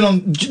I'm moving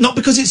on, not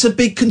because it's a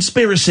big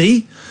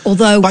conspiracy.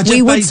 Although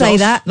we would say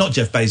that. Not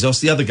Jeff Bezos,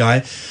 the other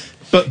guy.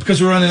 But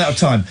because we're running out of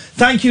time.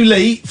 Thank you,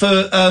 Lee,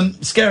 for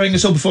scaring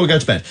us all before we go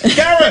to bed.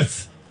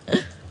 Gareth!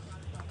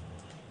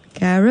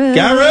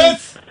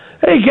 Gareth!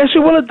 Hey, guess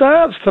who won at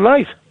darts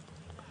tonight?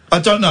 I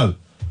don't know.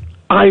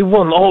 I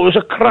won. Oh, it was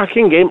a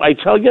cracking game. I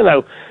tell you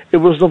now, it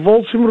was the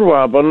Vault in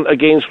Rwabon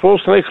against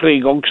Rostanay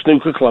Creigog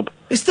Snooker Club.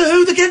 It's the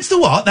who against the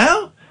what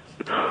now?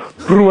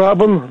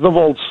 Rwabon, the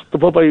Vaults, the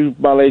pub I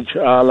manage,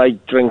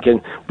 like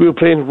drinking. We were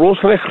playing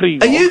Rostanay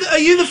Creigog. Are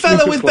you the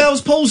fellow with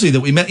Bell's palsy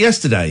that we met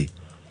yesterday?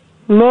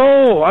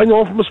 No, I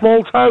know, from a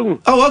small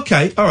town. Oh,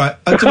 okay, all right.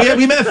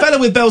 We met a fellow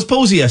with Bell's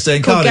palsy yesterday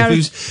in Cardiff,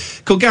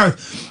 who's called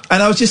Gareth.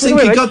 And I was just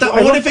thinking, God,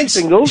 I wonder if it's...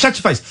 Shut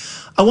your face.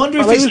 I wonder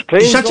if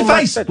it's... Shut your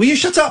face. Will you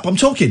shut up? I'm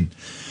talking.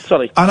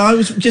 Sorry. And I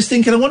was just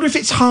thinking, I wonder if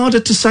it's harder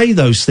to say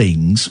those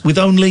things with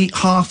only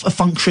half a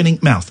functioning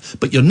mouth.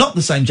 But you're not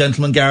the same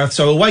gentleman, Gareth,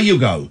 so away you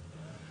go.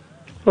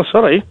 Oh,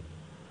 sorry.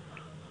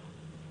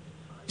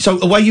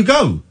 So away you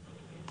go.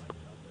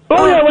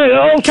 Oh, yeah,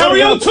 wait.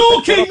 Carry on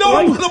talking. No,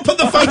 I'm going to put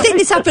the phone... I think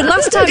this happened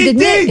last time,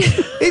 didn't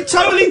it? It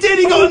totally did.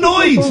 He got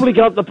annoyed. Probably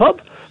got the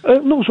pub.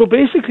 No, so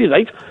basically,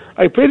 right,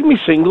 I played me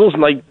singles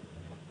and I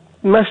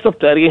messed up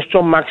there against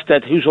John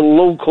Maxted, who's a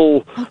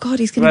local... Oh, God,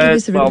 he's going to give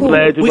us the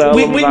report.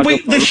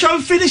 The show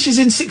finishes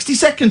in 60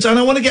 seconds and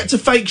I want to get to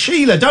Fake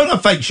Sheila. Don't I,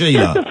 Fake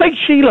Sheila?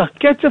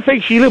 Get to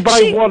Fake Sheila,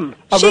 but I won.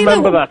 I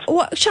remember that.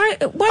 Why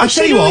does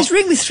she always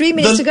ring with 3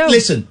 minutes to go?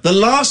 Listen, the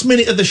last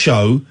minute of the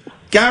show,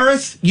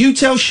 Gareth, you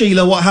tell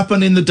Sheila what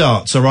happened in the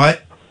darts, all right?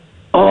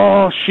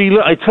 Oh,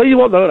 Sheila, I tell you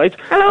what, though, right?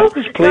 Hello, I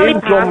was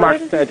playing John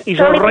Maxted. He's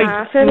a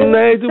right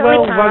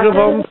ne'er-do-well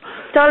vagabond.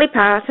 Dolly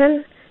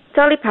Parton.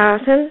 Dolly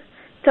Parton.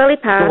 Dolly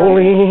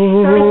Parton.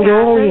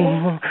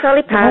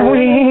 Dolly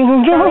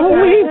Parton. Dolly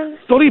Parton.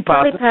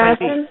 Dolly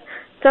Parton.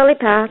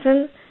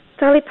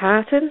 Dolly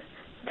Parton.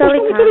 Dolly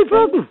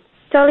Parton.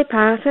 Dolly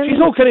Parton. She's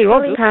not Kenny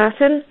Rogers. Dolly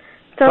Parton.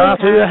 Part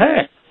of your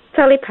hair.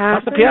 Dolly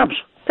Parton. That's the piabs.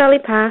 Dolly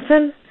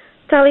Parton.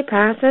 Dolly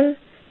Parton.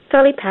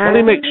 Dolly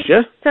Parton. Dolly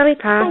mixture. Dolly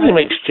Parton. Dolly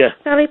mixture.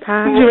 Dolly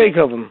Parton. Who's your make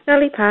of them?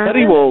 Dolly Parton.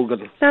 Terry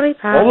Wogan. Dolly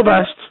Parton. All the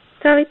best.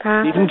 Dolly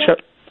Parton. Even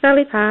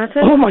Dolly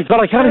Parton. Oh my God,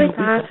 I can't even. Dolly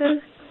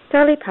Parton.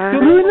 Dolly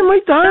Parton. You're ruining my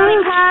dance.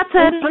 Dolly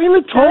Parton. I'm trying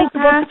to talk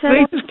about the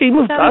greatest game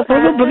of darts I've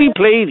ever bloody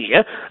played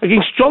here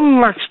against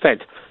John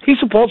Maxted. He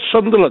supports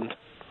Sunderland.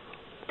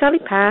 Dolly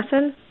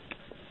Parton.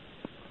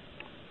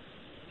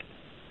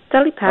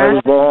 Dolly I Parton.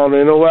 was born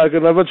in a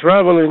wagon of a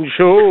travelling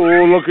show,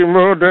 looking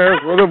for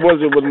death with a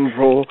buzzy wooden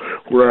floor.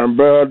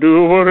 Grandpa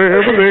do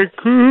whatever they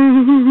could.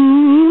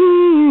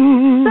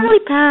 Dolly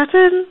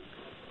Parton.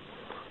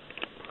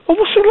 Oh,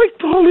 what's it like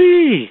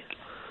Dolly?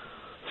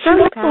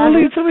 Dolly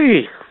Dolly to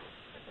me.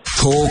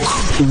 Talk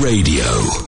Radio.